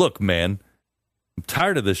like, look, man, I'm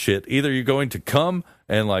tired of this shit. Either you're going to come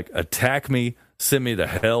and like attack me, send me to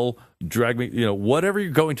hell, drag me, whatever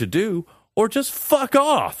you're going to do, or just fuck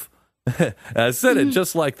off. I said it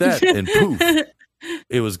just like that, and poof,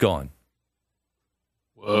 it was gone.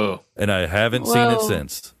 Whoa. And I haven't seen it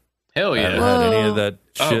since. Hell yeah. I haven't had any of that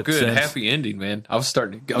shit Oh, good. since. Happy ending, man. I was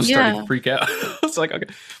starting to freak out. I was like,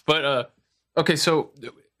 okay. But, okay, so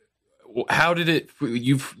how did it,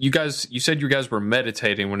 you said you guys were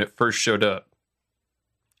meditating when it first showed up.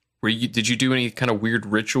 Did you do any kind of weird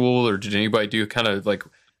ritual, or did anybody do kind of like,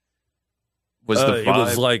 was the vibe? It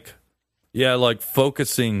was like, like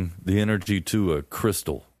focusing the energy to a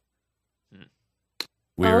crystal.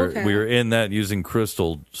 We were in that using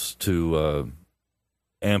crystals to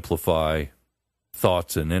amplify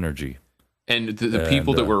thoughts and energy. And the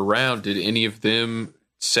people that were around, did any of them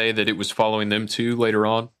say that it was following them too later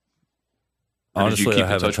on? Or honestly, I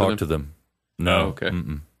haven't talked to them. No.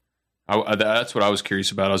 Oh, okay. That's what I was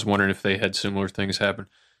curious about. I was wondering if they had similar things happen.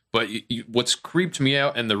 But what's creeped me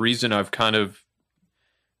out, and the reason I've kind of,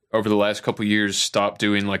 over the last couple of years, stopped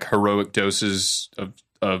doing like heroic doses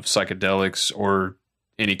of psychedelics or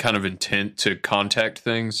any kind of intent to contact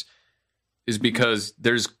things, is because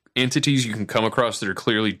there's entities you can come across that are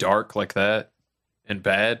clearly dark like that and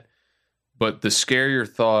bad. But the scarier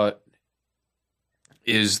thought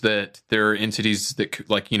is that there are entities that,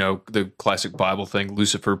 like, the classic Bible thing,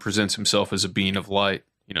 Lucifer presents himself as a being of light.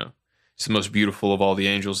 It's the most beautiful of all the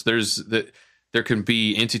angels. There can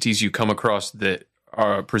be entities you come across that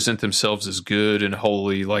present themselves as good and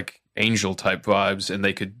holy, like angel type vibes, and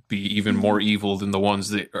they could be even more evil than the ones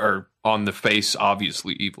that are on the face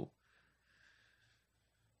obviously evil.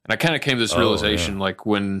 And I kind of came to this realization, like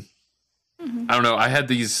when, I don't know, I had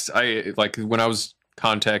these, when I was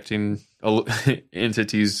contacting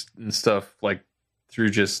entities and stuff, like through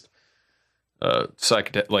just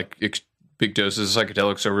big doses of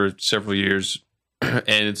psychedelics over several years, and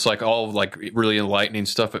it's like all like really enlightening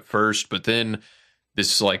stuff at first, but then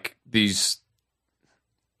this like these,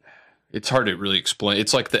 it's hard to really explain.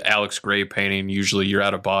 It's like the Alex Gray painting. Usually you're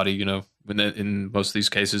out of body, in most of these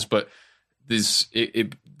cases, but this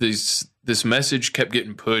message kept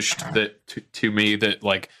getting pushed that to me that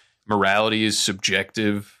like morality is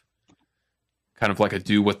subjective, kind of like a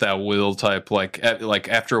do what thou will type. Like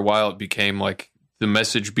after a while, it became like the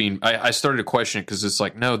message being. I started to question it, because it's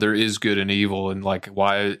like, no, there is good and evil, and like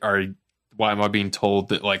why am I being told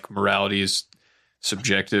that like morality is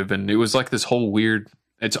subjective? And it was like this whole weird.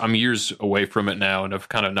 I'm years away from it now, and I've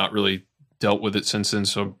kind of not really dealt with it since then,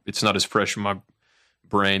 so it's not as fresh in my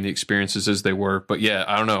brain, the experiences as they were. But yeah,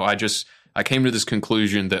 I don't know. I came to this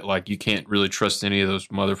conclusion that like you can't really trust any of those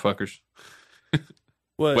motherfuckers.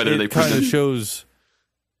 Well, whether they kind of shows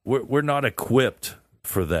we're not equipped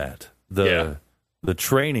for that. The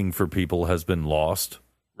training for people has been lost,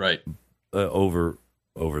 right? Over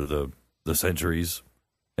the centuries,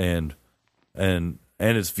 and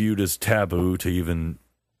it's viewed as taboo to even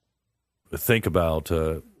think about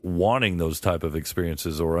wanting those type of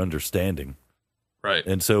experiences or understanding. Right.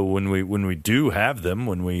 And so when we do have them,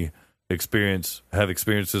 when we have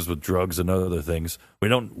experiences with drugs and other things, we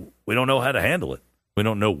don't know how to handle it. We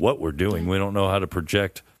don't know what we're doing. We don't know how to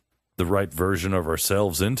project the right version of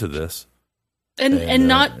ourselves into this. And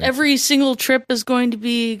not every single trip is going to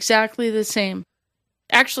be exactly the same.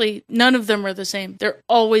 Actually, none of them are the same. They're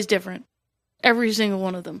always different. Every single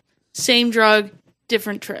one of them. Same drug,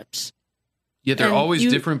 different trips. Yeah, they're always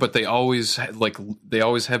different, but they always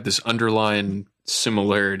have this underlying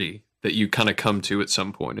similarity that you kind of come to at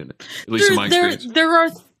some point in it. At least in my experience.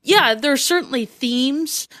 There are certainly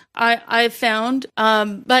themes I've found,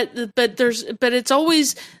 but it's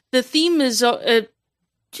always, the theme is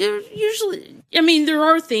usually, I mean, there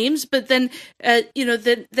are themes, but then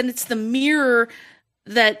then it's the mirror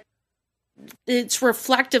that it's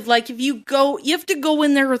reflective. Like you have to go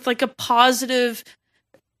in there with like a positive.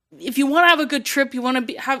 If you want to have a good trip, you want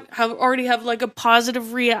to have like a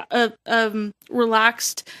positive,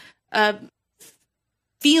 relaxed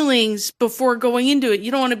feelings before going into it.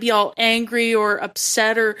 You don't want to be all angry or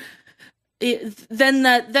upset, or then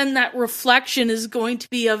that reflection is going to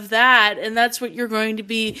be of that, and that's what you're going to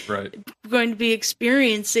be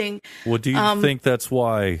experiencing. Well, do you think that's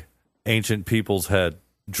why ancient peoples had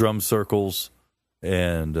drum circles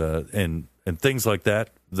and things like that?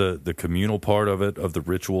 The communal part of it, of the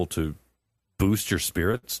ritual, to boost your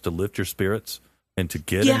spirits, to lift your spirits, and to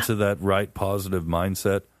get into that right positive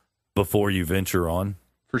mindset before you venture on.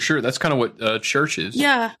 For sure, that's kind of what church is.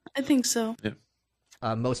 Yeah, I think so. Yeah.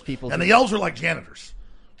 Most people, and the elves are like janitors.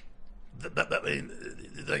 People have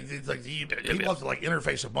to like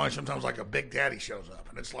interface a bunch. Sometimes like a big daddy shows up,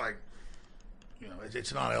 and it's like,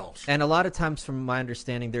 it's not elves. And a lot of times, from my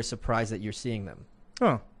understanding, they're surprised that you're seeing them.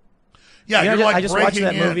 Huh. Yeah, you're like I just watched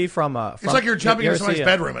that in. movie from. It's like you're jumping into somebody's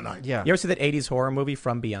bedroom at night. Yeah. You ever see that '80s horror movie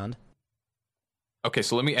From Beyond? Okay,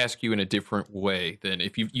 so let me ask you in a different way then.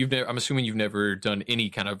 If you've never, I'm assuming you've never done any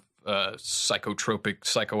kind of psychotropic,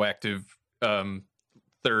 psychoactive,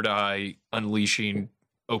 third eye unleashing,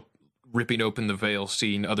 ripping open the veil,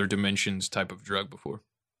 seeing other dimensions type of drug before.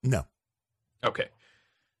 No. Okay.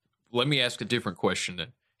 Let me ask a different question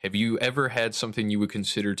then. Have you ever had something you would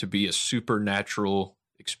consider to be a supernatural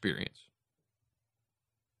experience?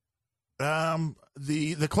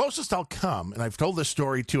 The closest I'll come, and I've told this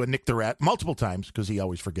story to a Nick the Rat multiple times because he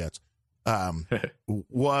always forgets,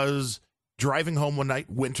 was driving home one night,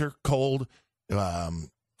 winter, cold,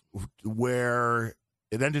 where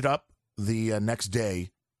it ended up the next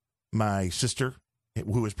day, my sister,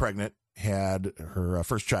 who was pregnant, had her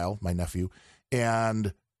first child, my nephew,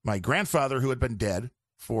 and my grandfather, who had been dead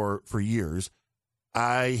for years.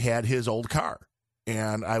 I had his old car,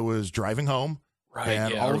 and I was driving home. Right,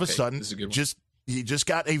 and yeah, all of a okay. sudden, This is a good one. you just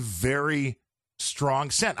got a very strong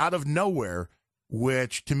scent out of nowhere,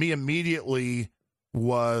 which to me immediately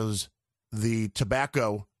was the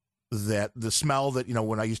tobacco, that the smell that,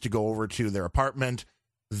 when I used to go over to their apartment,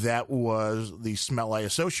 that was the smell I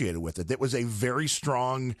associated with it. It was a very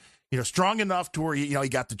strong, strong enough to where, you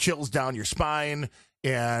got the chills down your spine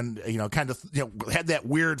and, kind of, had that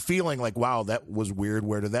weird feeling like, wow, that was weird.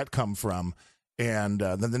 Where did that come from? And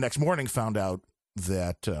then the next morning found out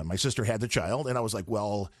that my sister had the child, and I was like,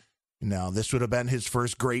 well, this would have been his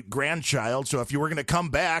first great grandchild. So if you were going to come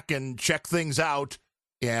back and check things out,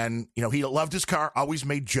 and he loved his car, always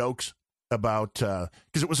made jokes about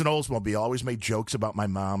because it was an Oldsmobile, always made jokes about my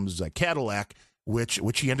mom's Cadillac, which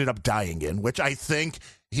he ended up dying in. Which I think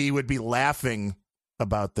he would be laughing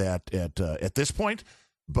about that at this point,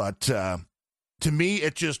 but. To me,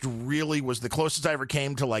 it just really was the closest I ever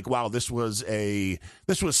came to like, wow, this was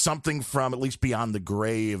something from at least beyond the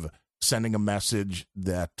grave, sending a message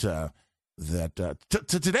that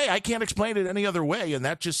today I can't explain it any other way, and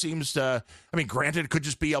that just seems to. I mean, granted, it could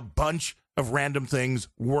just be a bunch of random things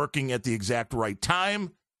working at the exact right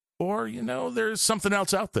time, or there's something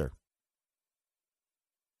else out there.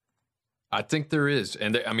 I think there is,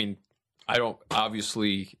 and I don't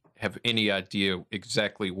obviously have any idea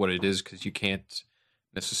exactly what it is because you can't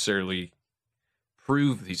necessarily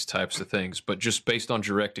prove these types of things, but just based on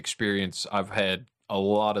direct experience, I've had a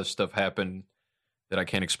lot of stuff happen that I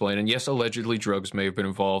can't explain. And yes, allegedly drugs may have been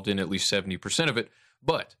involved in at least 70% of it,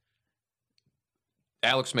 but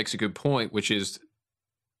Alex makes a good point, which is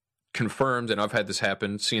confirmed, and I've had this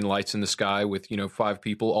happen, seeing lights in the sky with, 5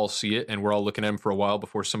 people all see it, and we're all looking at them for a while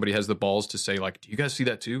before somebody has the balls to say, like, do you guys see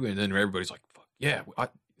that too? And then everybody's like, fuck, yeah,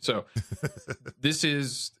 so this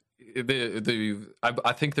is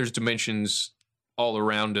I think there's dimensions all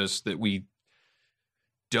around us that we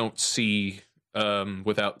don't see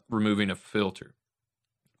without removing a filter.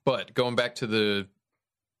 But going back to the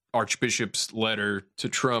Archbishop's letter to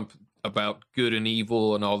Trump about good and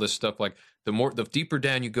evil and all this stuff, like the deeper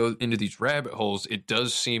down you go into these rabbit holes, it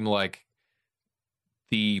does seem like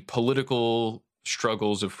the political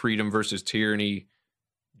struggles of freedom versus tyranny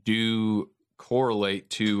do correlate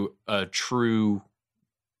to a true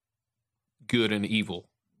good and evil.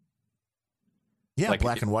 Yeah, like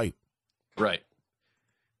black and white. Right.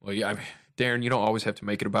 Well, yeah, Darren, you don't always have to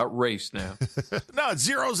make it about race now. No, it's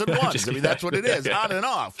zeros and ones. That's what it is, on and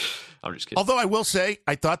off. I'm just kidding. Although I will say,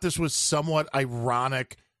 I thought this was somewhat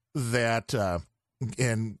ironic that,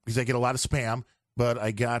 and because I get a lot of spam, but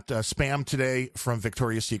I got spam today from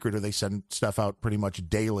Victoria's Secret, where they send stuff out pretty much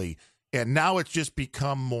daily. And now it's just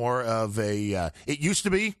become more of a, it used to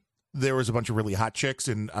be, there was a bunch of really hot chicks,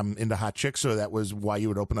 and I'm into hot chicks, so that was why you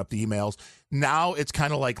would open up the emails. Now it's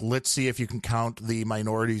kind of like, let's see if you can count the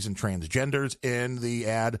minorities and transgenders in the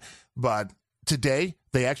ad. But today,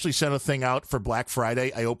 they actually sent a thing out for Black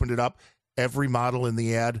Friday. I opened it up. Every model in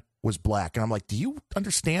the ad was black. And I'm like, do you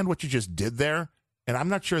understand what you just did there? And I'm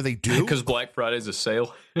not sure they do. Because Black Friday's a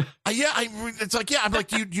sale. It's like, I'm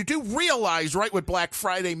like, you do realize, right, what Black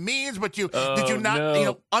Friday means, but did you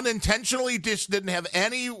not, unintentionally just didn't have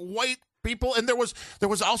any white people? And there was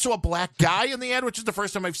also a black guy in the ad, which is the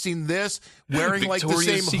first time I've seen this, wearing like the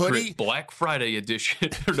same Secret hoodie. Black Friday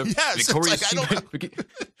edition. Yes,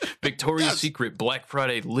 Victoria's Secret Black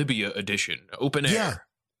Friday Libya edition. Open air.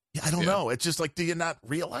 Yeah, I don't know. It's just like, do you not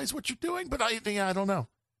realize what you're doing? But I don't know.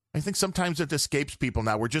 I think sometimes it escapes people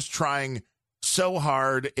now. We're just trying so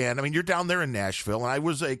hard. And I mean, you're down there in Nashville, and I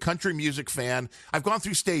was a country music fan. I've gone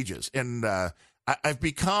through stages, and I've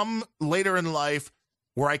become later in life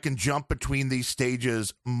where I can jump between these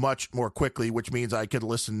stages much more quickly, which means I could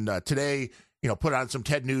listen today, put on some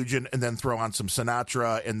Ted Nugent and then throw on some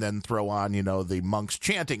Sinatra and then throw on, the monks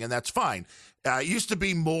chanting, and that's fine. I used to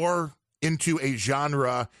be more into a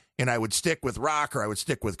genre and I would stick with rock or I would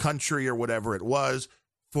stick with country or whatever it was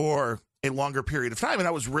for a longer period of time. And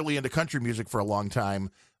I was really into country music for a long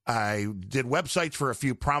time. I did websites for a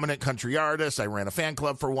few prominent country artists. I ran a fan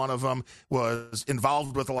club for one of them, was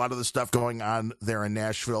involved with a lot of the stuff going on there in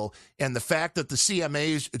Nashville. And the fact that the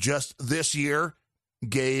CMAs just this year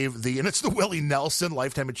gave and it's the Willie Nelson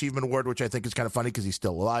Lifetime Achievement Award, which I think is kind of funny because he's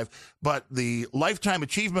still alive. But the Lifetime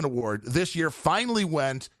Achievement Award this year finally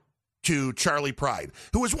went to Charlie Pride,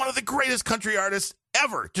 who is one of the greatest country artists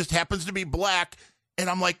ever, just happens to be black. And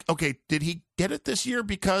I'm like, okay, did he get it this year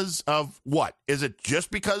because of what? Is it just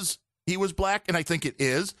because he was black? And I think it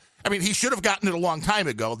is. I mean, he should have gotten it a long time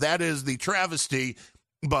ago. That is the travesty.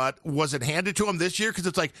 But was it handed to him this year? Because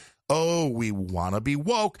it's like, oh, we want to be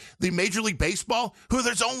woke. The Major League Baseball, who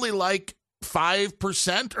there's only like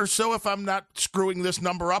 5% or so, if I'm not screwing this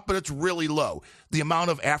number up, but it's really low. The amount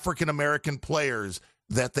of African-American players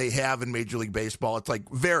that they have in Major League Baseball, it's like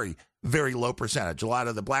very, very low percentage. A lot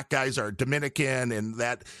of the black guys are Dominican and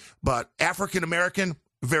that, but African-American,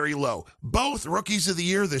 very low. Both rookies of the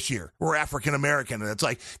year this year were African-American. And it's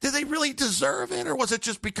like, did they really deserve it? Or was it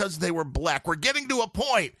just because they were black? We're getting to a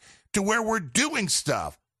point to where we're doing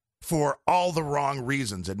stuff for all the wrong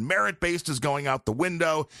reasons. And merit-based is going out the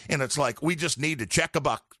window. And it's like, we just need to check a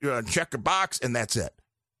box and that's it.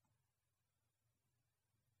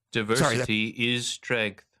 Diversity is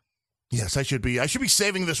strength. Yes, I should be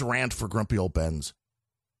saving this rant for grumpy old Ben's.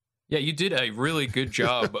 Yeah, you did a really good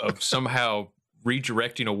job of somehow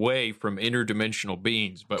redirecting away from interdimensional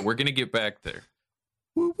beings, but we're going to get back there.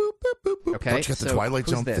 Okay, Don't you get the Twilight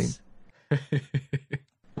Zone this? theme?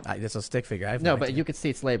 It's a stick figure. I have No, idea. but you can see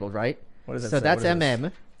it's labeled, right? What does it So say? that's What is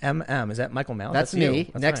this? MM. MM. Is that Michael Mallon? That's you. me.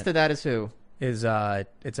 That's Next right. to that is who? Is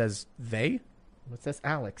it says they? What's this?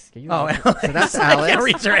 Alex. Can you Oh, read it? Alex. So that's I Alex. can't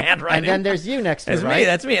read your handwriting. And then there's you next to It's it, me, right?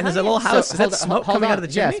 that's me. And there's a little house. Is that smoke coming out of the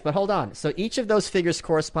chimney? Yes, but hold on. So each of those figures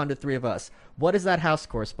correspond to three of us. What does that house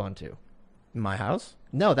correspond to? My house?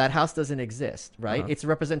 No, that house doesn't exist, right? Uh-huh. It's a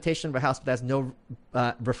representation of a house, but that's no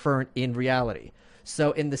referent in reality.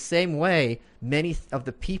 So in the same way, many of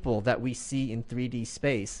the people that we see in 3D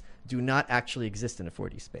space do not actually exist in a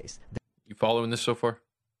 4D space. You following this so far?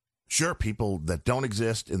 Sure, people that don't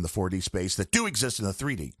exist in the 4D space that do exist in the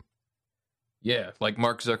 3D. Yeah, like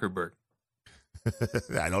Mark Zuckerberg.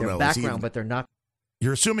 I don't They're know. background, but they're not.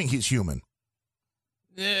 You're assuming he's human.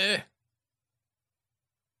 Yeah.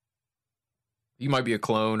 You might be a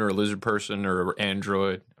clone or a lizard person or an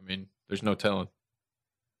android. I mean, there's no telling.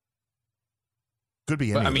 Could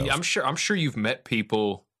be any But, I of mean, those. I'm sure you've met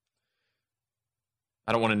people.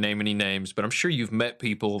 I don't want to name any names, but I'm sure you've met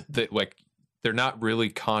people that like they're not really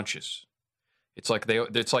conscious. It's like they're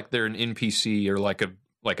an NPC or like a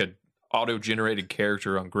auto-generated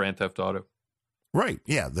character on Grand Theft Auto. Right.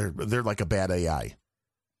 Yeah, they're like a bad AI.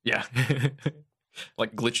 Yeah.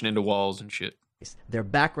 Like glitching into walls and shit. They're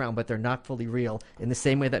background, but they're not fully real. In the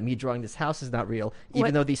same way that me drawing this house is not real,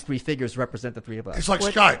 even though these three figures represent the three of us. It's like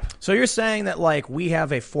Skype. So you're saying that like we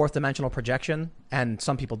have a fourth dimensional projection and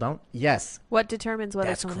some people don't? Yes. What determines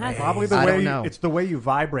whether someone has it? Probably the way it's the way you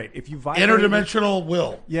vibrate. If you vibrate Interdimensional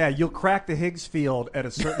will. Yeah, you'll crack the Higgs field at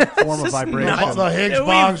a certain form of vibration. The Higgs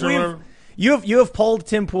bonds or whatever. You have pulled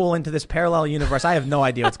Tim Pool into this parallel universe. I have no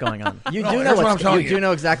idea what's going on. You No, do here's know what I'm telling you do you.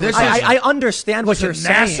 know exactly. This what is- I understand what you're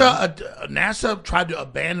saying. NASA tried to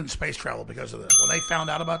abandon space travel because of this. When they found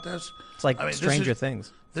out about this, It's like this Stranger is-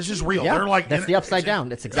 Things. This is real. Yeah, They're like that's the upside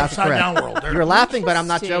down. It's exactly upside correct. down world. They're- You're laughing, but I'm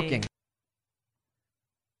not joking.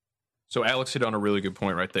 So Alex hit on a really good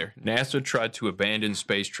point right there. NASA tried to abandon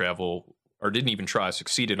space travel, or didn't even try,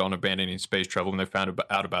 succeeded on abandoning space travel when they found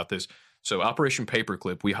out about this. So Operation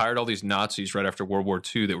Paperclip, we hired all these Nazis right after World War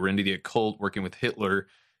II that were into the occult, working with Hitler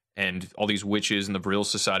and all these witches and the Vril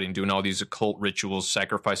Society and doing all these occult rituals,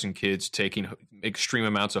 sacrificing kids, taking extreme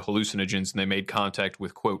amounts of hallucinogens, and they made contact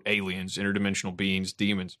with, quote, aliens, interdimensional beings,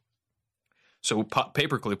 demons. So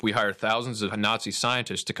Paperclip, we hired thousands of Nazi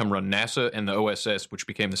scientists to come run NASA and the OSS, which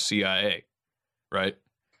became the CIA, right?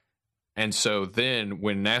 And so then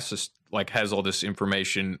when NASA like has all this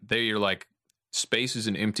information, they're like, space is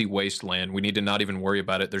an empty wasteland. We need to not even worry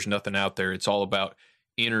about it. There's nothing out there. It's all about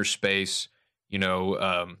inner space. You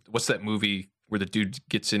know, what's that movie where the dude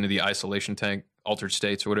gets into the isolation tank, Altered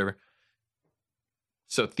States or whatever?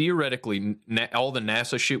 So theoretically, all the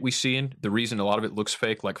NASA shit we see in, the reason a lot of it looks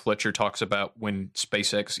fake, like Fletcher talks about when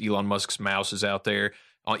SpaceX, Elon Musk's mouse is out there,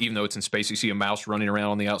 even though it's in space, you see a mouse running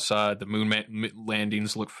around on the outside. The moon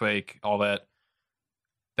landings look fake, all that.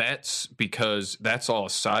 That's because that's all a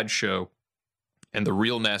sideshow. And the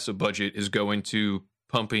real NASA budget is going to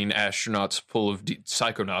pumping astronauts full of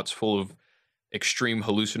psychonauts full of extreme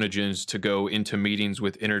hallucinogens to go into meetings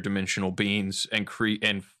with interdimensional beings and create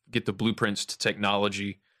and get the blueprints to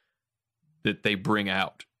technology that they bring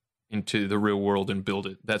out into the real world and build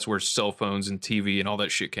it. That's where cell phones and TV and all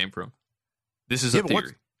that shit came from. This is a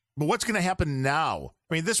theory. But what's going to happen now?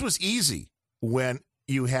 I mean, this was easy when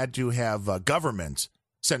you had to have governments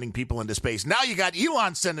sending people into space. Now you got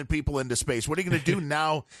Elon sending people into space. What are you going to do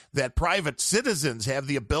now that private citizens have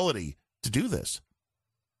the ability to do this?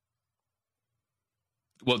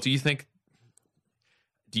 Well, do you think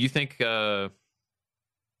because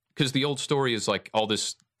the old story is like all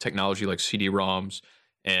this technology like CD-ROMs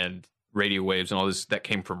and radio waves and all this that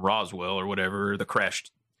came from Roswell or whatever, the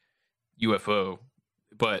crashed UFO,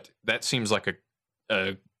 but that seems like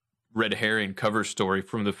a red herring cover story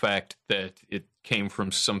from the fact that it came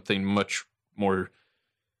from something much more.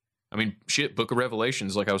 I mean, shit, Book of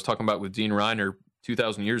Revelations, like I was talking about with Dean Reiner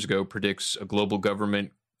 2,000 years ago, predicts a global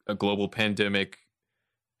government, a global pandemic,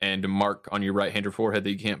 and a mark on your right hand or forehead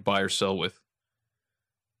that you can't buy or sell with.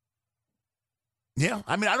 Yeah,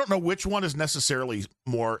 I mean, I don't know which one is necessarily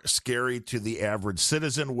more scary to the average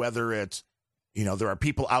citizen, whether it's, there are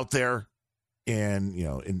people out there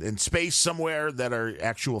in space somewhere that are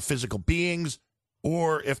actual physical beings,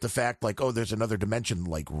 or if the fact like, oh, there's another dimension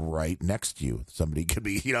like right next to you. Somebody could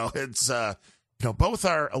be, it's, both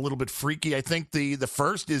are a little bit freaky. I think the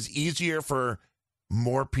first is easier for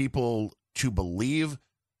more people to believe.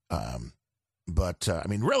 But I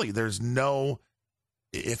mean, really, there's no,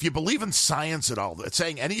 if you believe in science at all,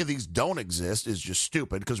 saying any of these don't exist is just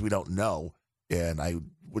stupid because we don't know. And I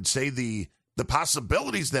would say the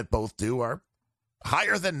possibilities that both do are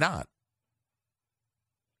higher than not.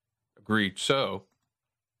 Agreed. So,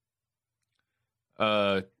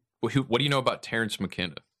 what do you know about Terrence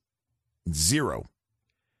McKenna? Zero.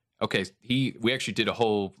 Okay, we actually did a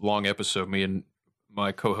whole long episode, me and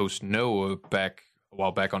my co-host Noah a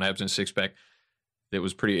while back on Abs and Six Pack. That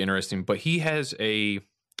was pretty interesting. But he's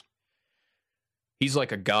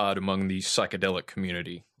like a god among the psychedelic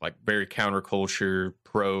community, like very counterculture,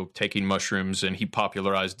 pro taking mushrooms, and he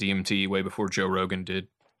popularized DMT way before Joe Rogan did.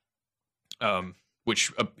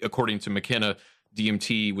 Which, according to McKenna,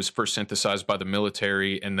 DMT was first synthesized by the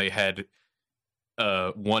military, and they had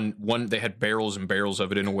they had barrels and barrels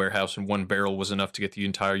of it in a warehouse, and one barrel was enough to get the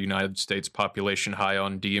entire United States population high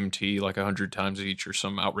on DMT, like 100 times each or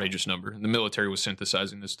some outrageous number. And the military was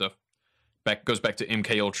synthesizing this stuff. Goes back to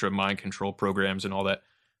MK Ultra mind control programs and all that.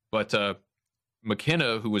 But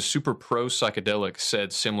McKenna, who was super pro psychedelic,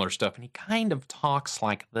 said similar stuff, and he kind of talks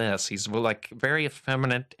like this. He's like very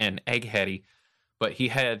effeminate and eggheady, but he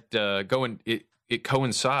had it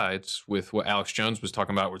coincides with what Alex Jones was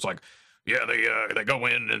talking about, where it's like, yeah, they go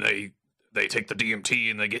in and they take the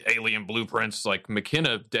DMT and they get alien blueprints. Like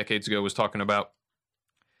McKenna decades ago was talking about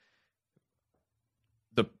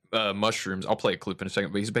the mushrooms. I'll play a clip in a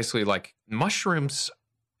second, but he's basically like, mushrooms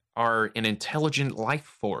are an intelligent life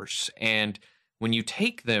force, and when you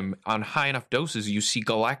take them on high enough doses, you see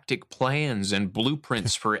galactic plans and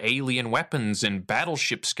blueprints for alien weapons and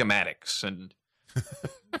battleship schematics. And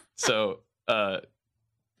so,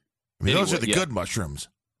 those are the good mushrooms.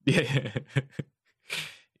 Yeah.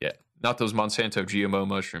 Yeah. Not those Monsanto GMO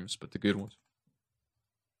mushrooms, but the good ones.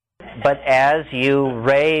 But as you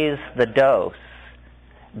raise the dose,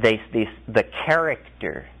 the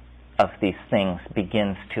character of these things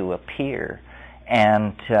begins to appear.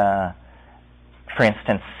 And, for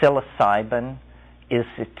instance, psilocybin is,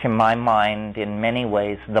 to my mind, in many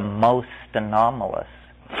ways, the most anomalous.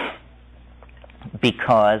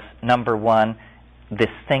 Because, number one, this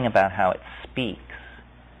thing about how it speaks,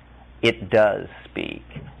 it does speak,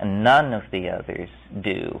 and none of the others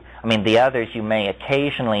do. I mean, the others, you may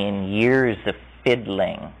occasionally, in years of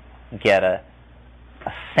fiddling, get a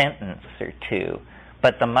sentence or two,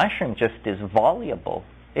 but the mushroom just is voluble.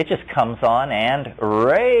 It just comes on and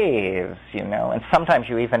raves, and sometimes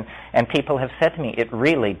and people have said to me, it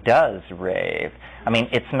really does rave. I mean,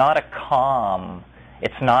 it's not a calm,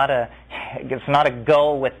 it's not a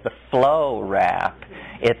go with the flow rap.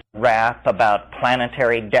 It's rap about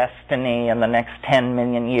planetary destiny in the next 10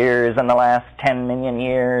 million years and the last 10 million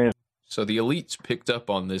years. So the elites picked up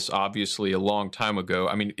on this, obviously, a long time ago.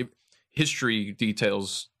 I mean, history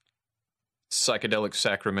details psychedelic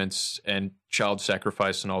sacraments and child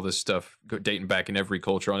sacrifice and all this stuff dating back in every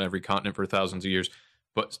culture on every continent for thousands of years.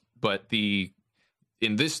 But in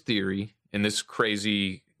this theory, in this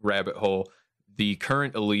crazy rabbit hole, the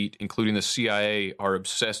current elite, including the CIA, are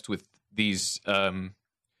obsessed with these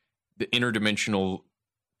the interdimensional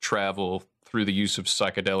travel through the use of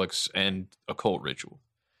psychedelics and occult ritual.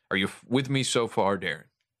 Are you with me so far, Darren?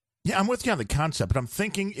 Yeah, I'm with you on the concept, but I'm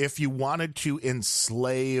thinking if you wanted to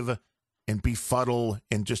enslave and befuddle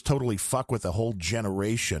and just totally fuck with a whole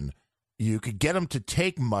generation, you could get them to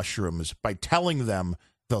take mushrooms by telling them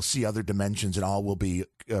they'll see other dimensions and all will be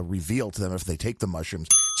revealed to them if they take the mushrooms.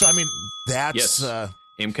 So, I mean, that's... Yes.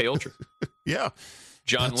 MK Ultra. Yeah.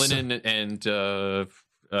 John Lennon and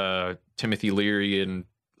Timothy Leary and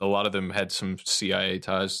a lot of them had some CIA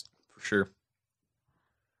ties for sure.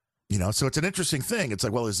 You know, so it's an interesting thing. It's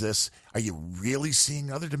like, well, are you really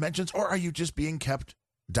seeing other dimensions or are you just being kept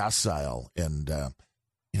docile? And,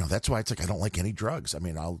 that's why it's like, I don't like any drugs. I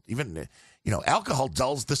mean, alcohol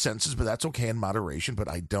dulls the senses, but that's okay in moderation, but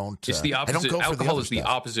I don't. It's the opposite. I don't go for alcohol the is the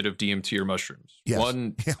opposite of DMT or mushrooms. Yes.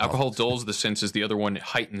 One, alcohol dulls the senses. The other one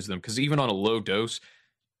heightens them. Because even on a low dose,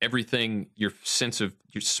 everything, your sense of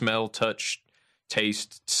your smell, touch,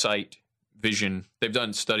 taste, sight, vision, they've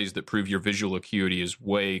done studies that prove your visual acuity is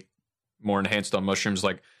way more enhanced on mushrooms.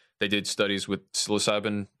 Like they did studies with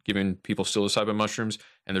psilocybin, giving people psilocybin mushrooms,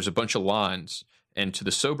 and there's a bunch of lines. And to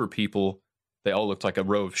the sober people, they all looked like a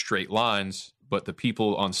row of straight lines, but the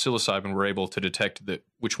people on psilocybin were able to detect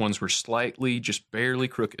which ones were slightly, just barely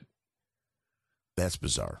crooked. That's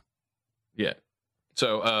bizarre. Yeah.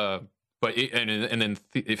 So,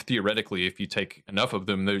 if theoretically, if you take enough of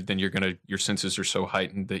them, then your senses are so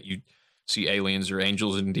heightened that you see aliens or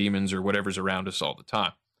angels and demons or whatever's around us all the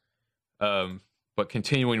time. But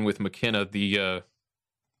continuing with McKenna,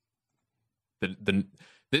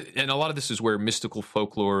 and a lot of this is where mystical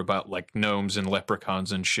folklore about like gnomes and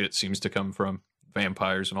leprechauns and shit seems to come from,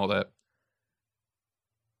 vampires and all that.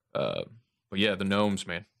 But yeah, the gnomes,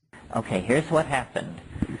 man. Okay, here's what happened.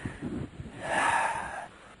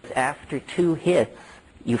 After 2 hits,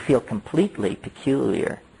 you feel completely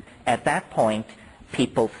peculiar. At that point,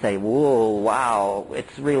 people say, whoa, wow,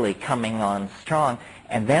 it's really coming on strong.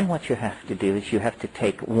 And then what you have to do is you have to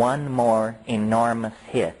take one more enormous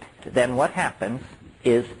hit. Then what happens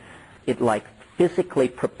is it like physically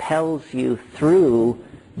propels you through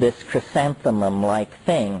this chrysanthemum-like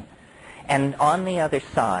thing. And on the other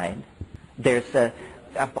side, there's a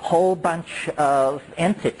whole bunch of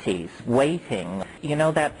entities waiting. You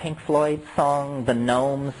know that Pink Floyd song, The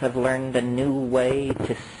Gnomes Have Learned a New Way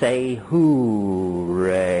to Say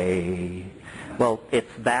Hooray? Well,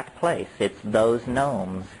 it's that place. It's those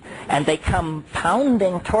gnomes. And they come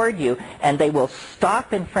pounding toward you, and they will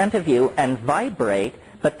stop in front of you and vibrate,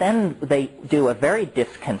 but then they do a very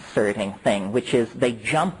disconcerting thing, which is they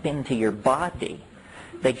jump into your body.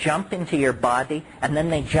 They jump into your body, and then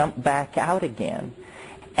they jump back out again.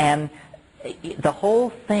 And the whole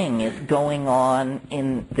thing is going on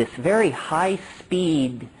in this very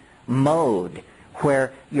high-speed mode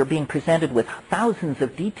where you're being presented with thousands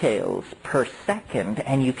of details per second,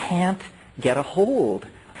 and you can't get a hold.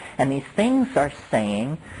 And these things are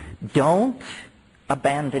saying, don't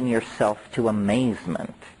abandon yourself to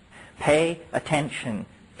amazement. Pay attention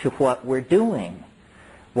to what we're doing.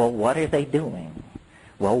 Well, what are they doing?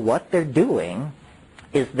 Well, what they're doing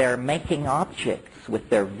is they're making objects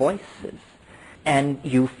with their voices, and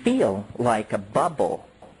you feel like a bubble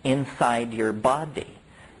inside your body.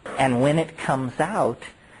 And when it comes out,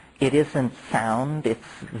 it isn't sound, it's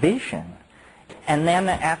vision. And then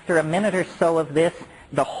after a minute or so of this,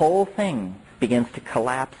 the whole thing begins to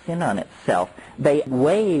collapse in on itself. They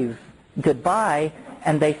wave goodbye,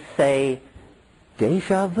 and they say,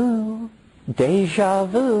 "Deja vu, deja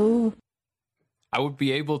vu." I would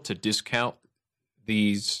be able to discount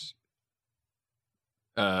these.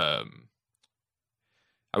 I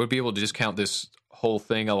would be able to discount this whole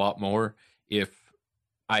thing a lot more if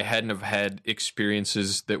I hadn't have had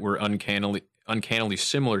experiences that were uncannily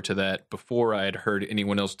similar to that before I had heard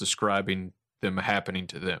anyone else describing them happening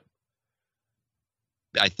to them.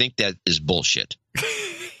 I think that is bullshit.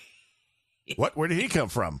 What? Where did he come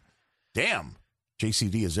from? Damn.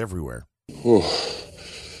 JCD is everywhere. Ooh.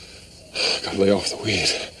 Gotta lay off the weed.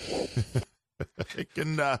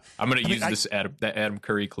 I'm going to use that Adam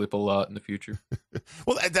Curry clip a lot in the future.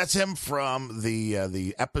 Well, that's him from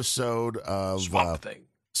the episode of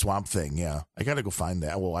Swamp Thing, yeah. I got to go find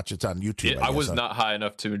that. We'll watch it. It's on YouTube. I was not high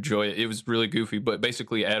enough to enjoy it. It was really goofy, but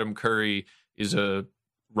basically Adam Curry is a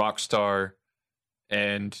rock star,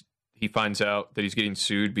 and he finds out that he's getting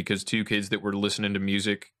sued because 2 kids that were listening to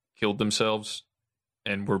music killed themselves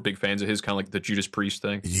and were big fans of his, kind of like the Judas Priest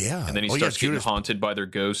thing. Yeah. And then he starts getting haunted by their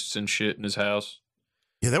ghosts and shit in his house.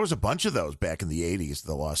 Yeah, there was a bunch of those back in the 80s,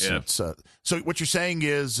 the lawsuits. Yeah. So what you're saying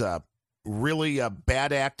is really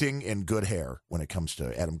bad acting and good hair when it comes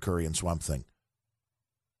to Adam Curry and Swamp Thing.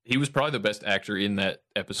 He was probably the best actor in that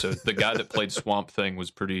episode. The guy that played Swamp Thing was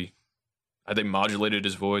pretty... They modulated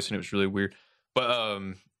his voice, and it was really weird. But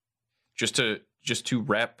just to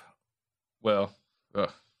wrap. Well, I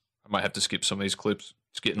might have to skip some of these clips.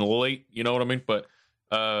 It's getting late, you know what I mean? But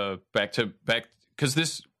back because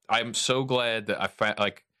this. I'm so glad that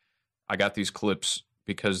I got these clips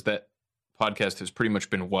because that podcast has pretty much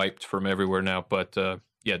been wiped from everywhere now. But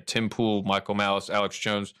Tim Pool, Michael Malice, Alex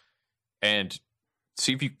Jones, and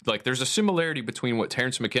see if you there's a similarity between what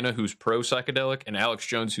Terrence McKenna, who's pro psychedelic, and Alex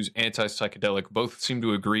Jones, who's anti psychedelic. Both seem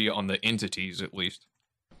to agree on the entities, at least.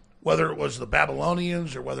 Whether it was the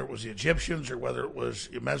Babylonians, or whether it was the Egyptians, or whether it was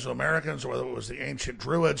Mesoamericans, or whether it was the ancient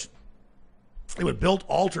Druids, they would build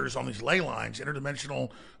altars on these ley lines,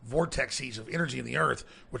 interdimensional vortexes of energy in the earth,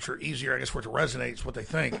 which are easier, I guess, for it to resonate. It's what they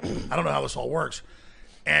think. I don't know how this all works.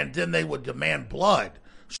 And then they would demand blood.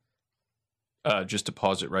 Just to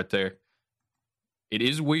pause it right there. It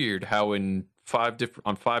is weird how on 5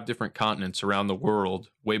 different continents around the world,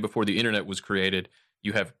 way before the internet was created,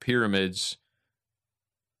 you have pyramids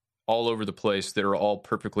all over the place that are all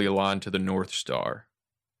perfectly aligned to the North Star.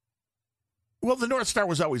 Well, the North Star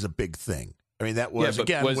was always a big thing. I mean, that was,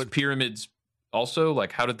 was pyramids also?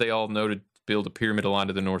 How did they all know to build a pyramid aligned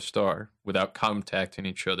to the North Star without contacting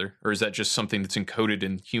each other? Or is that just something that's encoded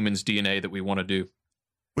in humans' DNA that we want to do?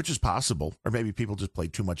 Which is possible. Or maybe people just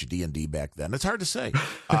played too much D&D back then. It's hard to say.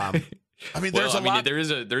 I mean, there's a lot. There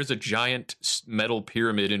is a giant metal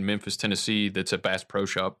pyramid in Memphis, Tennessee that's a Bass Pro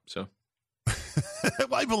Shop. So,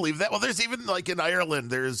 well, I believe that. Well, there's even in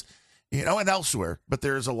Ireland, there's, and elsewhere, but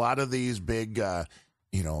there's a lot of these big,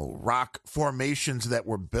 rock formations that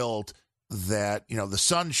were built that, the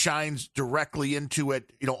sun shines directly into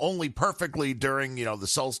it, only perfectly during, the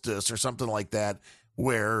solstice or something like that,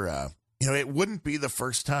 where, it wouldn't be the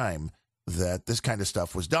first time that this kind of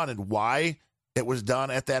stuff was done. And why it was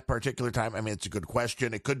done at that particular time, I mean, it's a good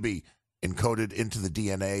question. It could be encoded into the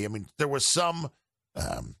DNA. I mean, there was some,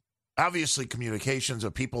 obviously, communications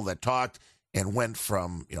of people that talked and went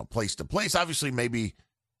from, place to place. Obviously, maybe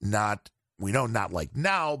not, we know not like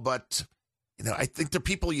now, but, I think the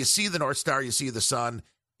people, you see the North Star, you see the sun,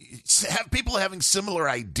 have people having similar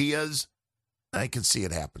ideas. I can see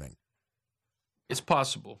it happening. It's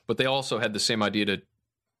possible, but they also had the same idea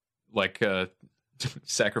to,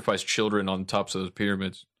 sacrifice children on tops of those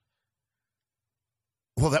pyramids.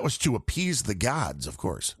 Well, that was to appease the gods, of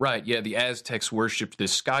course. Right, yeah, the Aztecs worshipped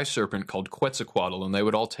this sky serpent called Quetzalcoatl, and they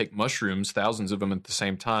would all take mushrooms, thousands of them at the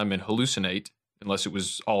same time, and hallucinate, unless it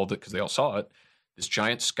was all because they all saw it, this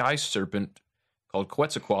giant sky serpent called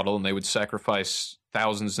Quetzalcoatl, and they would sacrifice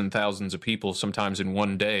thousands and thousands of people, sometimes in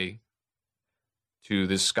one day, to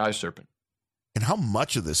this sky serpent. And how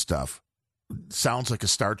much of this stuff sounds like a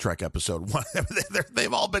Star Trek episode?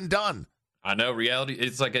 They've all been done. I know, reality,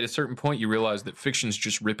 it's like at a certain point you realize that fiction's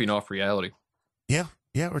just ripping off reality. Yeah,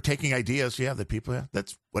 we're taking ideas, that people,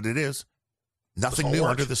 that's what it is. Nothing new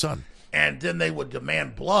under the sun. And then they would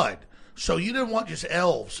demand blood. So you didn't want just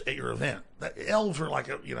elves at your event. Elves are like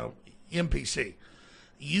a, NPC.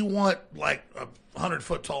 You want like a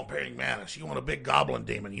 100-foot tall praying mantis. You want a big goblin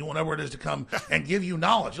demon. You want whatever it is to come and give you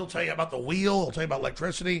knowledge. He'll tell you about the wheel. He'll tell you about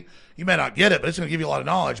electricity. You may not get it, but it's going to give you a lot of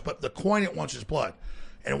knowledge. But the coin it wants is blood.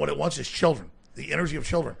 And what it wants is children. The energy of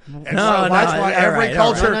children. And that's why every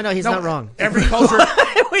culture. No, he's not wrong. Every culture.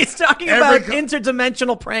 He's talking about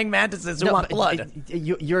interdimensional praying mantises who want blood.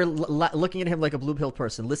 You're looking at him like a blue-pilled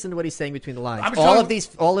person. Listen to what he's saying between the lines. I'm all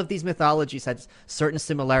of these mythologies had certain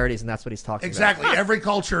similarities, and that's what he's talking exactly. about. Every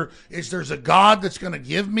culture there's a God that's going to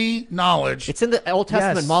give me knowledge. It's in the Old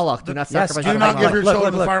Testament. Moloch. Do not sacrifice. Do not give your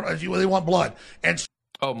children to the farm. They want blood. And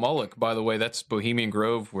oh, Moloch, by the way, that's Bohemian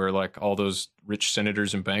Grove, where all those rich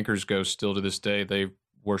senators and bankers go still to this day. They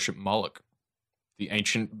worship Moloch, the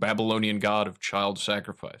ancient Babylonian god of child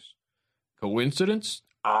sacrifice. Coincidence?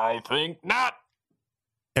 I think not.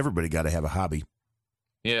 Everybody got to have a hobby.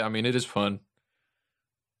 Yeah, I mean, it is fun.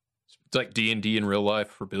 It's like D&D in real life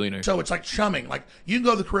for billionaires. So it's like chumming. Like, you can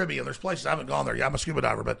go to the Caribbean. There's places, I haven't gone there. Yeah, I'm a scuba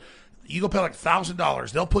diver, but you go pay like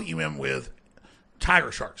 $1,000. They'll put you in with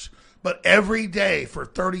tiger sharks. But every day for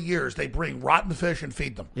 30 years, they bring rotten fish and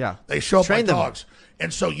feed them. Yeah. They show up Train like them. dogs.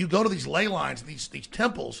 And so you go to these ley lines, these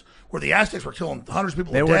temples, where the Aztecs were killing hundreds of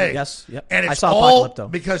people a day. Yes, yep. And I it's saw all Apocalypto.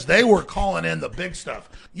 because they were calling in the big stuff.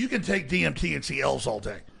 You can take DMT and see elves all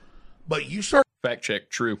day. But you start... Fact check,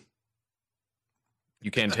 true. You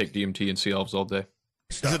can take DMT and see elves all day.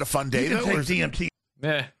 Is it a fun day, You can though? take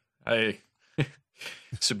DMT.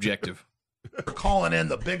 Subjective. Calling in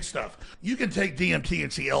the big stuff. You can take DMT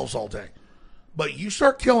and see elves all day. But you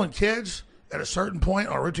start killing kids at a certain point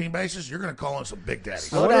on a routine basis, you're going to call in some big daddies.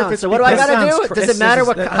 Slow down. So what do I got to do? Does it matter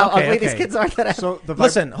how ugly these kids are?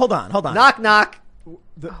 Listen, hold on. Knock, knock.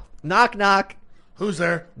 Knock, knock. Who's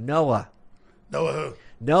there? Noah. Noah who?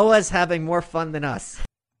 Noah's having more fun than us.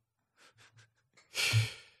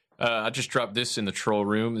 I just dropped this in the troll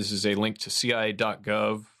room. This is a link to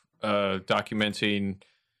CIA.gov documenting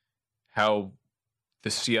how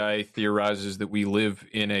the CIA theorizes that we live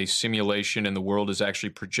in a simulation and the world is actually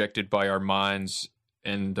projected by our minds,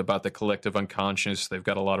 and about the collective unconscious. They've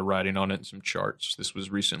got a lot of writing on it and some charts. This was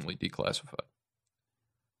recently declassified.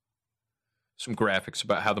 Some graphics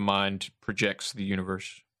about how the mind projects the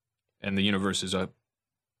universe, and the universe is a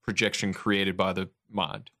projection created by the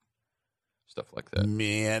mind. Stuff like that.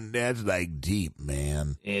 Man, that's like deep,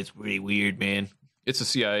 man. Yeah, it's pretty weird, man. It's the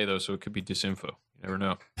CIA, though, so it could be disinfo. You never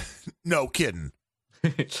know. No kidding.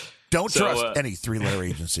 Don't trust any three-letter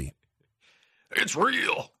agency. It's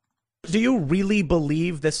real. Do you really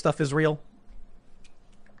believe this stuff is real?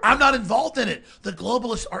 I'm not involved in it. The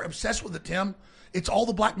globalists are obsessed with it, Tim. It's all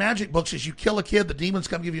the black magic books. As you kill a kid, the demons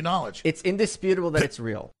come give you knowledge. It's indisputable that it's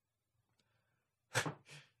real.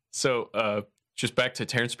 So, just back to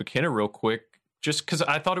Terrence McKenna real quick, just because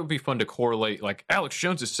I thought it would be fun to correlate, like, Alex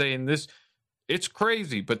Jones is saying this, it's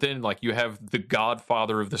crazy, but then, like, you have the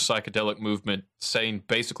godfather of the psychedelic movement saying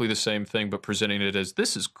basically the same thing, but presenting it as,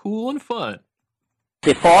 this is cool and fun.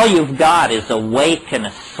 If all you've got is awake and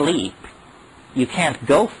asleep, you can't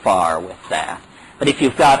go far with that. But if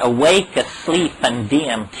you've got awake, asleep, and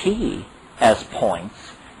DMT as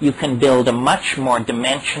points, you can build a much more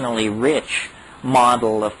dimensionally rich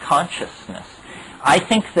model of consciousness. I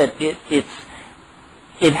think that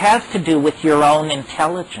it has to do with your own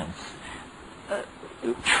intelligence.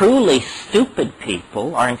 Truly stupid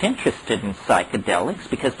people aren't interested in psychedelics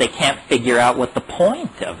because they can't figure out what the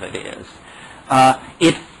point of it is.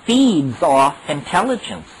 It feeds off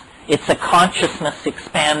intelligence. It's a consciousness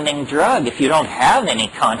expanding drug. If you don't have any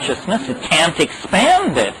consciousness, it can't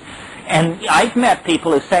expand it. And I've met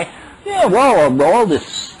people who say, yeah, well, all this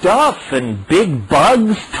stuff and big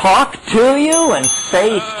bugs talk to you and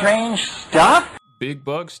say strange stuff. Big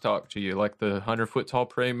bugs talk to you, like the 100-foot tall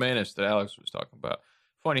praying mantis that Alex was talking about.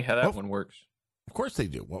 Funny how that one works. Of course they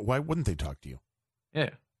do. Why wouldn't they talk to you?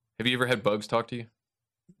 Yeah. Have you ever had bugs talk to you?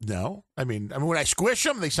 No. I mean, when I squish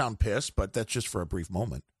them, they sound pissed, but that's just for a brief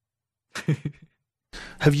moment.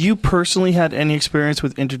 Have you personally had any experience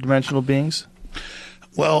with interdimensional beings?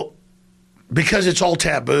 Well, because it's all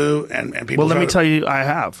taboo and people... Well, let me tell you, I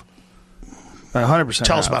have. I 100%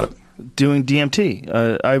 Tell us about it. Doing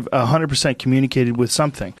DMT. I've 100% communicated with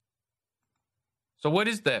something. So what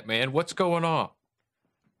is that, man? What's going on?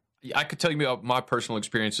 I could tell you about my personal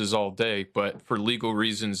experiences all day, but for legal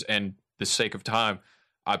reasons and the sake of time,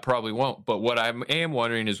 I probably won't. But what I am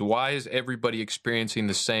wondering is, why is everybody experiencing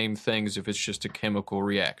the same things if it's just a chemical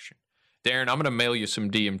reaction? Darren, I'm going to mail you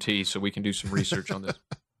some DMT so we can do some research on this.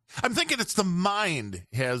 I'm thinking it's the mind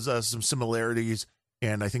has some similarities,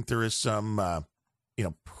 and I think there is some,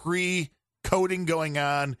 pre-coding going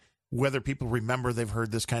on, whether people remember they've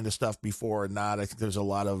heard this kind of stuff before or not. I think there's a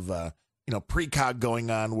lot of, precog going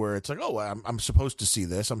on where it's like, oh, I'm supposed to see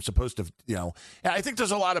this. I'm supposed to, and I think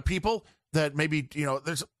there's a lot of people that maybe,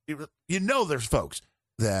 there's folks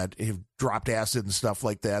that have dropped acid and stuff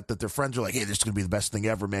like that their friends are like, hey, this is going to be the best thing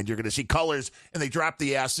ever, man. You're going to see colors, and they drop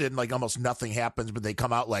the acid and like almost nothing happens, but they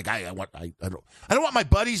come out like, I don't want my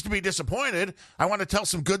buddies to be disappointed. I want to tell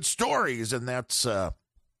some good stories. And that's, I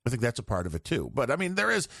think that's a part of it too. But I mean,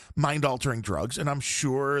 there is mind altering drugs, and I'm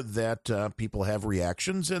sure that people have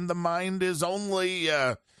reactions, and the mind is only,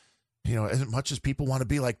 as much as people want to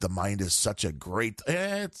be like the mind is such a great,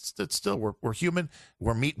 it's still, we're human.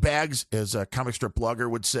 We're meat bags, as a comic strip blogger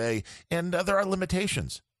would say, and there are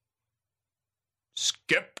limitations.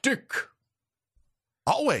 Skeptic.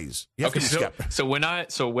 Always. You have to be skeptic. So when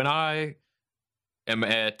I am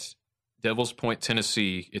at Devil's Point,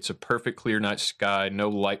 Tennessee, it's a perfect clear night sky, no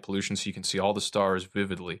light pollution, so you can see all the stars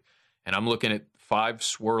vividly. And I'm looking at 5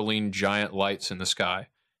 swirling giant lights in the sky.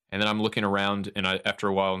 And then I'm looking around, and after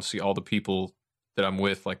a while, and see all the people that I'm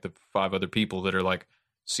with, like the 5 other people that are like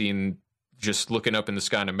just looking up in the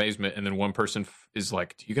sky in amazement. And then one person is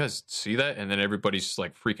like, do you guys see that? And then everybody's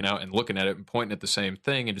like freaking out and looking at it and pointing at the same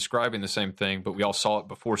thing and describing the same thing. But we all saw it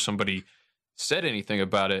before somebody said anything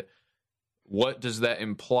about it. What does that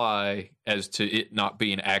imply as to it not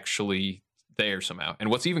being actually there somehow? And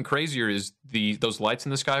what's even crazier is those lights in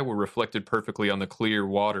the sky were reflected perfectly on the clear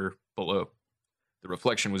water below. The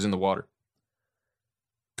reflection was in the water.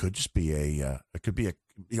 Could just be it could be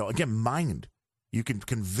again, mind. You can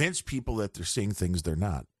convince people that they're seeing things they're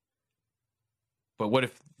not. But what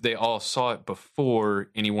if they all saw it before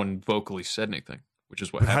anyone vocally said anything? Which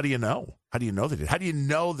is what happened. How do you know? How do you know they did? How do you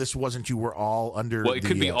know this wasn't you were all under? Well, it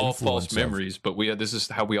could be all false memories, but this is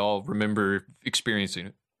how we all remember experiencing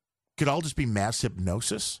it. could all just be mass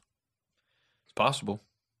hypnosis? It's possible.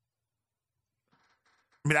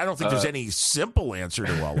 I mean, I don't think there's any simple answer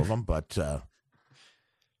to all of them, but,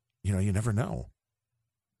 you never know.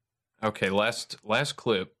 Okay, last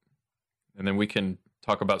clip, and then we can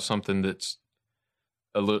talk about something that's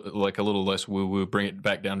a little less woo-woo, bring it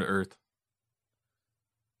back down to earth,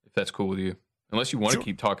 if that's cool with you. Unless you want to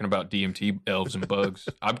keep talking about DMT, elves, and bugs.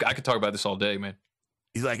 I could talk about this all day, man.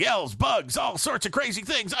 He's like, elves, bugs, all sorts of crazy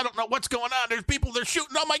things. I don't know what's going on. There's people, they're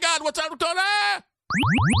shooting. Oh, my God, what's out? Ah!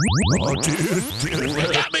 Oh, dude,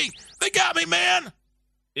 they got me. They got me, man.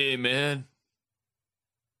 Hey, man.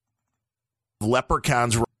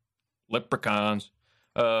 Leprechauns. Leprechauns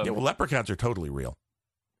are totally real.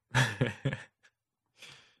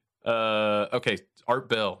 Okay, Art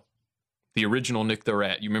Bell, the original Nick the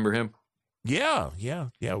Rat. You remember him? Yeah.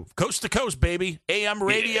 Coast to coast, baby. AM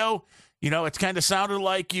radio. Yeah. It's kind of sounded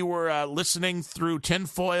like you were listening through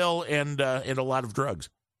tinfoil and a lot of drugs.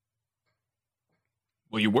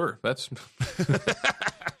 Well, you were. That's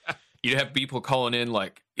you'd have people calling in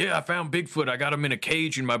like, "Yeah, I found Bigfoot. I got him in a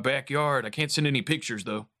cage in my backyard. I can't send any pictures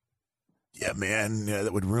though." Yeah, man. Yeah,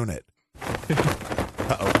 that would ruin it.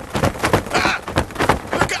 Uh-oh.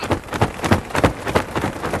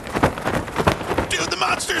 Dude, the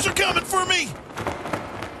monsters are coming for me.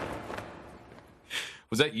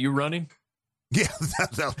 Was that you running? Yeah,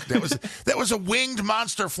 that was a winged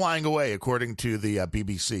monster flying away, according to the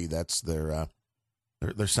BBC. That's their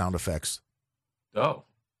sound effects. Oh,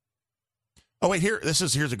 wait,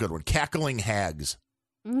 here's a good one. Cackling hags.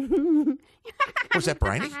 Was that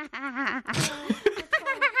Briny?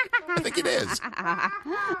 I think it is.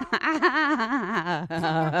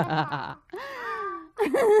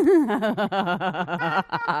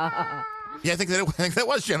 Yeah, I think that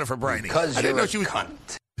was Jennifer Briny. Because I didn't know she was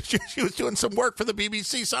cunt. She was doing some work for the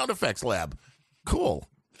BBC sound effects lab. Cool.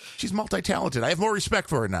 She's multi-talented. I have more respect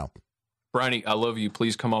for her now. Briny, I love you.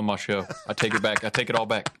 Please come on my show. I take it back. I take it all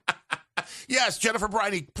back. Yes, Jennifer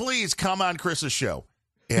Briny, please come on Chris's show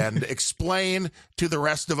and explain to the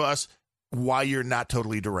rest of us why you're not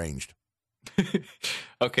totally deranged.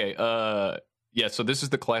 Okay. Yeah, so this is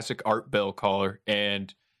the classic Art Bell caller,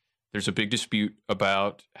 and there's a big dispute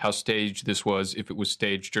about how staged this was, if it was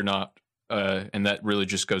staged or not. And that really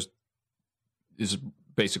just is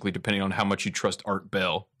basically depending on how much you trust Art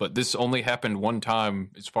Bell. But this only happened one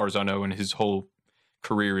time, as far as I know, in his whole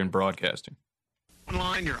career in broadcasting.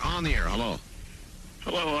 Line, you're on the air. Hello.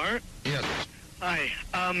 Hello, Art. Yes. Hi.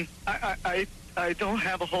 I don't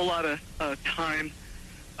have a whole lot of time.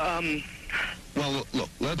 Well, look,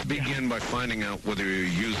 let's begin by finding out whether you're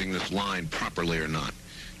using this line properly or not.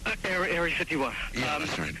 Area 51. Yeah,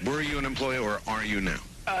 that's right. Were you an employee or are you now?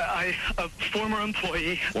 A former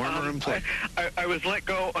employee. Former employee. I was let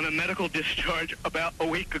go on a medical discharge about a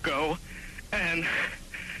week ago, and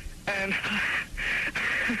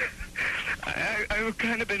I've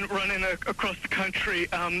kind of been running across the country.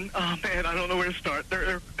 Oh man, I don't know where to start.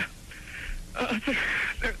 They're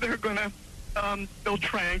gonna they'll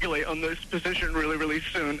triangulate on this position really, really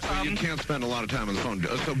soon. So you can't spend a lot of time on the phone.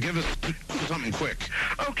 So give us something quick.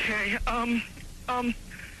 Okay.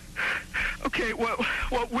 Okay.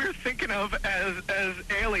 What we're thinking of as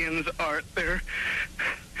aliens, Art, they're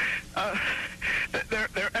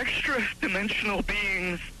extra-dimensional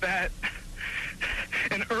beings that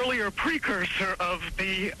an earlier precursor of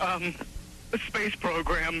the space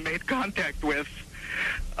program made contact with.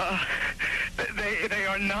 They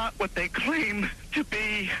are not what they claim to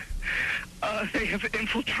be. They have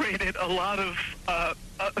infiltrated a lot of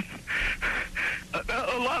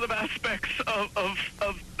aspects of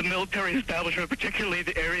the military establishment, particularly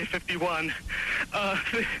the Area 51.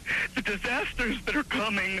 The disasters that are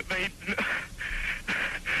coming,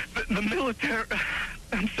 the military.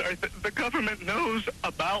 I'm sorry, the government knows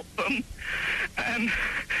about them, and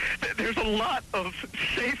there's a lot of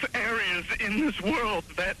safe areas in this world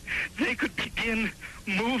that they could begin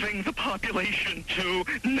moving the population to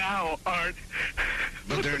now, Art.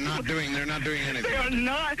 But they're not doing anything. They are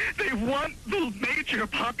not. They want the major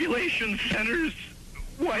population centers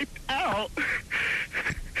wiped out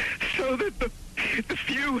so that the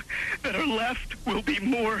few that are left will be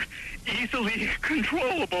more easily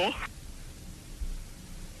controllable.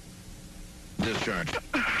 Discharge.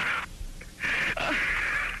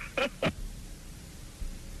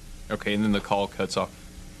 Okay, and then the call cuts off.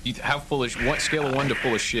 How foolish? What scale of 1 to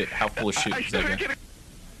full of shit? How full of shit is that guy?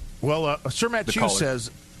 Well, Sir Matt Chu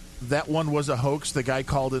says that one was a hoax. The guy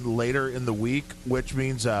called in later in the week, which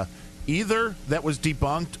means either that was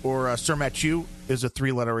debunked or Sir Matt Chu is a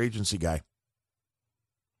 3-letter agency guy.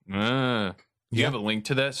 Do you have a link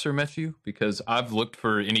to that, Sir Matthew? Because I've looked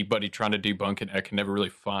for anybody trying to debunk it. I can never really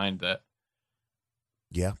find that.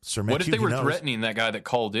 Yeah, Sir Matthew. What if they were threatening that guy that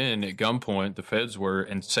called in at gunpoint, the feds were,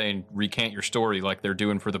 and saying, recant your story like they're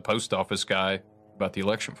doing for the post office guy about the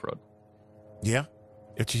election fraud? Yeah.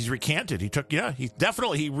 He's recanted. He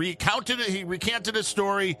recounted it. He recanted his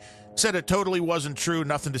story, said it totally wasn't true,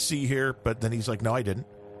 nothing to see here, but then he's like, no, I didn't.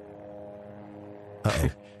 Uh-oh.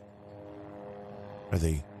 Are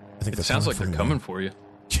they? I think it sounds like they're coming for you.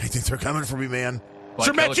 I think they're coming for me, man. Like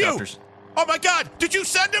Sir Matthew! helicopters. Oh my God! Did you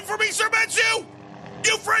send him for me, Sir Matthew?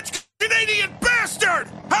 You French Canadian bastard!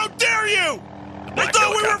 How dare you! I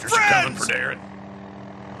thought we were friends. Coming for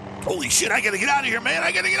Darren. Holy shit! I gotta get out of here, man!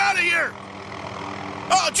 I gotta get out of here!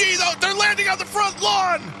 Oh, gee, they're landing on the front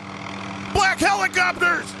lawn! Black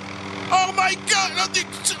helicopters! Oh, my God!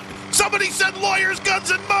 Somebody send lawyers,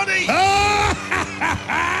 guns, and money!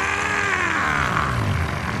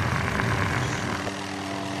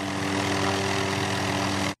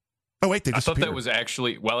 Oh, wait, they I thought that was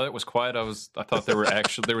actually, while it was quiet, I thought there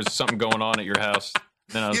was something going on at your house.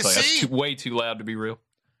 Then I was that's way too loud to be real.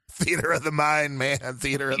 Theater of the mind, man.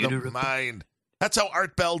 Theater of the mind. That's how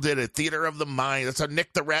Art Bell did it. Theater of the mind. That's how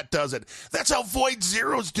Nick the Rat does it. That's how Void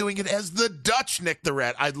Zero's doing it as the Dutch Nick the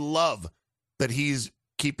Rat. I love that he's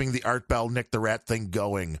keeping the Art Bell Nick the Rat thing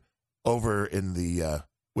going over in the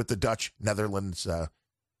with the Dutch Netherlands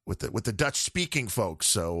with the Dutch speaking folks.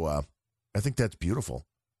 So I think that's beautiful.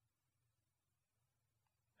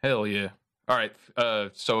 Hell yeah! All right,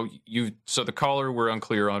 so the caller we're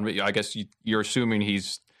unclear on, but I guess you're assuming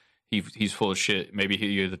he's full of shit. Maybe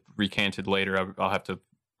he recanted later. I'll have to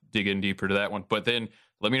dig in deeper to that one. But then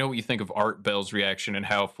let me know what you think of Art Bell's reaction and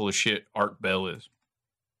how full of shit Art Bell is.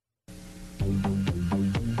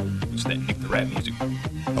 It's that Nick the Rat music.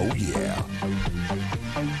 Oh yeah,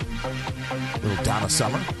 little Donna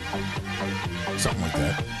Summer, something like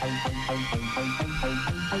that.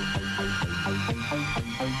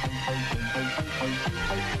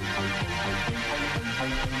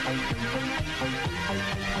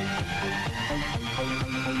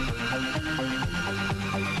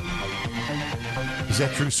 Is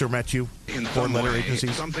that true, Sir Matthew? In some way,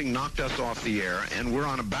 something knocked us off the air, and we're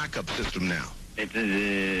on a backup system now. It's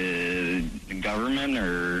the government,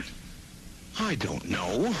 or I don't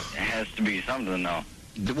know. It has to be something, though.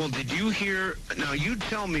 Well, did you hear? Now, you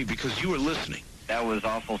tell me because you were listening. That was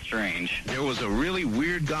awful strange. There was a really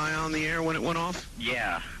weird guy on the air when it went off?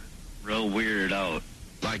 Yeah, real weirded out.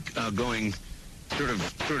 Like going sort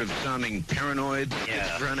of sounding paranoid,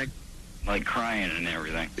 schizophrenic? Like crying and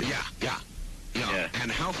everything. Yeah. And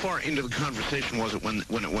how far into the conversation was it when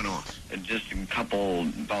it went off? Just a couple,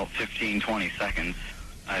 about 15, 20 seconds,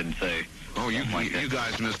 I'd say. Oh, you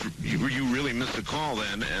guys you really missed the call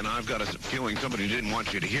then, and I've got a feeling somebody didn't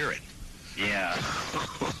want you to hear it. Yeah.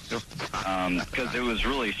 Because it was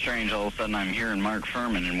really strange. All of a sudden, I'm hearing Mark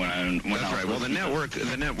Furman, and That's right. Well, the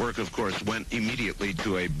network, of course, went immediately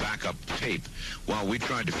to a backup tape while we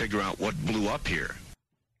tried to figure out what blew up here.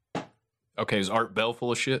 Okay, is Art Bell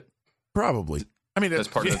full of shit? Probably. I mean, that's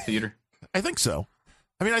part of the theater. I think so.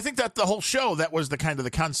 I mean, I think that the whole show, that was the kind of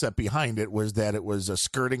the concept behind it, was that it was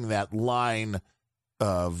skirting that line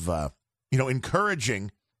of,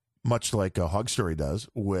 encouraging, much like a Hog Story does,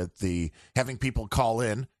 with the having people call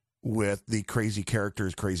in with the crazy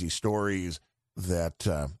characters, crazy stories. That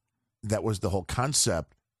was the whole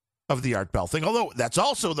concept of the Art Bell thing. Although that's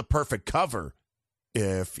also the perfect cover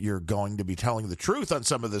if you're going to be telling the truth on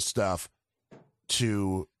some of this stuff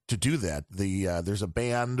to do that. There's a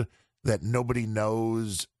band that nobody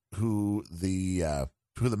knows who the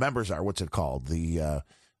members are. What's it called? Not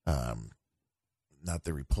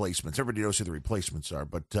the Replacements. Everybody knows who the Replacements are,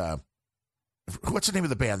 but what's the name of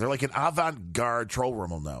the band? They're like an avant-garde. Troll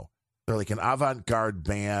Room will know. They're like an avant-garde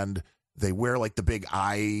band. They wear like the big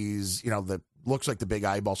eyes, that looks like the big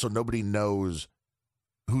eyeball, so nobody knows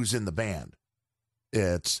who's in the band.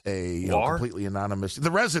 It's a completely anonymous.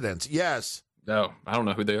 The Residents, yes. No, I don't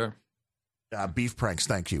know who they are. Beef Pranks,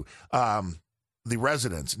 thank you. The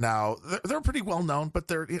Residents. Now, they're pretty well known, but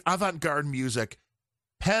they're avant-garde music.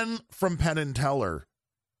 Penn from Penn and Teller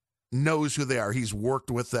knows who they are. He's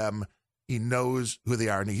worked with them. He knows who they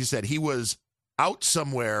are. And he said he was out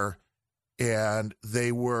somewhere and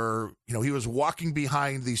they were, he was walking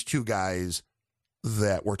behind these two guys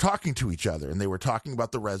that were talking to each other. And they were talking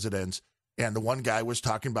about the Residents. And the one guy was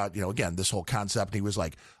talking about, again, this whole concept. He was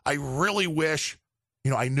like, I really wish,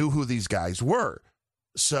 I knew who these guys were.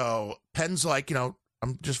 So Penn's like, I'm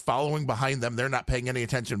just following behind them. They're not paying any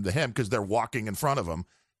attention to him because they're walking in front of him.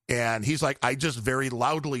 And he's like, I just very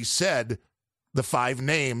loudly said the 5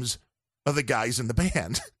 names of the guys in the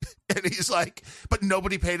band. And he's like, but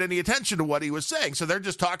nobody paid any attention to what he was saying. So they're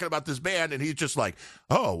just talking about this band, and he's just like,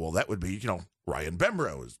 oh, well, that would be, Ryan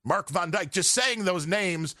Bemrose, Mark Van Dyke, just saying those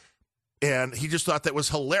names. And he just thought that was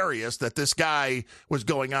hilarious that this guy was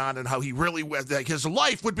going on and how he really was, like, his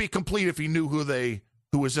life would be complete if he knew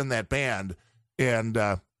who was in that band. And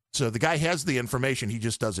so the guy has the information, he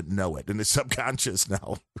just doesn't know it in his subconscious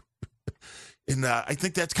now. And I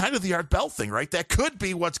think that's kind of the Art Bell thing, right? That could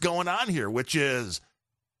be what's going on here, which is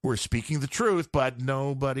we're speaking the truth, but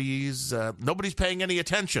nobody's paying any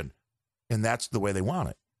attention, and that's the way they want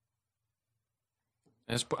it.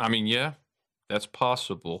 Yeah, that's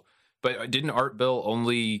possible. But didn't Art Bell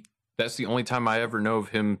that's the only time I ever know of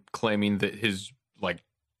him claiming that his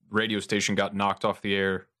radio station got knocked off the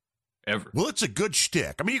air ever. Well, it's a good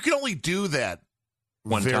shtick. I mean, you can only do that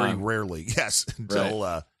very rarely. Yes,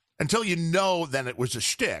 until you know then it was a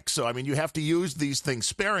shtick. So, I mean, you have to use these things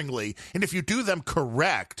sparingly, and if you do them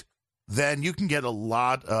correct, then you can get a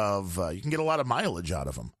lot of mileage out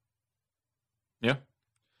of them. Yeah.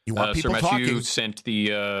 You want people Sir Matthew talking. sent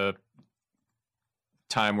the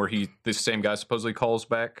time where this same guy supposedly calls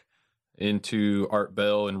back into Art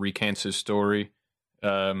Bell and recants his story.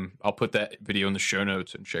 I'll put that video in the show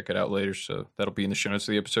notes and check it out later. So that'll be in the show notes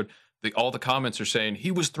of the episode. All the comments are saying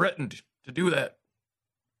he was threatened to do that.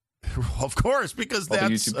 Of course, because all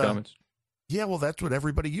that's the YouTube comments. Yeah, well, that's what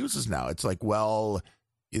everybody uses now. It's like, well,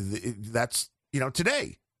 that's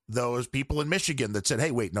today those people in Michigan that said,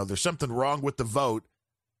 "Hey, wait, no, there's something wrong with the vote.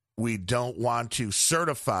 We don't want to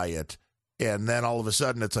certify it." And then all of a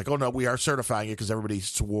sudden it's like, oh, no, we are certifying it because everybody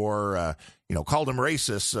swore, called him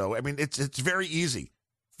racist. So, I mean, it's very easy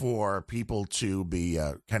for people to be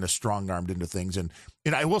kind of strong-armed into things. And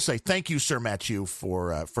I will say thank you, Sir Matthew,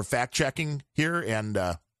 for fact-checking here. And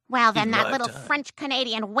well, then that little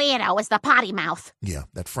French-Canadian weirdo is the potty mouth. Yeah,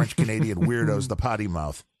 that French-Canadian weirdo is the potty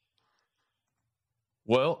mouth.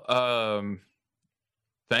 Well,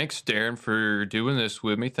 thanks, Darren, for doing this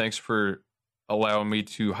with me. Thanks for allowing me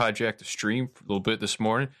to hijack the stream for a little bit this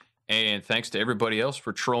morning. And thanks to everybody else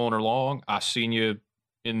for trolling along. I seen you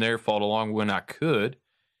in there, followed along when I could.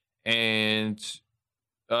 And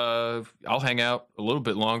I'll hang out a little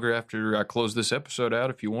bit longer after I close this episode out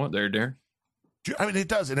if you want there, Darren. I mean, it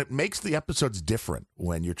does. And it makes the episodes different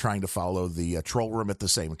when you're trying to follow the troll room at the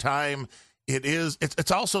same time.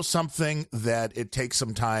 It's also something that it takes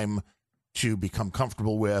some time to become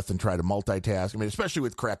comfortable with and try to multitask. I mean, especially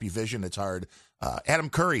with crappy vision, it's hard. Adam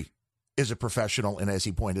Curry is a professional, and as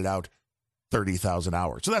he pointed out, 30,000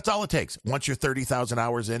 hours. So that's all it takes. Once you're 30,000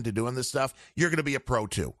 hours into doing this stuff, you're going to be a pro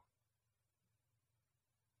too.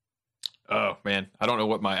 Oh, man. I don't know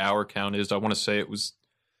what my hour count is. I want to say it was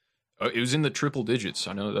in the triple digits.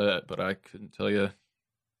 I know that, but I couldn't tell you.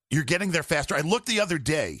 You're getting there faster. I looked the other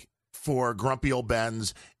day for Grumpy Old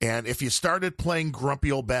Ben's, and if you started playing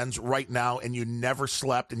Grumpy Old Ben's right now and you never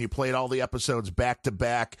slept and you played all the episodes back to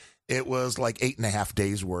back, it was like 8.5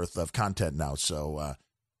 days worth of content now. So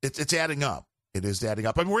it's adding up. It is adding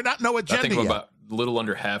up. I mean, we're not no agenda I think we're yet. about a little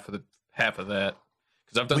under half of that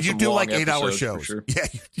because I've done. Well, you some do long like 8-hour shows, sure.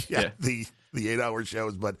 yeah. The 8-hour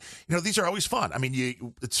shows, but these are always fun. I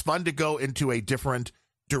mean, it's fun to go into a different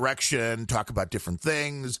direction, talk about different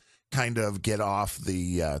things, kind of get off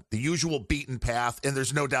the usual beaten path. And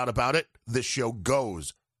there's no doubt about it, this show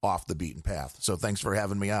goes off the beaten path. So thanks for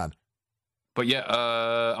having me on. But yeah,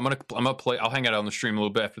 I'm gonna play. I'll hang out on the stream a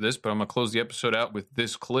little bit after this, but I'm gonna close the episode out with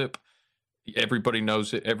this clip. Everybody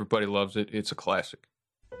knows it. Everybody loves it. It's a classic.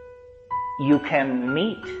 You can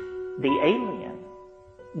meet the alien.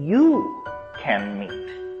 You can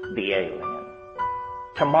meet the alien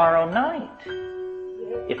tomorrow night,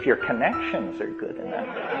 if your connections are good enough.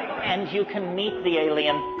 And you can meet the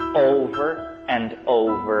alien over and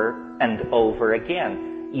over and over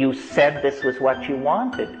again. You said this was what you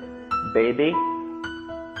wanted. Baby,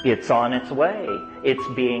 it's on its way. It's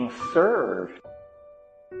being served.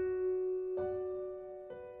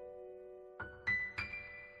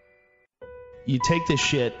 You take this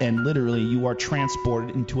shit and literally you are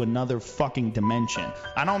transported into another fucking dimension.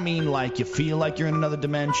 I don't mean like you feel like you're in another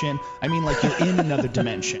dimension. I mean like you're in another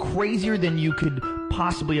dimension. Crazier than you could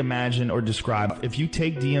possibly imagine or describe. If you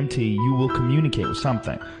take DMT, you will communicate with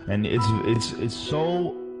something. And it's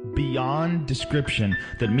so beyond description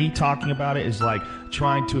that me talking about it is like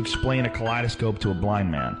trying to explain a kaleidoscope to a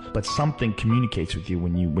blind man. But something communicates with you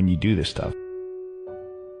when you do this stuff.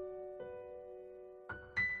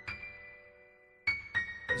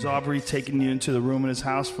 Is Aubrey taking you into the room in his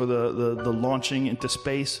house for the launching into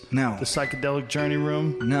space? No. The psychedelic journey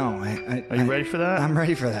room? No. Are you ready for that? I'm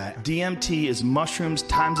ready for that. DMT is mushrooms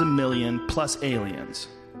times a million plus aliens.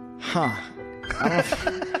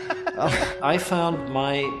 I found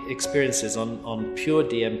my experiences on pure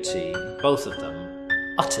DMT, both of them,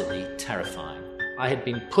 utterly terrifying. I had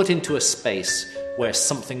been put into a space where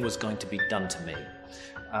something was going to be done to me.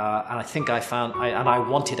 And I think I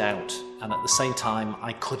wanted out, and at the same time,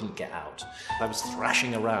 I couldn't get out. I was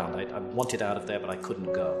thrashing around. I wanted out of there, but I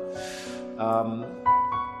couldn't go.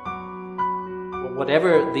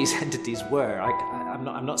 Whatever these entities were,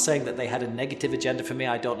 I'm not saying that they had a negative agenda for me.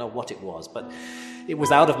 I don't know what it was, but it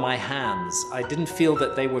was out of my hands. I didn't feel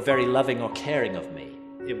that they were very loving or caring of me.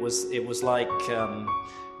 It was like,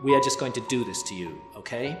 we are just going to do this to you,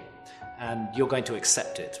 okay? And you're going to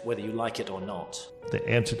accept it, whether you like it or not. The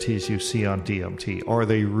entities you see on DMT, are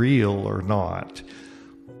they real or not?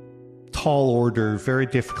 Tall order, very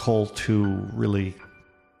difficult to really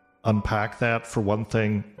unpack that. For one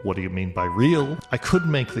thing, what do you mean by real? I could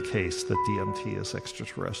make the case that DMT is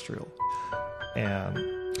extraterrestrial.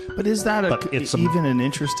 But is that even an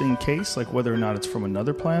interesting case, like whether or not it's from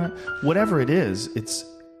another planet? Whatever it is,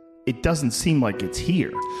 it doesn't seem like it's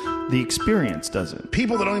here. The experience doesn't.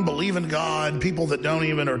 People that don't even believe in God, people that don't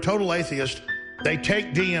even are total atheists, they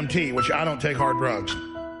take DMT, which I don't take hard drugs.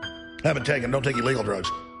 Don't take illegal drugs.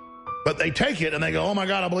 But they take it and they go, oh my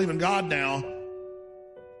God, I believe in God now.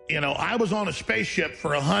 You know, I was on a spaceship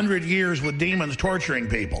for 100 years with demons torturing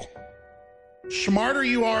people. Smarter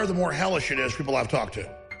you are, the more hellish it is, people I've talked to.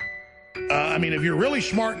 I mean, if you're really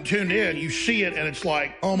smart and tuned in, you see it and it's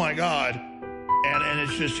like, oh my God.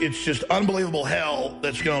 And it's just unbelievable hell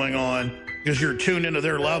that's going on because you're tuned into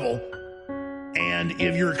their level. And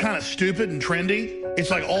if you're kind of stupid and trendy, it's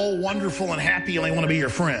like all wonderful and happy and they want to be your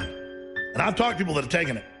friend. And I've talked to people that have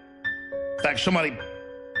taken it. In fact, somebody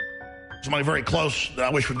very close that I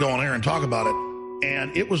wish would go on air and talk about it.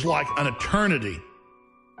 And it was like an eternity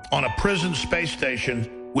on a prison space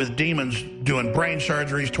station with demons doing brain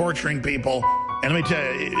surgeries, torturing people. And let me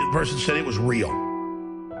tell you, the person said it was real.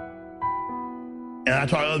 And I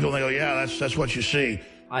talk to other people and they go, yeah, that's what you see.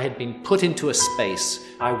 I had been put into a space.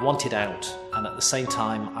 I wanted out, and at the same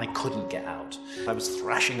time, I couldn't get out. I was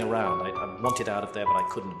thrashing around. I wanted out of there, but I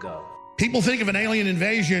couldn't go. People think of an alien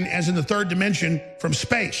invasion as in the third dimension from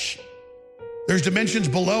space. There's dimensions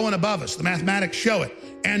below and above us. The mathematics show it.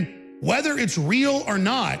 And whether it's real or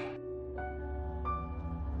not,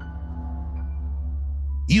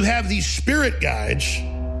 you have these spirit guides,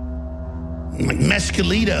 like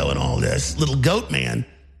Mescalito and all this, little goat man.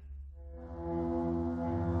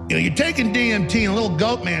 You know, you're taking DMT and a little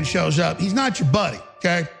goat man shows up. He's not your buddy,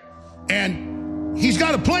 okay? And he's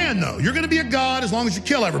got a plan, though. You're going to be a god as long as you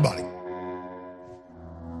kill everybody.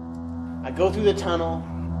 I go through the tunnel.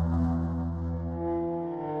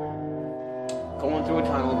 Going through a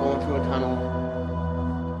tunnel.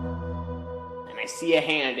 And I see a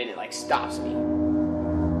hand and it like stops me.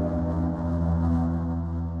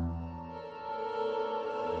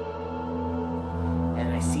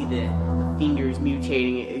 And I see the fingers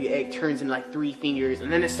mutating. It turns into like 3 fingers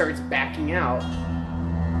and then it starts backing out.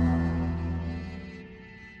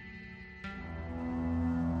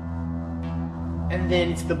 And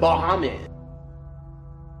then it's the Bahamut.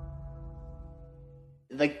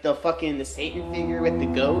 Like the Satan figure with the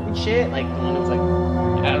goat and shit. Like the one that's like,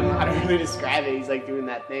 I don't know how to really describe it. He's like doing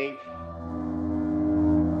that thing.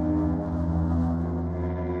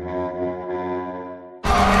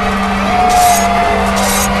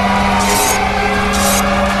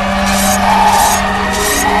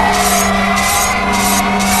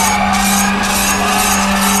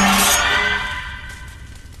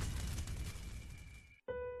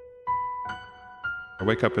 I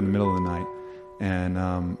wake up in the middle of the night and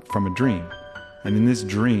from a dream. And in this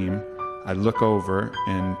dream, I look over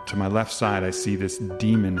and to my left side, I see this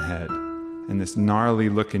demon head and this gnarly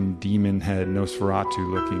looking demon head,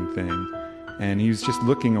 Nosferatu looking thing. And he was just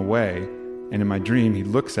looking away. And in my dream, he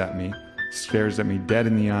looks at me, stares at me dead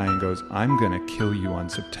in the eye and goes, I'm going to kill you on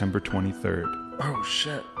September 23rd. Oh,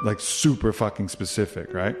 shit. Like super fucking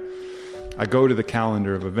specific, right? I go to the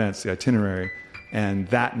calendar of events, the itinerary, and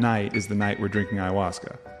that night is the night we're drinking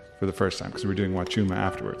ayahuasca for the first time because we're doing Wachuma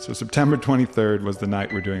afterwards. So September 23rd was the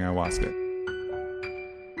night we're doing ayahuasca.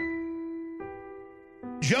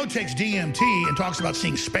 Joe takes DMT and talks about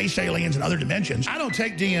seeing space aliens and other dimensions. I don't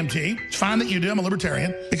take DMT. It's fine that you do. I'm a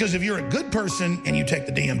libertarian. Because if you're a good person and you take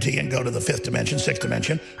the DMT and go to the 5th dimension, 6th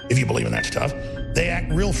dimension, if you believe in that stuff, they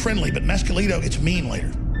act real friendly. But Mescalito gets mean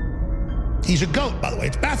later. He's a goat, by the way.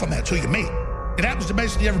 It's Baphomet's who you meet. It happens to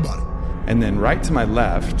basically everybody. And then right to my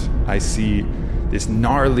left, I see this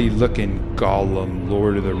gnarly looking Gollum,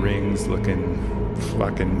 Lord of the Rings looking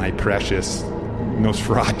fucking my precious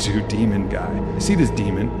Nosferatu demon guy. I see this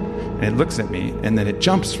demon, and it looks at me, and then it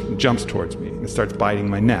jumps towards me, and it starts biting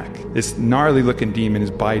my neck. This gnarly-looking demon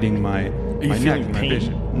is biting my neck, my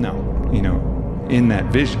vision. No, in that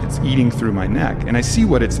vision, it's eating through my neck, and I see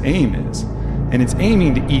what its aim is, and it's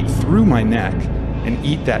aiming to eat through my neck and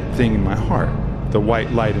eat that thing in my heart, the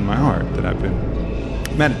white light in my heart that I've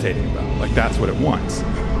been meditating about. Like, that's what it wants.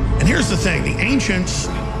 And here's the thing, the ancients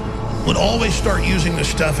would always start using this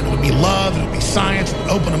stuff, and it would be love, and it would be science, it would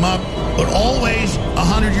open them up, but always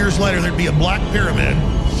 100 years later there'd be a black pyramid,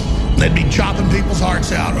 they'd be chopping people's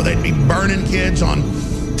hearts out, or they'd be burning kids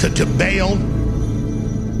to Baal.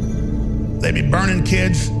 They'd be burning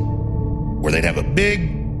kids where they'd have a big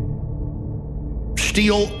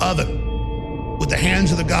steel oven with the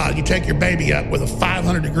hands of the god. You take your baby up with a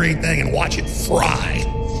 500-degree thing and watch it fry.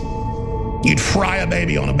 You'd fry a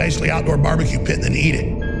baby on a basically outdoor barbecue pit and then eat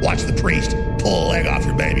it. Watch the priest pull a leg off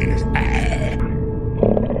your baby and just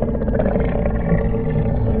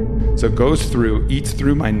So it goes through, eats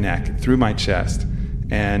through my neck, through my chest,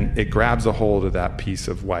 and it grabs a hold of that piece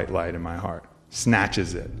of white light in my heart,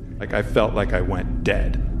 snatches it. Like, I felt like I went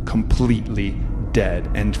dead, completely dead,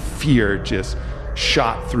 and fear just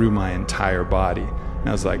shot through my entire body. And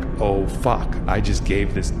I was like, oh, fuck, I just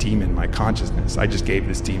gave this demon my consciousness. I just gave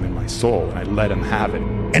this demon my soul, and I let him have it.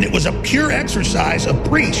 And it was a pure exercise of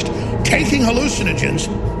priest taking hallucinogens,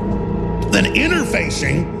 then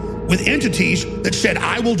interfacing with entities that said,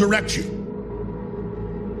 I will direct you.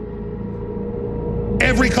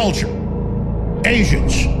 Every culture,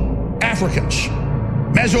 Asians, Africans,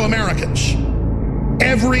 Mesoamericans,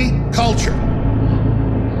 every culture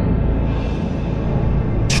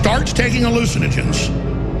starts taking hallucinogens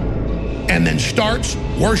and then starts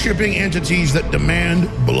worshiping entities that demand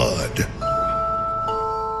blood.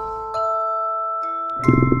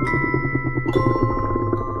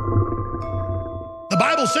 The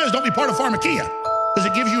Bible says don't be part of pharmakia because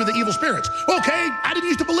it gives you the evil spirits. Okay, I didn't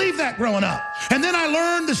used to believe that growing up. And then I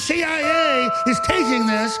learned the CIA is taking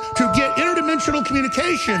this to get interdimensional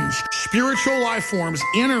communications, spiritual life forms,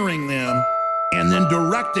 entering them and then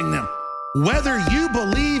directing them. Whether you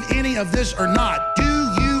believe any of this or not, do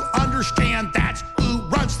you understand that's who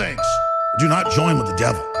runs things? Do not join with the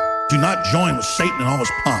devil. Do not join with Satan and all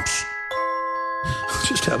his pumps.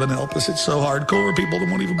 Just heaven help us. It's so hardcore. People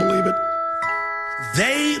won't even believe it.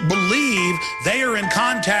 They believe they are in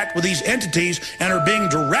contact with these entities and are being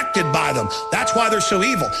directed by them. That's why they're so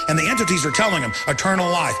evil. And the entities are telling them eternal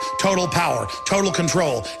life, total power, total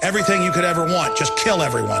control, everything you could ever want. Just kill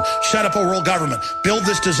everyone. Set up a world government. Build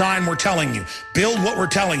this design we're telling you. Build what we're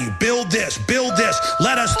telling you. Build this. Build this.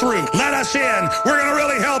 Let us through. Let us in. We're going to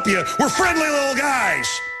really help you. We're friendly little guys.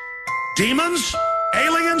 Demons?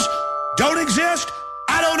 Aliens? Don't exist?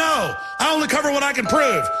 I don't know. I only cover what I can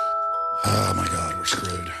prove. Oh, my God, we're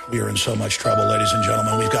screwed. We are in so much trouble, ladies and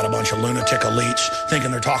gentlemen. We've got a bunch of lunatic elites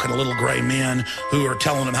thinking they're talking to little gray men who are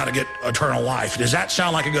telling them how to get eternal life. Does that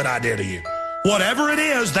sound like a good idea to you? Whatever it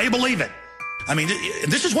is, they believe it. I mean,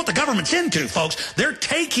 this is what the government's into, folks. They're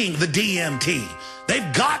taking the DMT.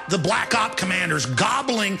 They've got the black op commanders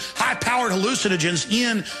gobbling high-powered hallucinogens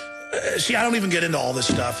in. See, I don't even get into all this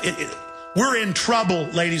stuff. We're in trouble,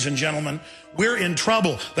 ladies and gentlemen. We're in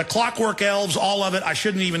trouble. The Clockwork Elves, all of it, I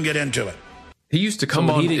shouldn't even get into it. He used to come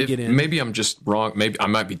on. Maybe I'm just wrong. Maybe I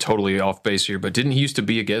might be totally off base here, but didn't he used to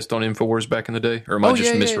be a guest on InfoWars back in the day? Or am I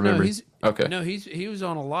just misremembering? Okay. No, he was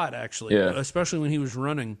on a lot, actually. Yeah. Especially when he was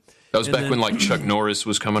running. That was back when like Chuck Norris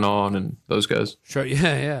was coming on and those guys.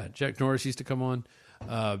 Yeah. Chuck Norris used to come on.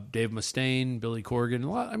 Dave Mustaine, Billy Corgan,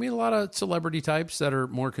 a lot of celebrity types that are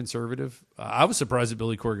more conservative. I was surprised that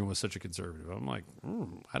Billy Corgan was such a conservative. I'm like,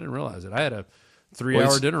 I didn't realize it. I had a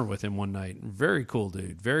 3-hour dinner with him one night. Very cool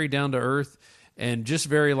dude, very down to earth, and just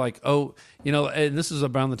very like, and this is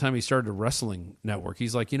around the time he started a wrestling network.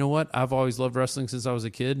 He's like, you know what? I've always loved wrestling since I was a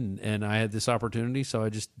kid, and I had this opportunity, so I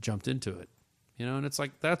just jumped into it. And it's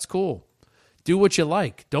like, that's cool. Do what you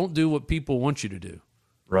like. Don't do what people want you to do.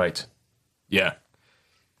 Right. Yeah.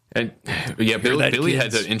 And yeah, Billy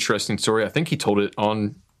had an interesting story. I think he told it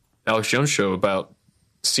on Alex Jones' show about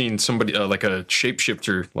seeing somebody like a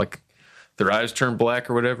shapeshifter, like their eyes turn black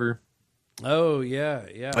or whatever. Oh yeah.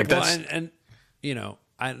 Like that's I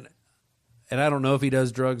don't know if he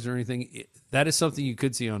does drugs or anything. That is something you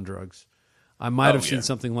could see on drugs. I might have seen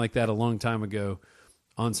something like that a long time ago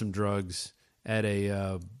on some drugs at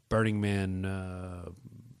a Burning Man.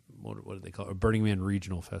 What do they call it? A Burning Man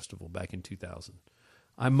regional festival back in 2000.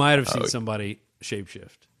 I might have seen somebody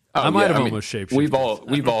shapeshift. I might have almost shapeshifted.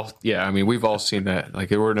 We've all seen that.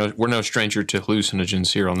 Like we're no stranger to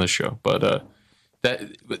hallucinogens here on this show. But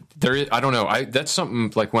I don't know. That's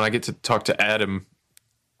something like when I get to talk to Adam,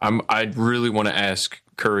 I really want to ask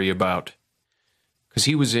Curry about, because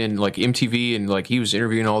he was in like MTV and like he was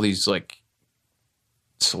interviewing all these like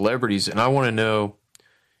celebrities, and I want to know.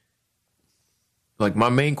 Like my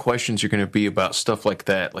main questions are going to be about stuff like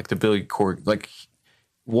that, like the Billy Corgan. Like,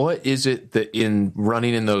 what is it that in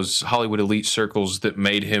running in those Hollywood elite circles that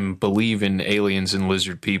made him believe in aliens and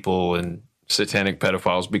lizard people and satanic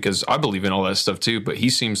pedophiles? Because I believe in all that stuff too, but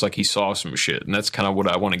he seems like he saw some shit, and that's kind of what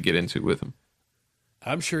I want to get into with him.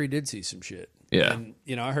 I'm sure he did see some shit. Yeah, and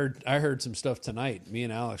I heard some stuff tonight. Me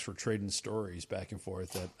and Alex were trading stories back and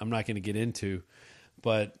forth that I'm not going to get into,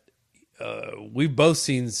 but. We've both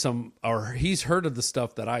seen he's heard of the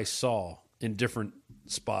stuff that I saw in different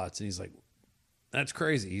spots, and he's like, that's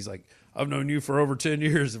crazy. He's like, I've known you for over 10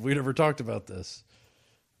 years if we'd ever talked about this.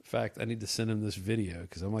 In fact, I need to send him this video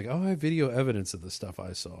because I'm like, I have video evidence of the stuff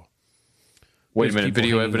I saw. Wait a minute,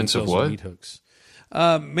 video evidence of what? Meat hooks.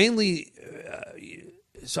 Mainly,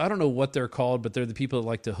 so I don't know what they're called, but they're the people that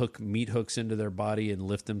like to hook meat hooks into their body and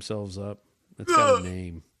lift themselves up. It's got a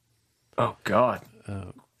name. Oh, God.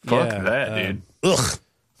 Fuck that, dude. Ugh.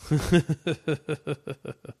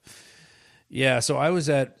 Yeah, so I was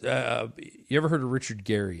at... you ever heard of Richard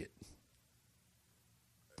Garriott?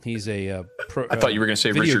 He's a... I thought you were going to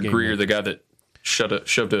say Richard Gere, the guy that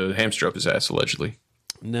shoved a hamster up his ass, allegedly.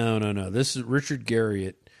 No. This is Richard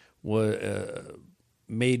Garriott.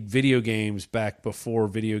 Made video games back before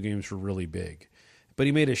video games were really big. But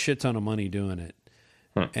he made a shit ton of money doing it.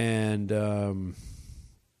 Huh. And...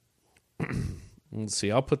 let's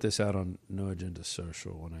see. I'll put this out on No Agenda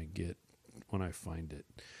Social when I find it.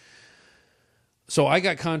 So I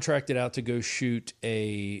got contracted out to go shoot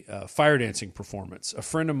a fire dancing performance. A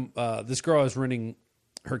friend of this girl I was renting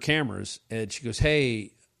her cameras, and she goes,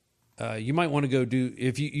 "Hey, you might want to go do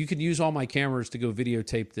if you can use all my cameras to go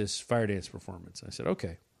videotape this fire dance performance." I said,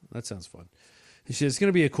 "Okay, that sounds fun." And she said, "It's going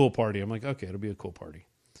to be a cool party." I'm like, "Okay, it'll be a cool party."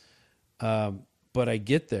 But I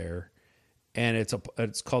get there. And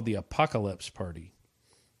it's called the Apocalypse Party,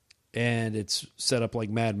 and it's set up like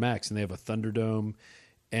Mad Max, and they have a Thunderdome,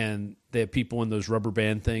 and they have people in those rubber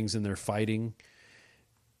band things, and they're fighting,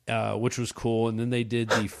 which was cool. And then they did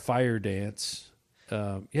the fire dance.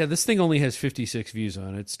 This thing only has 56 views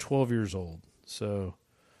on it. It's 12 years old, so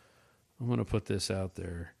I'm going to put this out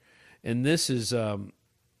there. And this is, and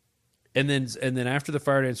then after the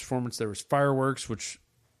fire dance performance, there was fireworks, which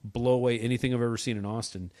blow away anything I've ever seen in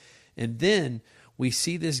Austin. And then we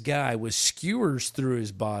see this guy with skewers through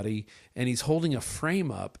his body, and he's holding a frame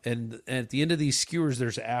up. And at the end of these skewers,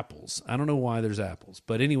 there's apples. I don't know why there's apples.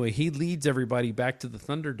 But anyway, he leads everybody back to the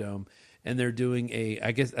Thunderdome, and they're doing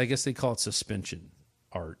I guess they call it suspension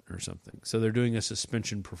art or something. So they're doing a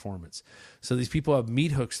suspension performance. So these people have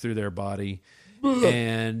meat hooks through their body,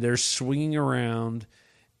 and they're swinging around,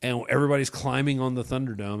 and everybody's climbing on the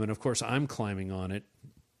Thunderdome. And, of course, I'm climbing on it.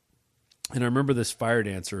 And I remember this fire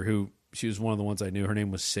dancer she was one of the ones I knew. Her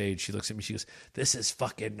name was Sage. She looks at me. She goes, "This is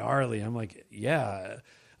fucking gnarly." I'm like, yeah.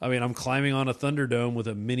 I mean, I'm climbing on a Thunderdome with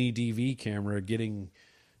a mini DV camera getting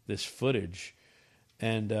this footage.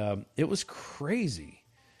 And it was crazy.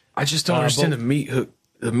 I just don't understand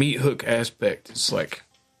the meat hook aspect. It's like,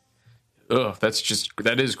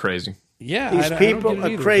 that is crazy. Yeah. These people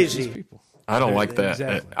are crazy. I don't like that.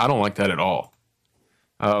 Exactly. I don't like that at all.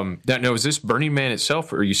 Now, is this Burning Man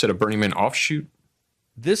itself, or you said a Burning Man offshoot?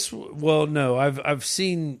 No,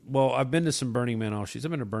 I've been to some Burning Man offshoots.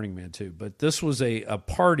 I've been to Burning Man too, but this was a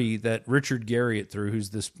party that Richard Garriott threw, who's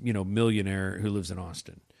this, millionaire who lives in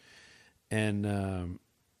Austin. And,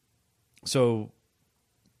 so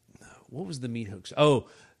what was the meat hooks? Oh,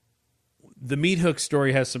 the meat hook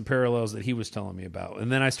story has some parallels that he was telling me about.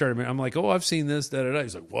 And then I'm like, "Oh, I've seen this, da, da, da."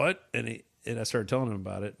 He's like, "What?" And I started telling him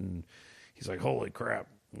about it, and he's like, "Holy crap,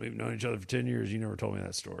 we've known each other for 10 years. You never told me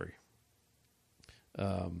that story."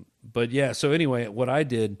 But yeah, so anyway, what I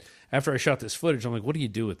did after I shot this footage, I'm like, what do you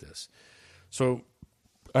do with this? So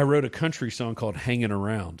I wrote a country song called Hanging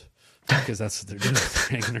Around, because that's what they're doing,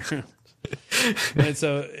 they're hanging around. And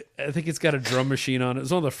so I think it's got a drum machine on it. It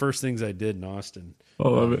was one of the first things I did in Austin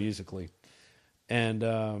musically. And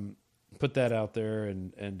put that out there,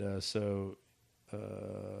 and so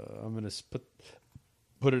I'm going to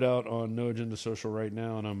put it out on No Agenda Social right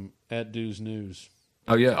now, and I'm at Dues News.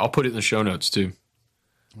 Oh, yeah, I'll put it in the show notes, too.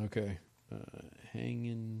 Okay.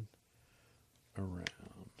 Hanging Around.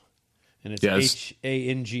 And it's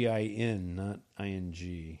Hangin, not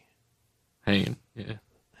ING. Hanging, yeah.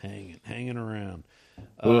 Hanging Around.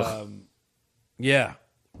 Yeah.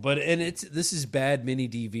 But, this is bad mini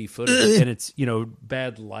DV footage, and it's,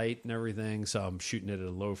 bad light and everything, so I'm shooting it at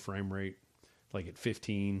a low frame rate. like at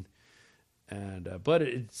 15. And but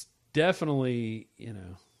it's definitely, you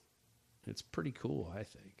know, it's pretty cool, I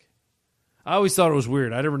think. I always thought it was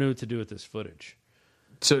weird. I never knew what to do with this footage.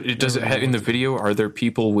 So it does it have in the video? Are there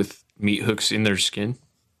people with meat hooks in their skin?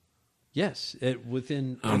 Yes,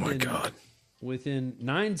 within my God. Within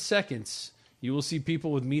 9 seconds, you will see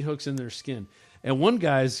people with meat hooks in their skin, and one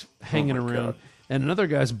guy's hanging around, God. and another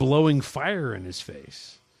guy's blowing fire in his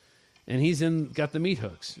face, and he's got the meat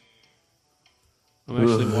hooks. I'm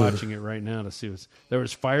actually watching it right now to see what's there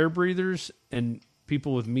was fire breathers and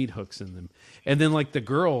people with meat hooks in them, and then like the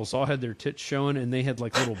girls all had their tits showing, and they had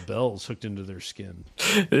like little bells hooked into their skin.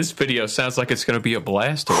 This video sounds like it's going to be a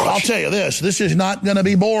blast to watch. I'll tell you this is not going to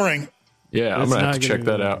be boring. Yeah, I'm going to have to check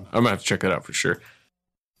that out. I'm going to have to check that out for sure.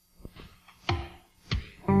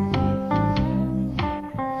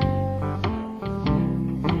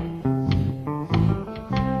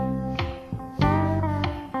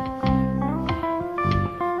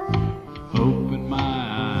 Open my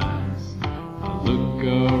eyes, I look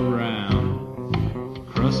around,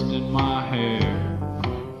 crust in my hair,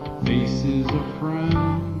 faces a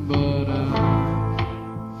frown, but I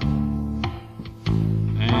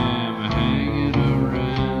am hanging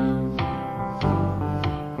around.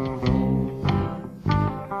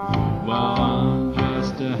 Well, I'm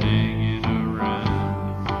just a hanging around.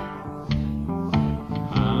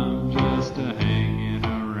 I'm just a hanging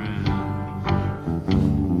around.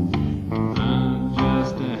 I'm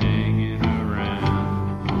just a hanging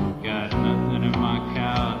around. Got nothing in my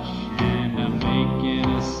couch, and I'm making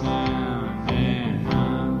a sound, and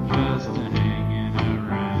I'm just a hanging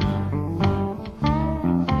around.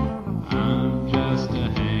 I'm just a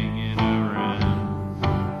hanging around.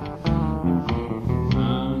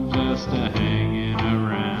 I'm just a hanging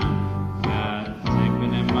around. Got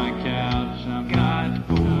sleeping in my couch. I've got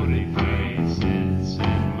 43 cents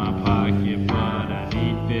in my pocket, but I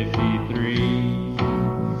need 53.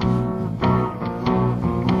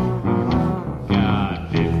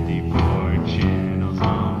 Got 54 channels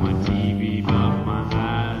on my TV, but my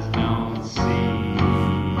eyes don't see.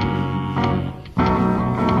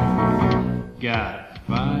 Got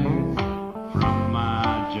fired from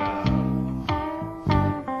my job.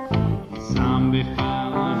 Zombie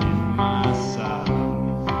felon in my sock.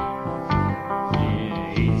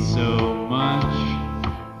 Yeah, ate so much,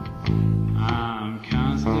 I'm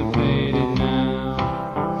constipated now.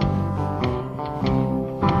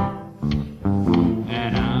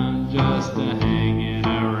 And I'm just a hanging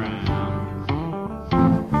around.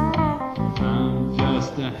 I'm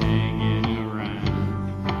just a hanging around.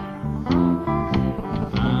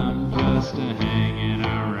 I'm just a hanging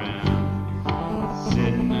around.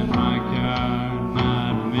 Sitting in my car,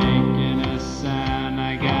 not making a sound.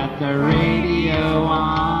 I got the radio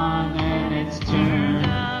on and it's turned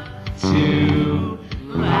up too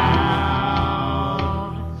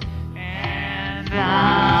loud. And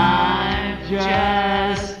I'm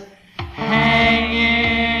just hanging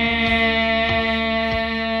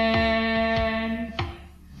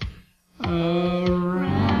around.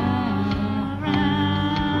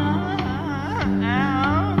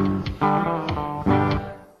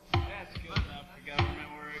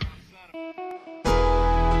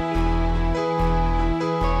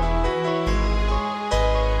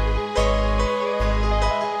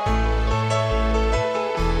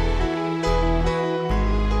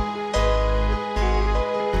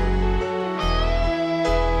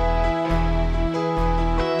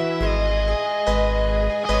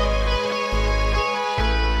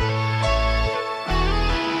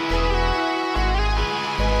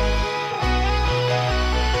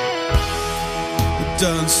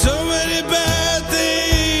 Done so many bad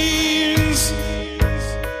things.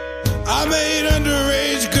 I made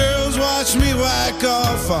underage girls watch me whack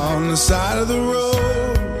off on the side of the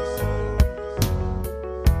road.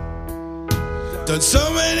 Done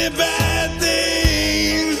so many bad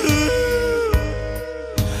things.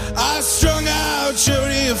 I strung out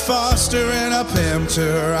Jodie Foster and I pimped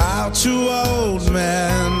her out to old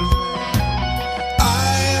men.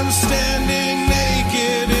 I am standing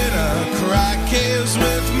naked in a crack case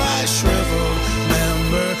with my shriveled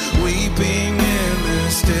member weeping in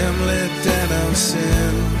this dim-lit den of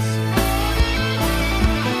sin.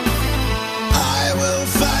 I will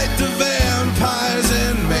fight the vampires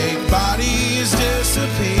and make bodies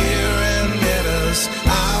disappear and get us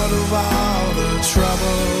out of all the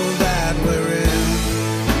trouble that we're in.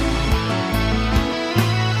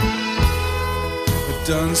 I've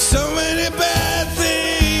done so many bad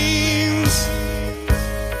things.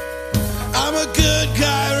 I'm a good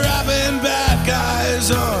guy robbing bad guys,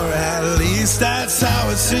 or at least that's how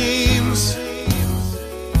it seems.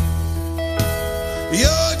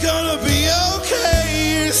 You're gonna be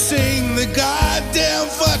okay. You sing the goddamn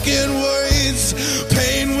fucking words.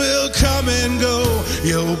 Pain will come and go.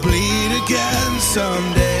 You'll bleed again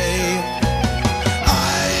someday.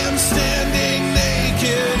 I am standing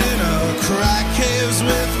naked in a crack caves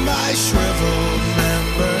with my shriveled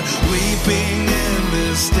member, weeping in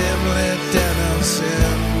this dim-lit den of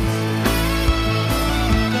sin.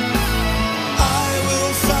 I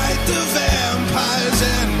will fight the vampires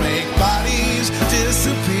and make bodies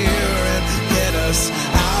disappear and get us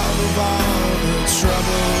out of all the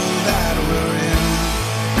trouble that we're in.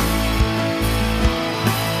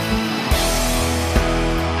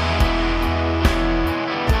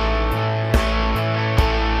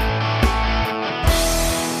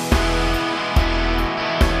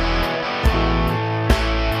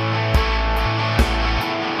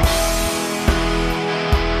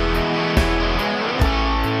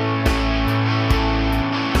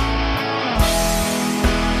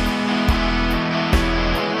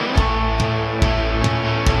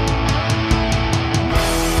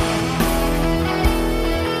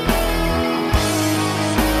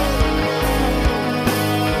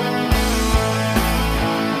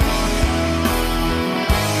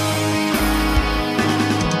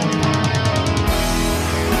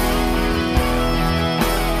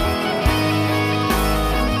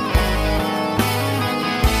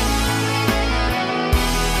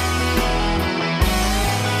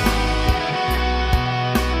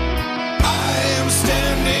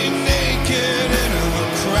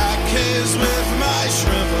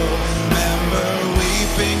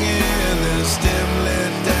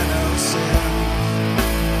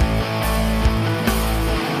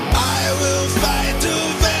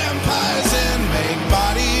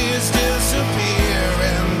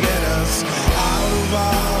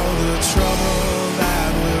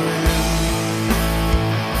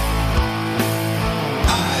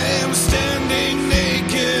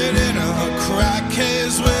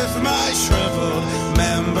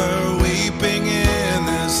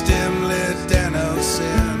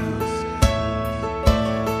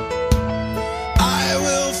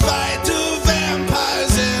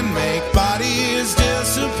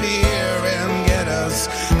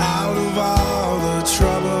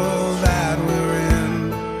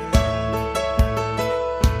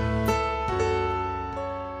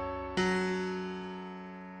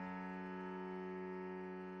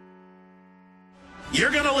 You're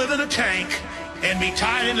going to live in a tank and be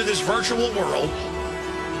tied into this virtual world.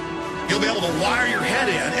 You'll be able to wire your head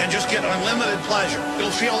in and just get unlimited pleasure. It'll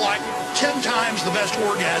feel like 10 times the best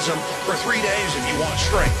orgasm for 3 days if you want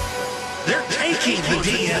straight. They're taking the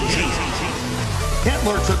DMT.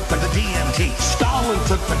 Hitler took the DMT. Stalin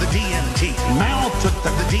took the DMT. Mao took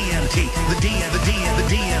the DMT. The DMT.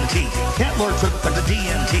 Hitler took the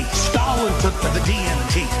DMT. Stalin took the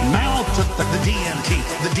DMT. Mao took the DMT.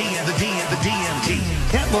 The DMT.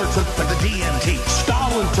 Hitler took the DMT.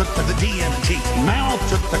 Stalin took the DMT. Mao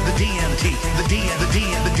took the DMT. The DMT.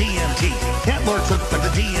 Hitler took the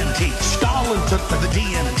DMT. Stalin took the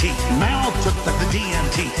DMT. Mao took the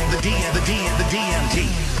DMT. The DMT.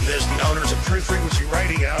 There's the owners of True Frequency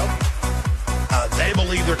Radio. They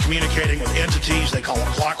believe they're communicating with entities. They call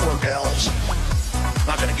them clockwork elves. I'm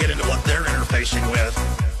not going to get into what they're interfacing with.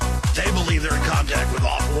 They believe they're in contact with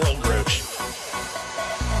off-world groups.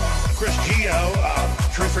 Chris Geo,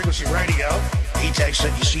 True Frequency Radio, he takes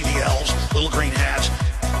it. You see the elves, little green hats.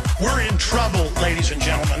 We're in trouble, ladies and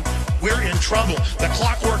gentlemen. We're in trouble. The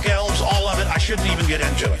clockwork elves, all of it, I shouldn't even get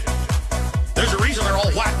into it. There's a reason they're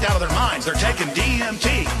all whacked out of their minds. They're taking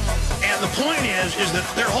DMT. And the point is that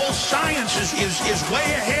their whole science is way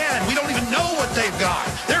ahead. We don't even know what they've got.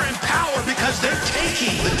 They're in power because they're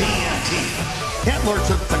taking the DMT. Hitler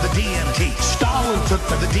took the DMT. Stalin took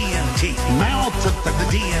the DMT. Mao took the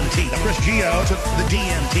DMT. Chris Geo took the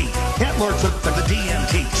DMT. Hitler took the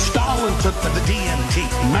DMT. Stalin took the DMT.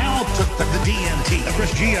 Mao took the DMT.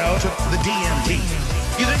 Chris Geo took the DMT.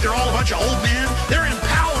 You think they're all a bunch of old men? They're in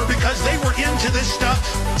power because they were into this stuff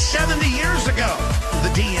 70 years ago. The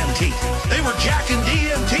DMT. They were jacking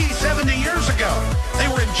DMT 70 years ago. They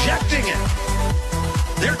were injecting it.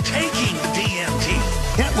 They're taking the DMT.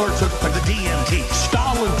 Hitler took the DMT.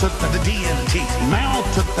 Stalin took the DMT. Mao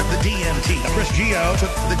took the DMT. Chris Geo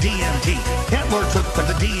took the DMT. Hitler took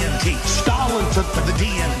the DMT. Stalin took the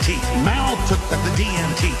DMT. Mao took the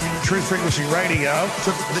DMT. True Frequency Radio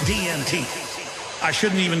took the DMT. I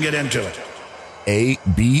shouldn't even get into it.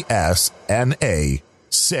 ABSNA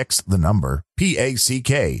 6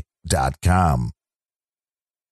 PACK.com.